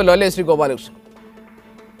ഉണ്ടായിരുന്നുവല്ലോ അല്ലേ ശ്രീ ഗോപാലകൃഷ്ണൻ?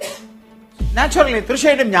 നാച്ചുറലി,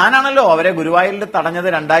 തീർച്ചയായിട്ടും. ഞാനാണല്ലോ അവരെ ഗുരുവായൂരിൽ തടഞ്ഞത്.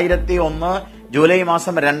 2001 ജൂലൈ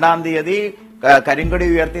മാസം 2-ാം തീയതി കരിങ്കൊടി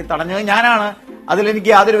ഉയർത്തി തടഞ്ഞത് ഞാനാണ്. അതിലെനിക്ക്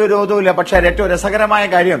യാതൊരു വിരോധവുമില്ല. പക്ഷെ ഏറ്റവും രസകരമായ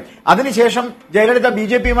കാര്യം, അതിനുശേഷം ജയലളിത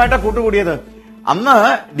BJPയുമായിട്ടാണ് കൂട്ടുകൂടിയത്. അന്ന്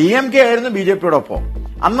DMK ആയിരുന്നു BJPയോടൊപ്പം.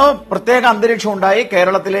 അന്ന് പ്രത്യേക അന്തരീക്ഷം ഉണ്ടായി.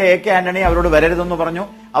 കേരളത്തിലെ AK ആന്റണി അവരോട് വരരുതെന്ന് പറഞ്ഞു.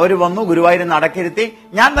 അവർ വന്നു, ഗുരുവായൂരിൽ നടക്കിരുത്തി.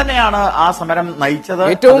 ഞാൻ തന്നെയാണ് ആ സമരം നയിച്ചത്.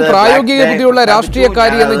 ഏറ്റവും പ്രായോഗിക ബുദ്ധിയുള്ള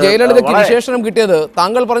രാഷ്ട്രീയക്കാരി എന്ന് ജയലളിതയ്ക്ക് വിശേഷണം കിട്ടിയത്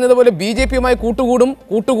താങ്കൾ പറഞ്ഞതുപോലെ BJPയുമായി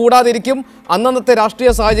കൂട്ടുകൂടാതിരിക്കും, അന്നത്തെ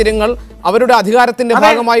രാഷ്ട്രീയ സാഹചര്യങ്ങൾ അവരുടെ അധികാരത്തിന്റെ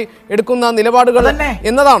ഭാഗമായി എടുക്കുന്ന നിലപാടുകൾ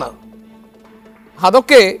എന്നതാണ്.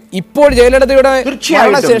 അതൊക്കെ ഇപ്പോൾ ജയലളിതയുടെ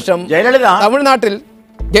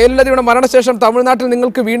മരണശേഷം തമിഴ്നാട്ടിൽ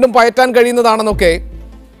നിങ്ങൾക്ക് വീണ്ടും പയറ്റാൻ കഴിയുന്നതാണെന്നൊക്കെ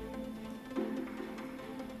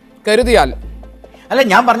കരുതിയാൽ. അല്ല,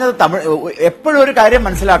 ഞാൻ പറഞ്ഞത് എപ്പോഴും ഒരു കാര്യം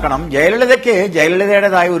മനസ്സിലാക്കണം.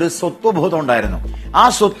 ജയലളിതയുടേതായ ഒരു സ്വത്വബോധം ഉണ്ടായിരുന്നു. ആ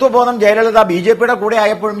സ്വത്വബോധം ജയലളിത BJPയുടെ കൂടെ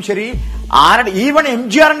ആയപ്പോഴും ശരി, ഈവൻ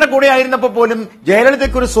MGRന്റെ കൂടെ ആയിരുന്നപ്പോ പോലും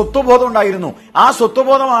ജയലളിതയ്ക്ക് ഒരു സ്വത്വബോധം ഉണ്ടായിരുന്നു. ആ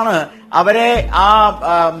സ്വത്വബോധമാണ് അവരെ ആ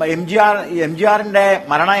MGRന്റെ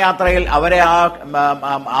മരണയാത്രയിൽ അവരെ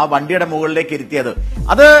ആ വണ്ടിയുടെ മുകളിലേക്ക് ഇരുത്തിയത്.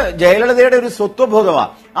 അത് ജയലളിതയുടെ ഒരു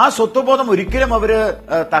സ്വത്വബോധമാണ്. ആ സ്വത്വബോധം ഒരിക്കലും അവര്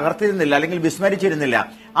തകർത്തിരുന്നില്ല, അല്ലെങ്കിൽ വിസ്മരിച്ചിരുന്നില്ല.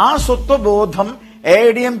 ആ സ്വത്വബോധം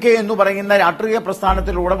AIDMK എന്ന് പറയുന്ന രാഷ്ട്രീയ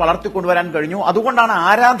പ്രസ്ഥാനത്തിലൂടെ വളർത്തിക്കൊണ്ടുവരാൻ കഴിഞ്ഞു. അതുകൊണ്ടാണ്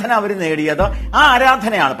ആരാധന അവർ നേടിയത്. ആ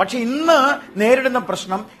ആരാധനയാണ്. പക്ഷെ ഇന്ന് നേരിടുന്ന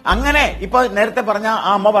പ്രശ്നം അങ്ങനെ ഇപ്പൊ നേരത്തെ പറഞ്ഞ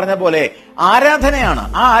ആ അമ്മ പറഞ്ഞ പോലെ ആരാധനയാണ്.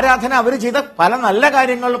 ആ ആരാധന അവർ ചെയ്ത പല നല്ല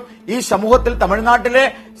കാര്യങ്ങളും ഈ സമൂഹത്തിൽ തമിഴ്നാട്ടിലെ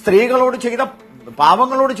സ്ത്രീകളോട് ചെയ്ത,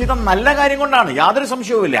 പാവങ്ങളോട് ചെയ്ത നല്ല കാര്യം കൊണ്ടാണ്, യാതൊരു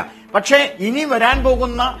സംശയവുമില്ല. പക്ഷേ ഇനി വരാൻ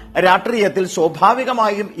പോകുന്ന രാഷ്ട്രീയത്തിൽ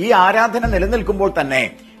സ്വാഭാവികമായും ഈ ആരാധന നിലനിൽക്കുമ്പോൾ തന്നെ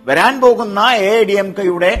വരാൻ പോകുന്ന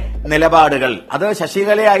AIDMKയുടെ നിലപാടുകൾ, അത്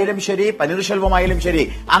ശശികലയായാലും ശരി, പനീർശെൽവമായാലും ശരി,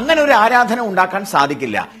 അങ്ങനെ ഒരു ആരാധന ഉണ്ടാക്കാൻ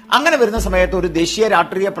സാധിക്കില്ല. അങ്ങനെ വരുന്ന സമയത്ത് ഒരു ദേശീയ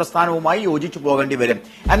രാഷ്ട്രീയ പ്രസ്ഥാനവുമായി യോജിച്ചു പോകേണ്ടി വരും.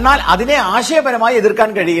 എന്നാൽ അതിനെ ആശയപരമായി എതിർക്കാൻ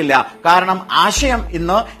കഴിയില്ല. കാരണം ആശയം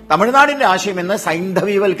ഇന്ന്, തമിഴ്നാടിന്റെ ആശയം ഇന്ന്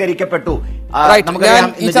സൈന്ധവീവൽക്കരിക്കപ്പെട്ടു.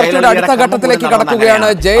 ഈ ചർച്ചയുടെ അടുത്ത ഘട്ടത്തിലേക്ക് കടക്കുകയാണ്.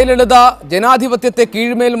 ജയലളിത ജനാധിപത്യത്തെ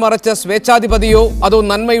കീഴ്മേൽ മറച്ച സ്വേച്ഛാധിപതിയോ അതോ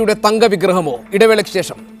നന്മയുടെ തങ്കവിഗ്രഹമോ? ഇടവേളയ്ക്ക്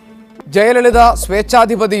ശേഷം. ജയലളിത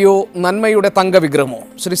സ്വേച്ഛാധിപതിയോ നന്മയുടെ തങ്കവിഗ്രഹമോ?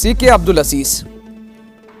 ശ്രീ CK അബ്ദുൽ അസീസ്,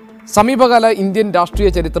 സമീപകാല ഇന്ത്യൻ രാഷ്ട്രീയ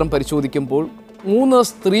ചരിത്രം പരിശോധിക്കുമ്പോൾ 3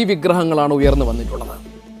 സ്ത്രീ വിഗ്രഹങ്ങളാണ് ഉയർന്നു വന്നിട്ടുള്ളത്.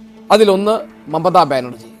 അതിലൊന്ന് മമതാ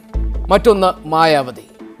ബാനർജി, മറ്റൊന്ന് മായാവതി,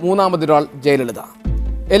 മൂന്നാമതൊരാൾ ജയലളിത.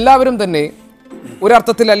 എല്ലാവരും തന്നെ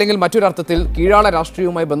ഒരർത്ഥത്തിൽ അല്ലെങ്കിൽ മറ്റൊരർത്ഥത്തിൽ കീഴാള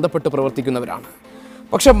രാഷ്ട്രീയവുമായി ബന്ധപ്പെട്ട് പ്രവർത്തിക്കുന്നവരാണ്.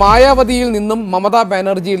 പക്ഷെ മായാവതിയിൽ നിന്നും മമതാ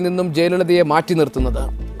ബാനർജിയിൽ നിന്നും ജയലളിതയെ മാറ്റി നിർത്തുന്നത്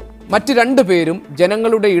മറ്റ് 2 പേരും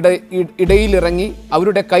ജനങ്ങളുടെ ഇടയിലിറങ്ങി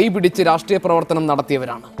അവരുടെ കൈ പിടിച്ച് രാഷ്ട്രീയ പ്രവർത്തനം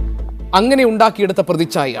നടത്തിയവരാണ്. അങ്ങനെ ഉണ്ടാക്കിയെടുത്ത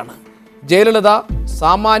പ്രതിച്ഛായയാണ്. ജയലളിത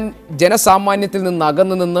ജനസാമാന്യത്തിൽ നിന്ന്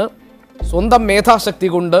അകന്നു നിന്ന് സ്വന്തം മേധാശക്തി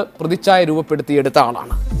കൊണ്ട് പ്രതിച്ഛായ രൂപപ്പെടുത്തിയെടുത്ത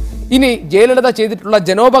ആളാണ്. ഇനി ജയലളിത ചെയ്തിട്ടുള്ള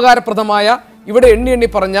ജനോപകാരപ്രദമായ, ഇവിടെ എണ്ണി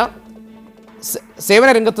പറഞ്ഞ സേവന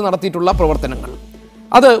രംഗത്ത് നടത്തിയിട്ടുള്ള പ്രവർത്തനങ്ങൾ,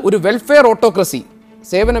 അത് ഒരു വെൽഫെയർ ഓട്ടോക്രസി,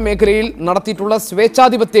 സേവന മേഖലയിൽ നടത്തിയിട്ടുള്ള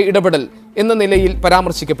സ്വേച്ഛാധിപത്യ ഇടപെടൽ എന്ന നിലയിൽ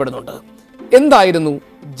പരാമർശിക്കപ്പെടുന്നുണ്ട്. എന്തായിരുന്നു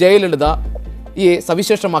ജയലളിതയെ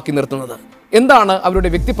സവിശേഷമാക്കി നിർത്തുന്നത്? എന്താണ് അവരുടെ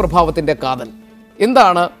വ്യക്തിപ്രഭാവത്തിൻ്റെ കാതൽ?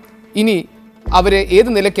 എന്താണ് ഇനി അവരെ ഏത്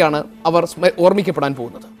നിലയ്ക്കാണ് അവർ ഓർമ്മിക്കപ്പെടാൻ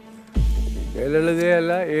പോകുന്നത്?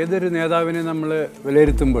 ജയലളിതയല്ല ഏതൊരു നേതാവിനെ നമ്മൾ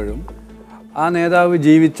വിലയിരുത്തുമ്പോഴും ആ നേതാവ്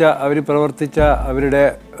ജീവിച്ച, അവർ പ്രവർത്തിച്ച അവരുടെ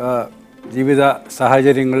ജീവിത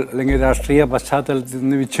സാഹചര്യങ്ങൾ അല്ലെങ്കിൽ രാഷ്ട്രീയ പശ്ചാത്തലത്തിൽ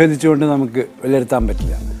നിന്ന് വിച്ഛേദിച്ചുകൊണ്ട് നമുക്ക് വിലയിരുത്താൻ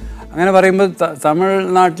പറ്റില്ല. അങ്ങനെ പറയുമ്പോൾ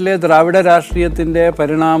തമിഴ്നാട്ടിലെ ദ്രാവിഡ രാഷ്ട്രീയത്തിൻ്റെ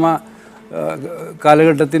പരിണാമ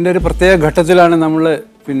കാലഘട്ടത്തിൻ്റെ ഒരു പ്രത്യേക ഘട്ടത്തിലാണ് നമ്മൾ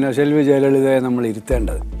സെൽവി ജയലളിതയെ നമ്മൾ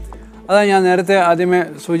ഇരുത്തേണ്ടത്. അതാണ് ഞാൻ നേരത്തെ ആദ്യമേ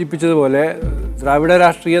സൂചിപ്പിച്ചതുപോലെ ദ്രാവിഡ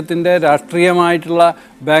രാഷ്ട്രീയത്തിൻ്റെ രാഷ്ട്രീയമായിട്ടുള്ള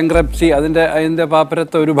ബാങ്ക്രപ്സി, അതിൻ്റെ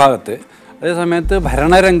പാപ്പരത്ത ഒരു ഭാഗത്ത്, അതേസമയത്ത്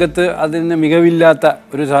ഭരണരംഗത്ത് അതിന് മികവില്ലാത്ത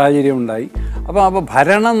ഒരു സാഹചര്യം ഉണ്ടായി. അപ്പോൾ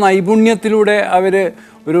ഭരണ നൈപുണ്യത്തിലൂടെ അവർ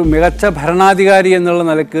ഒരു മികച്ച ഭരണാധികാരി എന്നുള്ള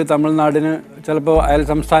നിലക്ക് തമിഴ്നാടിന് ചിലപ്പോൾ അയൽ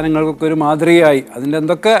സംസ്ഥാനങ്ങൾക്കൊക്കെ ഒരു മാതൃകയായി. അതിൻ്റെ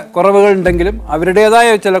എന്തൊക്കെ കുറവുകളുണ്ടെങ്കിലും അവരുടേതായ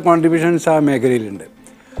ചില കോൺട്രിബ്യൂഷൻസ് ആ മേഖലയിലുണ്ട്.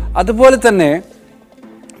 അതുപോലെ തന്നെ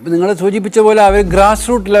നിങ്ങൾ സൂചിപ്പിച്ച പോലെ അവർ ഗ്രാസ്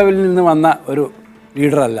റൂട്ട് ലെവലിൽ നിന്ന് വന്ന ഒരു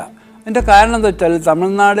ലീഡറല്ല. അതിൻ്റെ കാരണം എന്താ വെച്ചാൽ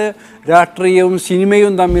തമിഴ്നാട് രാഷ്ട്രീയവും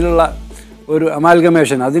സിനിമയും തമ്മിലുള്ള ഒരു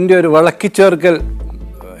അമാൽഗമേഷൻ, അതിൻ്റെ ഒരു വിളക്കിച്ചേർക്കൽ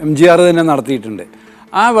MGR തന്നെ നടത്തിയിട്ടുണ്ട്.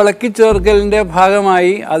 ആ വിളക്കിച്ചേർക്കലിൻ്റെ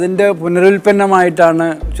ഭാഗമായി അതിൻ്റെ പുനരുൽപ്പന്നമായിട്ടാണ്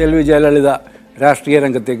സെൽവി ജയലളിത രാഷ്ട്രീയ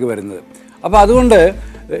രംഗത്തേക്ക് വരുന്നത്. അപ്പോൾ അതുകൊണ്ട്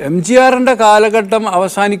MGRൻ്റെ കാലഘട്ടം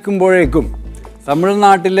അവസാനിക്കുമ്പോഴേക്കും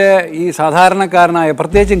തമിഴ്നാട്ടിലെ ഈ സാധാരണക്കാരനായ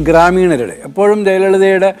പ്രത്യേകിച്ച് ഗ്രാമീണരുടെ, എപ്പോഴും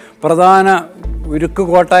ജയലളിതയുടെ പ്രധാന ഉരുക്ക്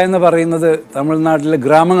കോട്ട എന്ന് പറയുന്നത് തമിഴ്നാട്ടിലെ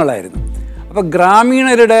ഗ്രാമങ്ങളായിരുന്നു. അപ്പോൾ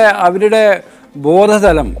ഗ്രാമീണരുടെ അവരുടെ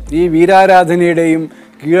ബോധതലം ഈ വീരാരാധനയുടെയും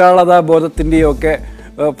കീഴാളതാ ബോധത്തിൻ്റെയും ഒക്കെ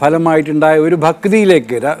ഫലമായിട്ടുണ്ടായ ഒരു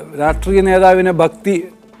ഭക്തിയിലേക്ക്, രാഷ്ട്രീയ നേതാവിനെ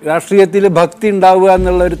രാഷ്ട്രീയത്തിൽ ഭക്തി ഉണ്ടാവുക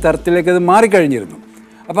എന്നുള്ള ഒരു തരത്തിലേക്ക് അത് മാറിക്കഴിഞ്ഞിരുന്നു.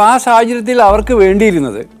 അപ്പോൾ ആ സാഹചര്യത്തിൽ അവർക്ക്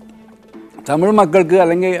വേണ്ടിയിരുന്നത് തമിഴ് മക്കൾക്ക്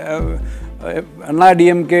അല്ലെങ്കിൽ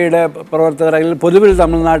DMKയുടെ പ്രവർത്തകർ അല്ലെങ്കിൽ പൊതുവിൽ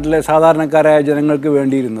തമിഴ്നാട്ടിലെ സാധാരണക്കാരായ ജനങ്ങൾക്ക്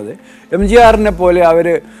വേണ്ടിയിരുന്നത് MGRനെ പോലെ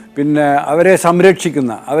അവരെ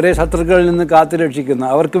സംരക്ഷിക്കുന്ന, അവരെ ശത്രുക്കളിൽ നിന്ന് കാത്തുരക്ഷിക്കുന്ന,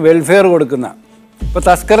 അവർക്ക് വെൽഫെയർ കൊടുക്കുന്ന. ഇപ്പോൾ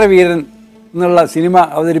തസ്കര വീരൻ എന്നുള്ള സിനിമ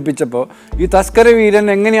അവതരിപ്പിച്ചപ്പോൾ ഈ തസ്കര വീരൻ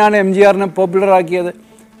എങ്ങനെയാണ് MGRനെ പോപ്പുലറാക്കിയത്?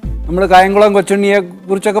 നമ്മൾ കായംകുളം കൊച്ചുണ്ണിയെ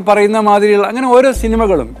കുറിച്ചൊക്കെ പറയുന്ന മാതിരിയുള്ള അങ്ങനെ ഓരോ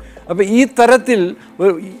സിനിമകളും. അപ്പോൾ ഈ തരത്തിൽ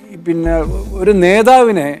ഒരു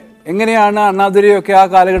നേതാവിനെ എങ്ങനെയാണ് അണ്ണാദുരയൊക്കെ ആ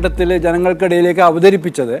കാലഘട്ടത്തിൽ ജനങ്ങൾക്കിടയിലേക്ക്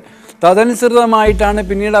അവതരിപ്പിച്ചത്, തദനുസൃതമായിട്ടാണ്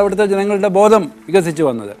പിന്നീട് അവിടുത്തെ ജനങ്ങളുടെ ബോധം വികസിച്ചു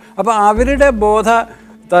വന്നത്. അപ്പോൾ അവരുടെ ബോധ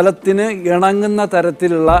തലത്തിന് ഇണങ്ങുന്ന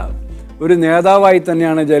തരത്തിലുള്ള ഒരു നേതാവായി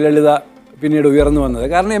തന്നെയാണ് ജയലളിത പിന്നീട് ഉയർന്നു വന്നത്.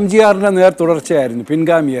 കാരണം MGRൻ്റെ നേർ തുടർച്ചയായിരുന്നു,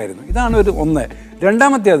 പിൻഗാമിയായിരുന്നു. ഇതാണ് ഒന്ന്.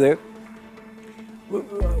 രണ്ടാമത്തേത്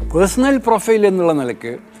പേഴ്സണൽ പ്രൊഫൈൽ എന്നുള്ള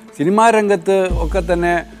നിലയ്ക്ക് സിനിമാ രംഗത്ത് ഒക്കെ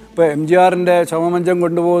തന്നെ ഇപ്പോൾ MGRൻ്റെ ശവമഞ്ചം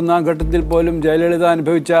കൊണ്ടുപോകുന്ന ഘട്ടത്തിൽ പോലും ജയലളിത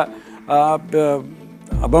അനുഭവിച്ച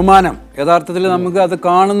അപമാനം യഥാർത്ഥത്തിൽ നമുക്ക് അത്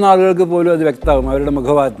കാണുന്ന ആളുകൾക്ക് പോലും അത് വ്യക്തമാകും അവരുടെ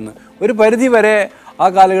മുഖഭാഗത്ത് നിന്ന്. ഒരു പരിധി വരെ ആ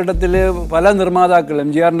കാലഘട്ടത്തിൽ പല നിർമ്മാതാക്കൾ,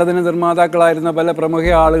 MGRൻ്റെ തന്നെ നിർമ്മാതാക്കളായിരുന്ന പല പ്രമുഖ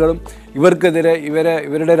ആളുകളും ഇവർക്കെതിരെ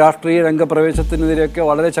ഇവരുടെ രാഷ്ട്രീയ രംഗപ്രവേശത്തിനെതിരെയൊക്കെ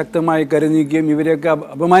വളരെ ശക്തമായി കരുനീക്കുകയും ഇവരെയൊക്കെ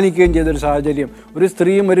അപമാനിക്കുകയും ചെയ്തൊരു സാഹചര്യം ഒരു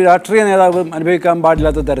സ്ത്രീയും ഒരു രാഷ്ട്രീയ നേതാവും അനുഭവിക്കാൻ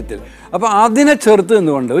പാടില്ലാത്ത തരത്തിൽ. അപ്പോൾ അതിനെ ചെറുത്ത്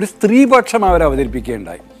നിന്നുകൊണ്ട് ഒരു സ്ത്രീപക്ഷം അവർ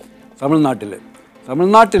അവതരിപ്പിക്കുകയുണ്ടായി തമിഴ്നാട്ടിൽ.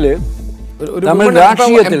 തമിഴ്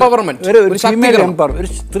രാഷ്ട്രീയത്തിൽ ഒരു ഫീമെയിൽ എംപവർ, ഒരു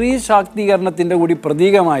സ്ത്രീ ശാക്തീകരണത്തിൻ്റെ കൂടി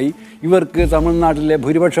പ്രതീകമായി ഇവർക്ക് തമിഴ്നാട്ടിലെ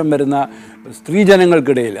ഭൂരിപക്ഷം വരുന്ന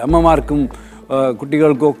സ്ത്രീജനങ്ങൾക്കിടയിൽ, അമ്മമാർക്കും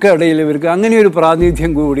കുട്ടികൾക്കും ഒക്കെ ഇടയിൽ ഇവർക്ക് അങ്ങനെ ഒരു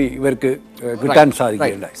പ്രാതിനിധ്യം കൂടി ഇവർക്ക് കിട്ടാൻ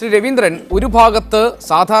സാധിക്കുകയുണ്ടായി. ശ്രീ രവീന്ദ്രൻ, ഒരു ഭാഗത്ത്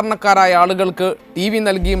സാധാരണക്കാരായ ആളുകൾക്ക് TV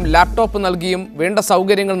നൽകിയും ലാപ്ടോപ്പ് നൽകിയും വേണ്ട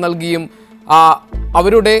സൗകര്യങ്ങൾ നൽകിയും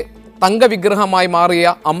അവരുടെ തങ്കവിഗ്രഹമായി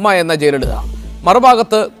മാറിയ അമ്മ എന്ന ജയലളിത,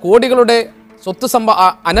 മറുഭാഗത്ത് കോടികളുടെ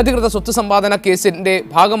അനധികൃത സ്വത്ത് സമ്പാദന കേസിൻ്റെ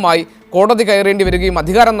ഭാഗമായി കോടതി കയറേണ്ടി വരികയും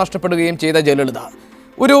അധികാരം നഷ്ടപ്പെടുകയും ചെയ്ത ജയലളിത,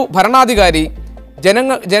 ഒരു ഭരണാധികാരി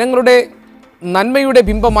ജനങ്ങളുടെ നന്മയുടെ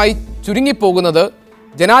ബിംബമായി ചുരുങ്ങിപ്പോകുന്നത്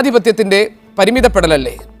ജനാധിപത്യത്തിൻ്റെ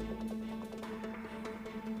പരിമിതപ്പെടലല്ലേ?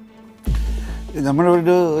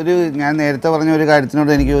 ഞാൻ നേരത്തെ പറഞ്ഞ ഒരു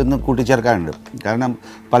കാര്യത്തിനോട് എനിക്ക് ഒന്ന് കൂട്ടിച്ചേർക്കാനുണ്ട്. കാരണം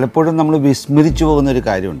പലപ്പോഴും നമ്മൾ വിസ്മരിച്ചു പോകുന്ന ഒരു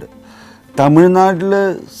കാര്യമുണ്ട്. തമിഴ്നാട്ടിൽ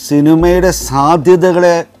സിനിമയുടെ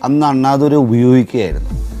സാധ്യതകളെ അന്ന് അണ്ണാദുര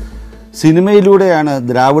ഉപയോഗിക്കുകയായിരുന്നു. സിനിമയിലൂടെയാണ്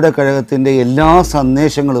ദ്രാവിഡ കഴകത്തിൻ്റെ എല്ലാ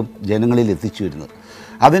സന്ദേശങ്ങളും ജനങ്ങളിൽ എത്തിച്ചു വരുന്നത്.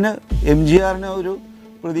 അതിന് MGRനെ ഒരു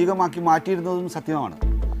പ്രതീകമാക്കി മാറ്റിയിരുന്നതും സത്യമാണ്.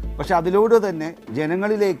 പക്ഷെ അതിലൂടെ തന്നെ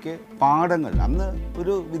ജനങ്ങളിലേക്ക് പാഠങ്ങൾ, അന്ന്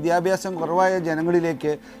ഒരു വിദ്യാഭ്യാസം കുറവായ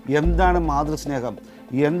ജനങ്ങളിലേക്ക് എന്താണ് മാതൃസ്നേഹം,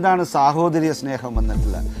 എന്താണ് സാഹോദര്യ സ്നേഹം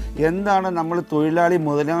വന്നിട്ടില്ല, എന്താണ് നമ്മൾ തൊഴിലാളി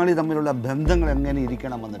മുതലാളി തമ്മിലുള്ള ബന്ധങ്ങൾ എങ്ങനെ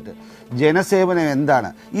ഇരിക്കണം വന്നിട്ട്, ജനസേവനം എന്താണ്,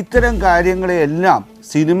 ഇത്തരം കാര്യങ്ങളെല്ലാം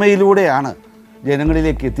സിനിമയിലൂടെയാണ്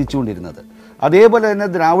ജനങ്ങളിലേക്ക് എത്തിച്ചുകൊണ്ടിരുന്നത്. അതേപോലെ തന്നെ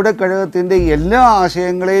ദ്രാവിഡ കഴകത്തിൻ്റെ എല്ലാ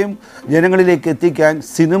ആശയങ്ങളെയും ജനങ്ങളിലേക്ക് എത്തിക്കാൻ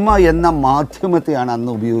സിനിമ എന്ന മാധ്യമത്തെയാണ്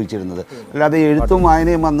അന്ന് ഉപയോഗിച്ചിരുന്നത്. അല്ലാതെ എഴുത്തും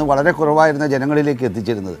വായനയും അന്ന് വളരെ കുറവായിരുന്ന ജനങ്ങളിലേക്ക്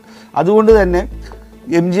എത്തിച്ചിരുന്നത്. അതുകൊണ്ട് തന്നെ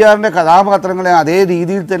MGRൻ്റെ കഥാപാത്രങ്ങളെ അതേ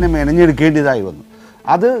രീതിയിൽ തന്നെ മെനഞ്ഞെടുക്കേണ്ടതായി വന്നു.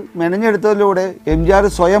 അത് മെനഞ്ഞെടുത്തതിലൂടെ MGR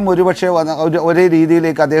സ്വയം ഒരുപക്ഷെ ഒരേ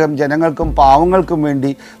രീതിയിലേക്ക് അദ്ദേഹം ജനങ്ങൾക്കും പാവങ്ങൾക്കും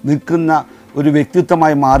വേണ്ടി നിൽക്കുന്ന ഒരു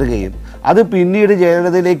വ്യക്തിത്വമായി മാറുകയും അത് പിന്നീട്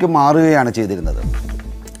ജയലളിതയിലേക്ക് മാറുകയാണ് ചെയ്തിരുന്നത്.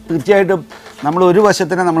 തീർച്ചയായിട്ടും നമ്മൾ ഒരു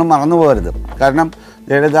വശത്തിനെ നമ്മൾ മറന്നു പോകരുത്. കാരണം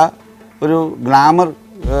ജയലളിത ഒരു ഗ്ലാമർ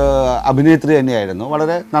അഭിനേത്രി തന്നെയായിരുന്നു.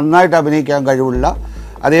 വളരെ നന്നായിട്ട് അഭിനയിക്കാൻ കഴിവുള്ള,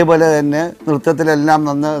 അതേപോലെ തന്നെ നൃത്തത്തിലെല്ലാം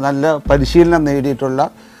നല്ല പരിശീലനം നേടിയിട്ടുള്ള,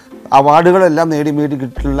 അവാർഡുകളെല്ലാം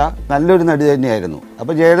നേടിയിട്ടുള്ള നല്ലൊരു നടി തന്നെയായിരുന്നു.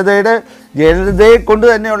 അപ്പോൾ ജയലളിതയെ കൊണ്ട്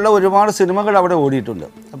തന്നെയുള്ള ഒരുപാട് സിനിമകൾ അവിടെ ഓടിയിട്ടുണ്ട്.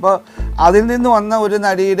 അപ്പോൾ അതിൽ നിന്ന് വന്ന ഒരു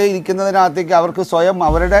നടിയുടെ ഇരിക്കുന്നതിനകത്തേക്ക് അവർക്ക് സ്വയം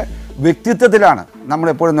അവരുടെ വ്യക്തിത്വത്തിലാണ്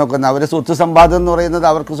നമ്മളെപ്പോഴും നോക്കുന്നത്. അവരുടെ സ്വത്ത് സമ്പാദം എന്ന് പറയുന്നത്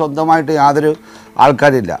അവർക്ക് സ്വന്തമായിട്ട് യാതൊരു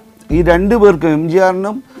ആൾക്കാരില്ല. ഈ രണ്ടു പേർക്കും,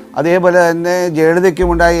 MGRനും അതേപോലെ തന്നെ ജയലളിതയ്ക്കും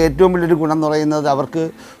ഉണ്ടായ ഏറ്റവും വലിയൊരു ഗുണം എന്ന് പറയുന്നത് അവർക്ക്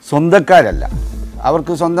സ്വന്തക്കാരല്ല,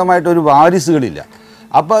 അവർക്ക് സ്വന്തമായിട്ടൊരു വാരിസുകളില്ല.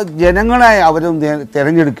 അപ്പോൾ ജനങ്ങളെ അവരും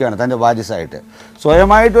തിരഞ്ഞെടുക്കുകയാണ് തൻ്റെ വാരിസായിട്ട്.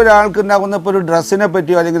 സ്വയമായിട്ട് ഒരാൾക്ക് ഉണ്ടാകുന്ന ഇപ്പോൾ ഒരു ഡ്രസ്സിനെ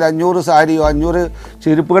പറ്റിയോ അല്ലെങ്കിൽ 500 സാരിയോ 500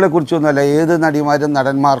 ചെരുപ്പുകളെ കുറിച്ചൊന്നുമല്ല ഏത് നടിമാരും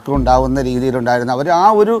നടന്മാർക്കും ഉണ്ടാകുന്ന രീതിയിലുണ്ടായിരുന്നു. അവർ ആ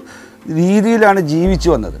ഒരു രീതിയിലാണ് ജീവിച്ചു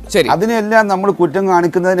വന്നത്. അതിനെല്ലാം നമ്മൾ കുറ്റം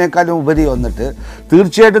കാണിക്കുന്നതിനേക്കാളും ഉപരി വന്നിട്ട്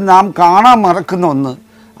തീർച്ചയായിട്ടും നാം കാണാൻ മറക്കുന്ന ഒന്ന്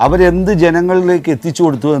അവരെന്ത് ജനങ്ങളിലേക്ക് എത്തിച്ചു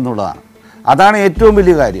കൊടുത്തു എന്നുള്ളതാണ്. അതാണ് ഏറ്റവും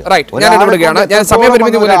വലിയ കാര്യം.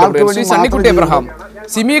 സണ്ണിക്കുട്ടി അബ്രഹാം,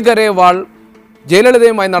 സിമി ഗരേവാൾ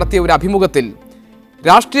ജയലളിതയുമായി നടത്തിയ ഒരു അഭിമുഖത്തിൽ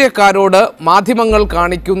രാഷ്ട്രീയക്കാരോട് മാധ്യമങ്ങൾ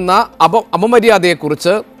കാണിക്കുന്ന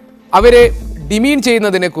അപമര്യാദയെക്കുറിച്ച്, അവരെ ഡിമീൻ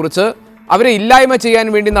ചെയ്യുന്നതിനെക്കുറിച്ച്, അവരെ ഇല്ലായ്മ ചെയ്യാൻ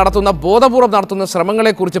വേണ്ടി ബോധപൂർവ്വം നടത്തുന്ന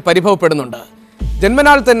ശ്രമങ്ങളെക്കുറിച്ച് പരിഭവപ്പെടുന്നുണ്ട്.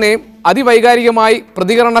 ജന്മനാൽ തന്നെ അതിവൈകാരികമായി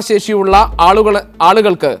പ്രതികരണശേഷിയുള്ള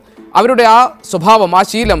ആളുകൾക്ക് അവരുടെ ആ സ്വഭാവം, ആ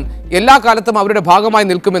ശീലം എല്ലാ കാലത്തും അവരുടെ ഭാഗമായി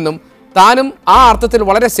നിൽക്കുമെന്നും താനും ആ അർത്ഥത്തിൽ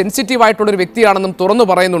വളരെ സെൻസിറ്റീവായിട്ടുള്ളൊരു വ്യക്തിയാണെന്നും തുറന്നു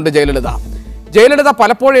പറയുന്നുണ്ട് ജയലളിത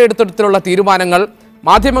പലപ്പോഴും എടുത്തിട്ടുള്ള തീരുമാനങ്ങൾ,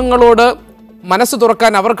 മാധ്യമങ്ങളോട് മനസ്സ്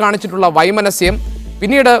തുറക്കാൻ അവർ കാണിച്ചിട്ടുള്ള വൈമനസ്യം,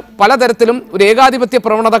 പിന്നീട് പലതരത്തിലും ഒരു ഏകാധിപത്യ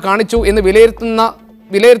പ്രവണത കാണിച്ചു എന്ന്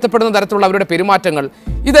വിലയിരുത്തപ്പെടുന്ന തരത്തിലുള്ള അവരുടെ പെരുമാറ്റങ്ങൾ,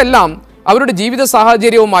 ഇതെല്ലാം അവരുടെ ജീവിത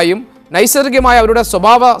സാഹചര്യവുമായും നൈസർഗികമായ അവരുടെ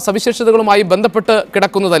സ്വഭാവ സവിശേഷതകളുമായി ബന്ധപ്പെട്ട്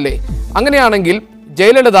കിടക്കുന്നതല്ലേ? അങ്ങനെയാണെങ്കിൽ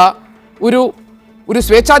ജയലളിത ഒരു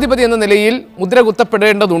സ്വേച്ഛാധിപതി എന്ന നിലയിൽ മുദ്ര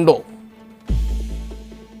കുത്തപ്പെടേണ്ടതുണ്ടോ?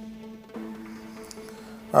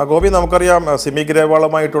 ഗോപി, നമുക്കറിയാം സിമി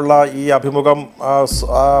ഗ്രേവാളുമായിട്ടുള്ള ഈ അഭിമുഖം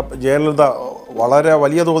ജയലളിത വളരെ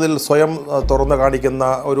വലിയ തോതിൽ സ്വയം തുറന്നു കാണിക്കുന്ന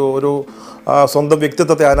ഒരു സ്വന്തം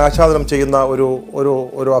വ്യക്തിത്വത്തെ അനാച്ഛാദനം ചെയ്യുന്ന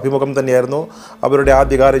ഒരു അഭിമുഖം തന്നെയായിരുന്നു. അവരുടെ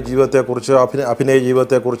ആദ്യകാല ജീവിതത്തെക്കുറിച്ച്, അഭിനയ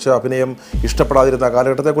ജീവിതത്തെക്കുറിച്ച്, അഭിനയം ഇഷ്ടപ്പെടാതിരുന്ന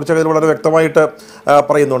കാലഘട്ടത്തെക്കുറിച്ച് വളരെ വ്യക്തമായിട്ട്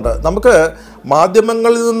പറയുന്നുണ്ട്. നമുക്ക്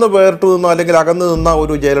മാധ്യമങ്ങളിൽ നിന്ന് വേറിട്ട് നിന്ന അല്ലെങ്കിൽ അകന്നു നിന്ന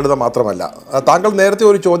ഒരു ജയലളിത മാത്രമല്ല, താങ്കൾ നേരത്തെ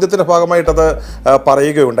ഒരു ചോദ്യത്തിൻ്റെ ഭാഗമായിട്ടത്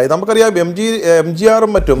പറയുകയുണ്ടായി. നമുക്കറിയാം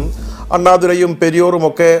MGRും മറ്റും അണ്ണാദുരയും പെരിയോറും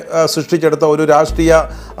ഒക്കെ സൃഷ്ടിച്ചെടുത്ത ഒരു രാഷ്ട്രീയ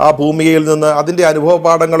ഭൂമികയിൽ നിന്ന് അതിൻ്റെ അനുഭവ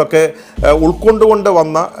പാഠങ്ങളൊക്കെ ഉൾക്കൊണ്ടുകൊണ്ട്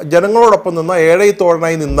വന്ന, ജനങ്ങളോടൊപ്പം നിന്ന,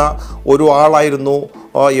 ഏഴൈത്തോഴനായി നിന്ന ഒരു ആളായിരുന്നു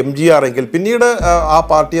MGR എങ്കിൽ പിന്നീട് ആ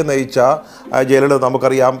പാർട്ടിയെ നയിച്ച ജയലളിത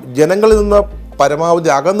നമുക്കറിയാം ജനങ്ങളിൽ നിന്ന് പരമാവധി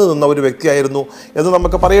അകന്നു നിന്ന ഒരു വ്യക്തിയായിരുന്നു എന്ന്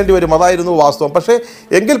നമുക്ക് പറയേണ്ടി വരും. അതായിരുന്നു വാസ്തവം. പക്ഷേ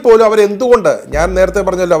എങ്കിൽ പോലും അവരെന്തുകൊണ്ട്, ഞാൻ നേരത്തെ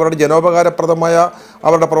പറഞ്ഞല്ലോ, അവരുടെ ജനോപകാരപ്രദമായ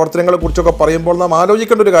അവരുടെ പ്രവർത്തനങ്ങളെക്കുറിച്ചൊക്കെ പറയുമ്പോൾ നാം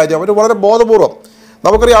ആലോചിക്കേണ്ട ഒരു കാര്യം, അവർ വളരെ ബോധപൂർവം,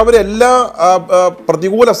 നമുക്കറിയാം അവരെല്ലാ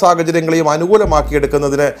പ്രതികൂല സാഹചര്യങ്ങളെയും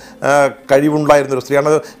അനുകൂലമാക്കിയെടുക്കുന്നതിന് കഴിവുണ്ടായിരുന്നൊരു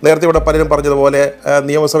സ്ത്രീയാണ്. നേരത്തെ ഇവിടെ പലരും പറഞ്ഞതുപോലെ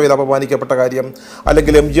നിയമസഭയിൽ അപമാനിക്കപ്പെട്ട കാര്യം,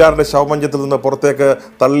 അല്ലെങ്കിൽ MGRന്റെ ശവമഞ്ചത്തിൽ നിന്ന് പുറത്തേക്ക്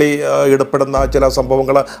തള്ളി ഇടപെടുന്ന ചില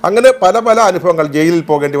സംഭവങ്ങൾ, അങ്ങനെ പല അനുഭവങ്ങൾ, ജയിലിൽ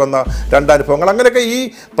പോകേണ്ടി വന്ന 2 അനുഭവങ്ങൾ, അങ്ങനെയൊക്കെ ഈ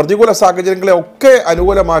പ്രതികൂല സാഹചര്യങ്ങളെ ഒക്കെ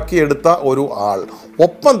അനുകൂലമാക്കിയെടുത്ത ഒരു ആൾ.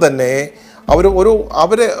 ഒപ്പം തന്നെ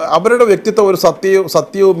അവരുടെ വ്യക്തിത്വം ഒരു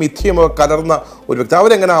സത്യവും മിഥ്യയും കലർന്ന ഒരു വ്യക്തി.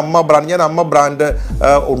 അവരെങ്ങനെ അമ്മ ബ്രാൻഡ്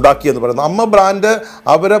ഉണ്ടാക്കിയെന്ന് പറയുന്നു. അമ്മ ബ്രാൻഡ്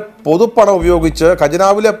അവരെ പൊതുപ്പണം ഉപയോഗിച്ച്,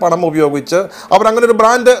 ഖജനാവിലെ പണം ഉപയോഗിച്ച് അവരങ്ങനെ ഒരു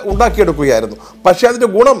ബ്രാൻഡ് ഉണ്ടാക്കിയെടുക്കുകയായിരുന്നു. പക്ഷേ അതിൻ്റെ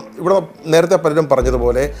ഗുണം ഇവിടെ നേരത്തെ പലരും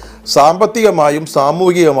പറഞ്ഞതുപോലെ സാമ്പത്തികമായും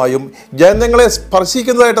സാമൂഹികമായും ജനങ്ങളെ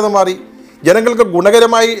സ്പർശിക്കുന്നതായിട്ടത് മാറി. ജനങ്ങൾക്ക്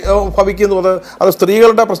ഗുണകരമായി ഭവിക്കുന്നത് അത്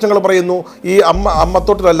സ്ത്രീകളുടെ പ്രശ്നങ്ങൾ പറയുന്നു. ഈ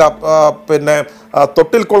അമ്മത്തൊട്ടിലല്ല, പിന്നെ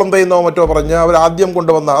തൊട്ടിൽ കുളന്തയെന്നോ മറ്റോ പറഞ്ഞ് അവരാദ്യം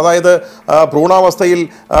കൊണ്ടുവന്ന, അതായത് ഭ്രൂണാവസ്ഥയിൽ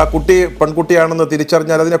പെൺകുട്ടിയാണെന്ന്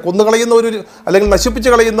തിരിച്ചറിഞ്ഞാൽ അതിനെ കൊന്നുകളയുന്ന അല്ലെങ്കിൽ നശിപ്പിച്ച്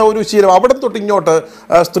കളയുന്ന ഒരു ശീലം, അവിടെ തൊട്ടിങ്ങോട്ട്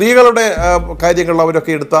സ്ത്രീകളുടെ കാര്യങ്ങളിൽ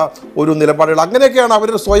അവരൊക്കെ എടുത്ത ഒരു നിലപാടുകൾ, അങ്ങനെയൊക്കെയാണ്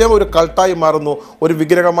അവർ സ്വയം ഒരു കൾട്ടായി മാറുന്നു, ഒരു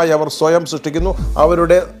വിഗ്രഹമായി അവർ സ്വയം സൃഷ്ടിക്കുന്നു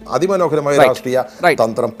അവരുടെ അതിമനോഹരമായ രാഷ്ട്രീയ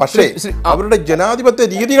തന്ത്രം. പക്ഷേ അവരുടെ ജനാധിപത്യ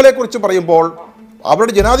രീതികളെ കുറിച്ച് പറയുമ്പോൾ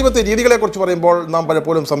അവരുടെ ജനാധിപത്യ രീതികളെക്കുറിച്ച് പറയുമ്പോൾ നാം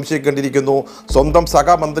പലപ്പോഴും സംശയിക്കേണ്ടിയിരിക്കുന്നു. സ്വന്തം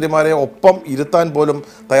സഹമന്ത്രിമാരെ ഒപ്പം ഇരുത്താൻ പോലും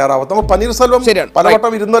തയ്യാറാവാത്ത നമ്മൾ പനീർസെൽവം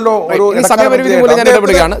പലവട്ടം ഇരുന്നല്ലോ, ഒരു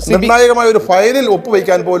നിർണായകമായ ഒരു ഫയലിൽ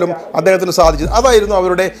ഒപ്പുവയ്ക്കാൻ പോലും അദ്ദേഹത്തിന് സാധിച്ചു. അതായിരുന്നു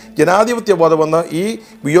അവരുടെ ജനാധിപത്യ ബോധമെന്ന് ഈ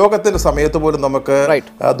വിയോഗത്തിന്റെ സമയത്ത് പോലും നമുക്ക്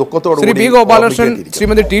ദുഃഖത്തോട് ശ്രീ ബി ഗോപാലകൃഷ്ണൻ,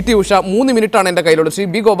 ശ്രീമതി ടി ഉഷ, 3 മിനിറ്റാണ് എൻ്റെ കയ്യിലുള്ളത്. ശ്രീ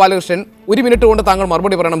ബി ഗോപാലകൃഷ്ണൻ, 1 മിനിറ്റ് കൊണ്ട് താങ്കൾ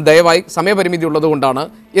മറുപടി പറയണം ദയവായി, സമയപരിമിതി ഉള്ളതുകൊണ്ടാണ്.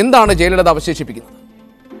 എന്താണ് ജയലളിത അവശേഷിപ്പിക്കുന്നത്?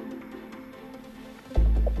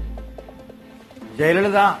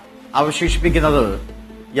 ജയലളിത അവശേഷിപ്പിക്കുന്നത്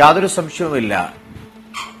യാതൊരു സംശയവുമില്ല,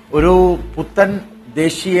 ഒരു പുത്തൻ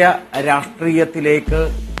ദേശീയ രാഷ്ട്രീയത്തിലേക്ക്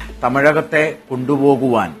തമിഴകത്തെ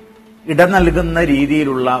കൊണ്ടുപോകുവാൻ ഇട നൽകുന്ന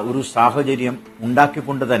രീതിയിലുള്ള ഒരു സാഹചര്യം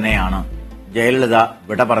ഉണ്ടാക്കിക്കൊണ്ട് തന്നെയാണ് ജയലളിത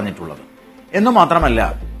വിട പറഞ്ഞിട്ടുള്ളത്. എന്നു മാത്രമല്ല,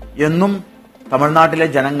 എന്നും തമിഴ്നാട്ടിലെ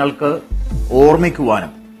ജനങ്ങൾക്ക്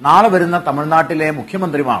ഓർമ്മിക്കുവാനും നാളെ വരുന്ന തമിഴ്നാട്ടിലെ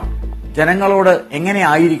മുഖ്യമന്ത്രിമാർ ജനങ്ങളോട് എങ്ങനെ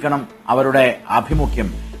ആയിരിക്കണം അവരുടെ ആഭിമുഖ്യം,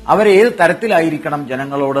 അവരേത് തരത്തിലായിരിക്കണം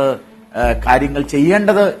ജനങ്ങളോട് കാര്യങ്ങൾ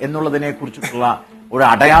ചെയ്യേണ്ടത് എന്നുള്ളതിനെ കുറിച്ചിട്ടുള്ള ഒരു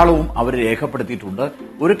അടയാളവും അവർ രേഖപ്പെടുത്തിയിട്ടുണ്ട്.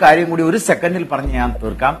 ഒരു കാര്യം കൂടി 1 സെക്കൻഡിൽ പറഞ്ഞ് ഞാൻ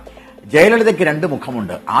തീർക്കാം. ജയലളിതയ്ക്ക് 2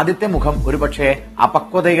 മുഖമുണ്ട്. ആദ്യത്തെ മുഖം ഒരുപക്ഷെ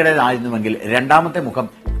അപക്വതയുടേതായിരുന്നുവെങ്കിൽ രണ്ടാമത്തെ മുഖം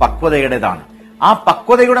പക്വതയുടേതാണ്. ആ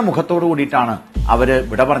പക്വതയുടെ മുഖത്തോടു കൂടിയിട്ടാണ് അവര്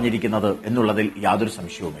വിട പറഞ്ഞിരിക്കുന്നത് എന്നുള്ളതിൽ യാതൊരു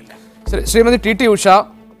സംശയവുമില്ല. ശ്രീമതി ടി ഉഷ,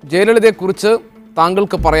 ജയലളിതയെ കുറിച്ച്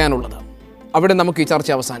താങ്കൾക്ക് പറയാനുള്ളത്, അവിടെ നമുക്ക് ഈ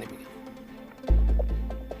ചർച്ച അവസാനിപ്പിക്കാം.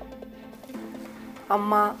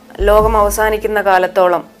 അമ്മ ലോകം അവസാനിക്കുന്ന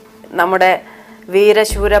കാലത്തോളം നമ്മുടെ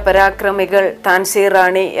വീരശൂര പരാക്രമികൾ താൻസി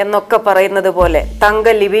റാണി എന്നൊക്കെ പറയുന്നത് പോലെ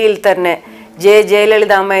തങ്കലിപിയിൽ തന്നെ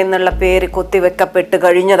ജയലളിതാമ്മ എന്നുള്ള പേര് കൊത്തിവെക്കപ്പെട്ട്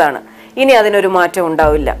കഴിഞ്ഞതാണ്. ഇനി അതിനൊരു മാറ്റം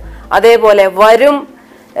ഉണ്ടാവില്ല. അതേപോലെ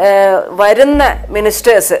വരുന്ന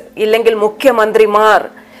മിനിസ്റ്റേഴ്സ് ഇല്ലെങ്കിൽ മുഖ്യമന്ത്രിമാർ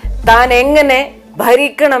താൻ എങ്ങനെ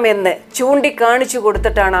ഭരിക്കണമെന്ന് ചൂണ്ടിക്കാണിച്ചു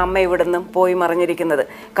കൊടുത്തിട്ടാണ് അമ്മ ഇവിടുന്ന് പോയി മറിഞ്ഞിരിക്കുന്നത്.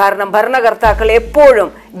 കാരണം ഭരണകർത്താക്കൾ എപ്പോഴും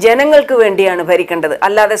ജനങ്ങൾക്ക് വേണ്ടിയാണ് ഭരിക്കേണ്ടത്,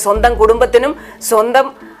 അല്ലാതെ സ്വന്തം കുടുംബത്തിനും സ്വന്തം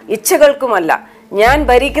ഇച്ഛകൾക്കുമല്ല. ഞാൻ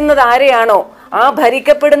ഭരിക്കുന്നത് ആരെയാണോ ആ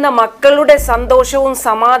ഭരിക്കപ്പെടുന്ന മക്കളുടെ സന്തോഷവും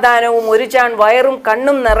സമാധാനവും ഒരു ചാൺ വയറും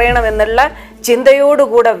കണ്ണും നിറയണമെന്നുള്ള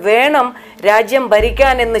ചിന്തയോടുകൂടെ വേണം രാജ്യം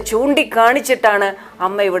ഭരിക്കാൻ എന്ന് ചൂണ്ടിക്കാണിച്ചിട്ടാണ്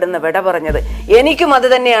അമ്മ ഇവിടുന്ന് വിട പറഞ്ഞത്. എനിക്കും അത്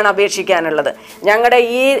തന്നെയാണ് അപേക്ഷിക്കാനുള്ളത്. ഞങ്ങളുടെ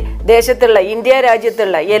ഈ ദേശത്തുള്ള ഇന്ത്യ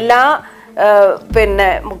രാജ്യത്തുള്ള എല്ലാ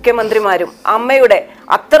മുഖ്യമന്ത്രിമാരും അമ്മയുടെ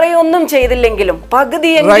അത്രയൊന്നും ചെയ്തില്ലെങ്കിലും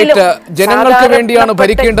പകുതിയെങ്കിലും ജനങ്ങൾക്ക് വേണ്ടിയാണ്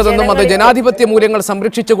ഭരിക്കേണ്ടതെന്നും അത് ജനാധിപത്യ മൂല്യങ്ങൾ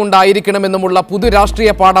സംരക്ഷിച്ചുകൊണ്ടായിരിക്കണമെന്നുമുള്ള പുതു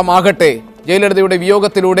രാഷ്ട്രീയ പാഠമാകട്ടെ ജയലളിതയുടെ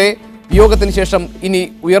വിയോഗത്തിന് ശേഷം ഇനി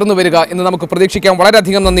ഉയർന്നു വരിക എന്ന് നമുക്ക് പ്രതീക്ഷിക്കാം.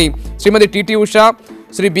 വളരെയധികം നന്ദി Shrimati T Usha,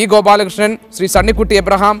 Shri B Gopalakrishnan, Shri Sunnykutty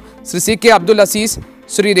Abraham, Shri CK Abdul Azeez,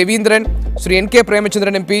 Shri Raveendran, Shri NK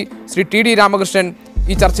Premachandran MP, Shri TD Ramakrishnan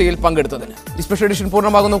ഈ ചർച്ചയിൽ പങ്കെടുത്തതിന്. ഈ സ്പെഷ്യൽ എഡിഷൻ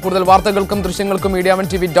പൂർണ്ണമാകുന്നു. കൂടുതൽ വാർത്തകൾക്കും ദൃശ്യങ്ങൾക്കും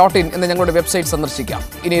mediaontv.in എന്ന ഞങ്ങളുടെ വെബ്സൈറ്റ് സന്ദർശിക്കാം.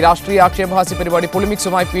 ഇനി രാഷ്ട്രീയ ആക്ഷേപഹാസ്യ പരിപാടി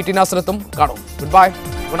പൊളിമിക്സുമായി PT നാസറത്തും കാണും. Good bye,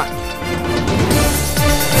 good night.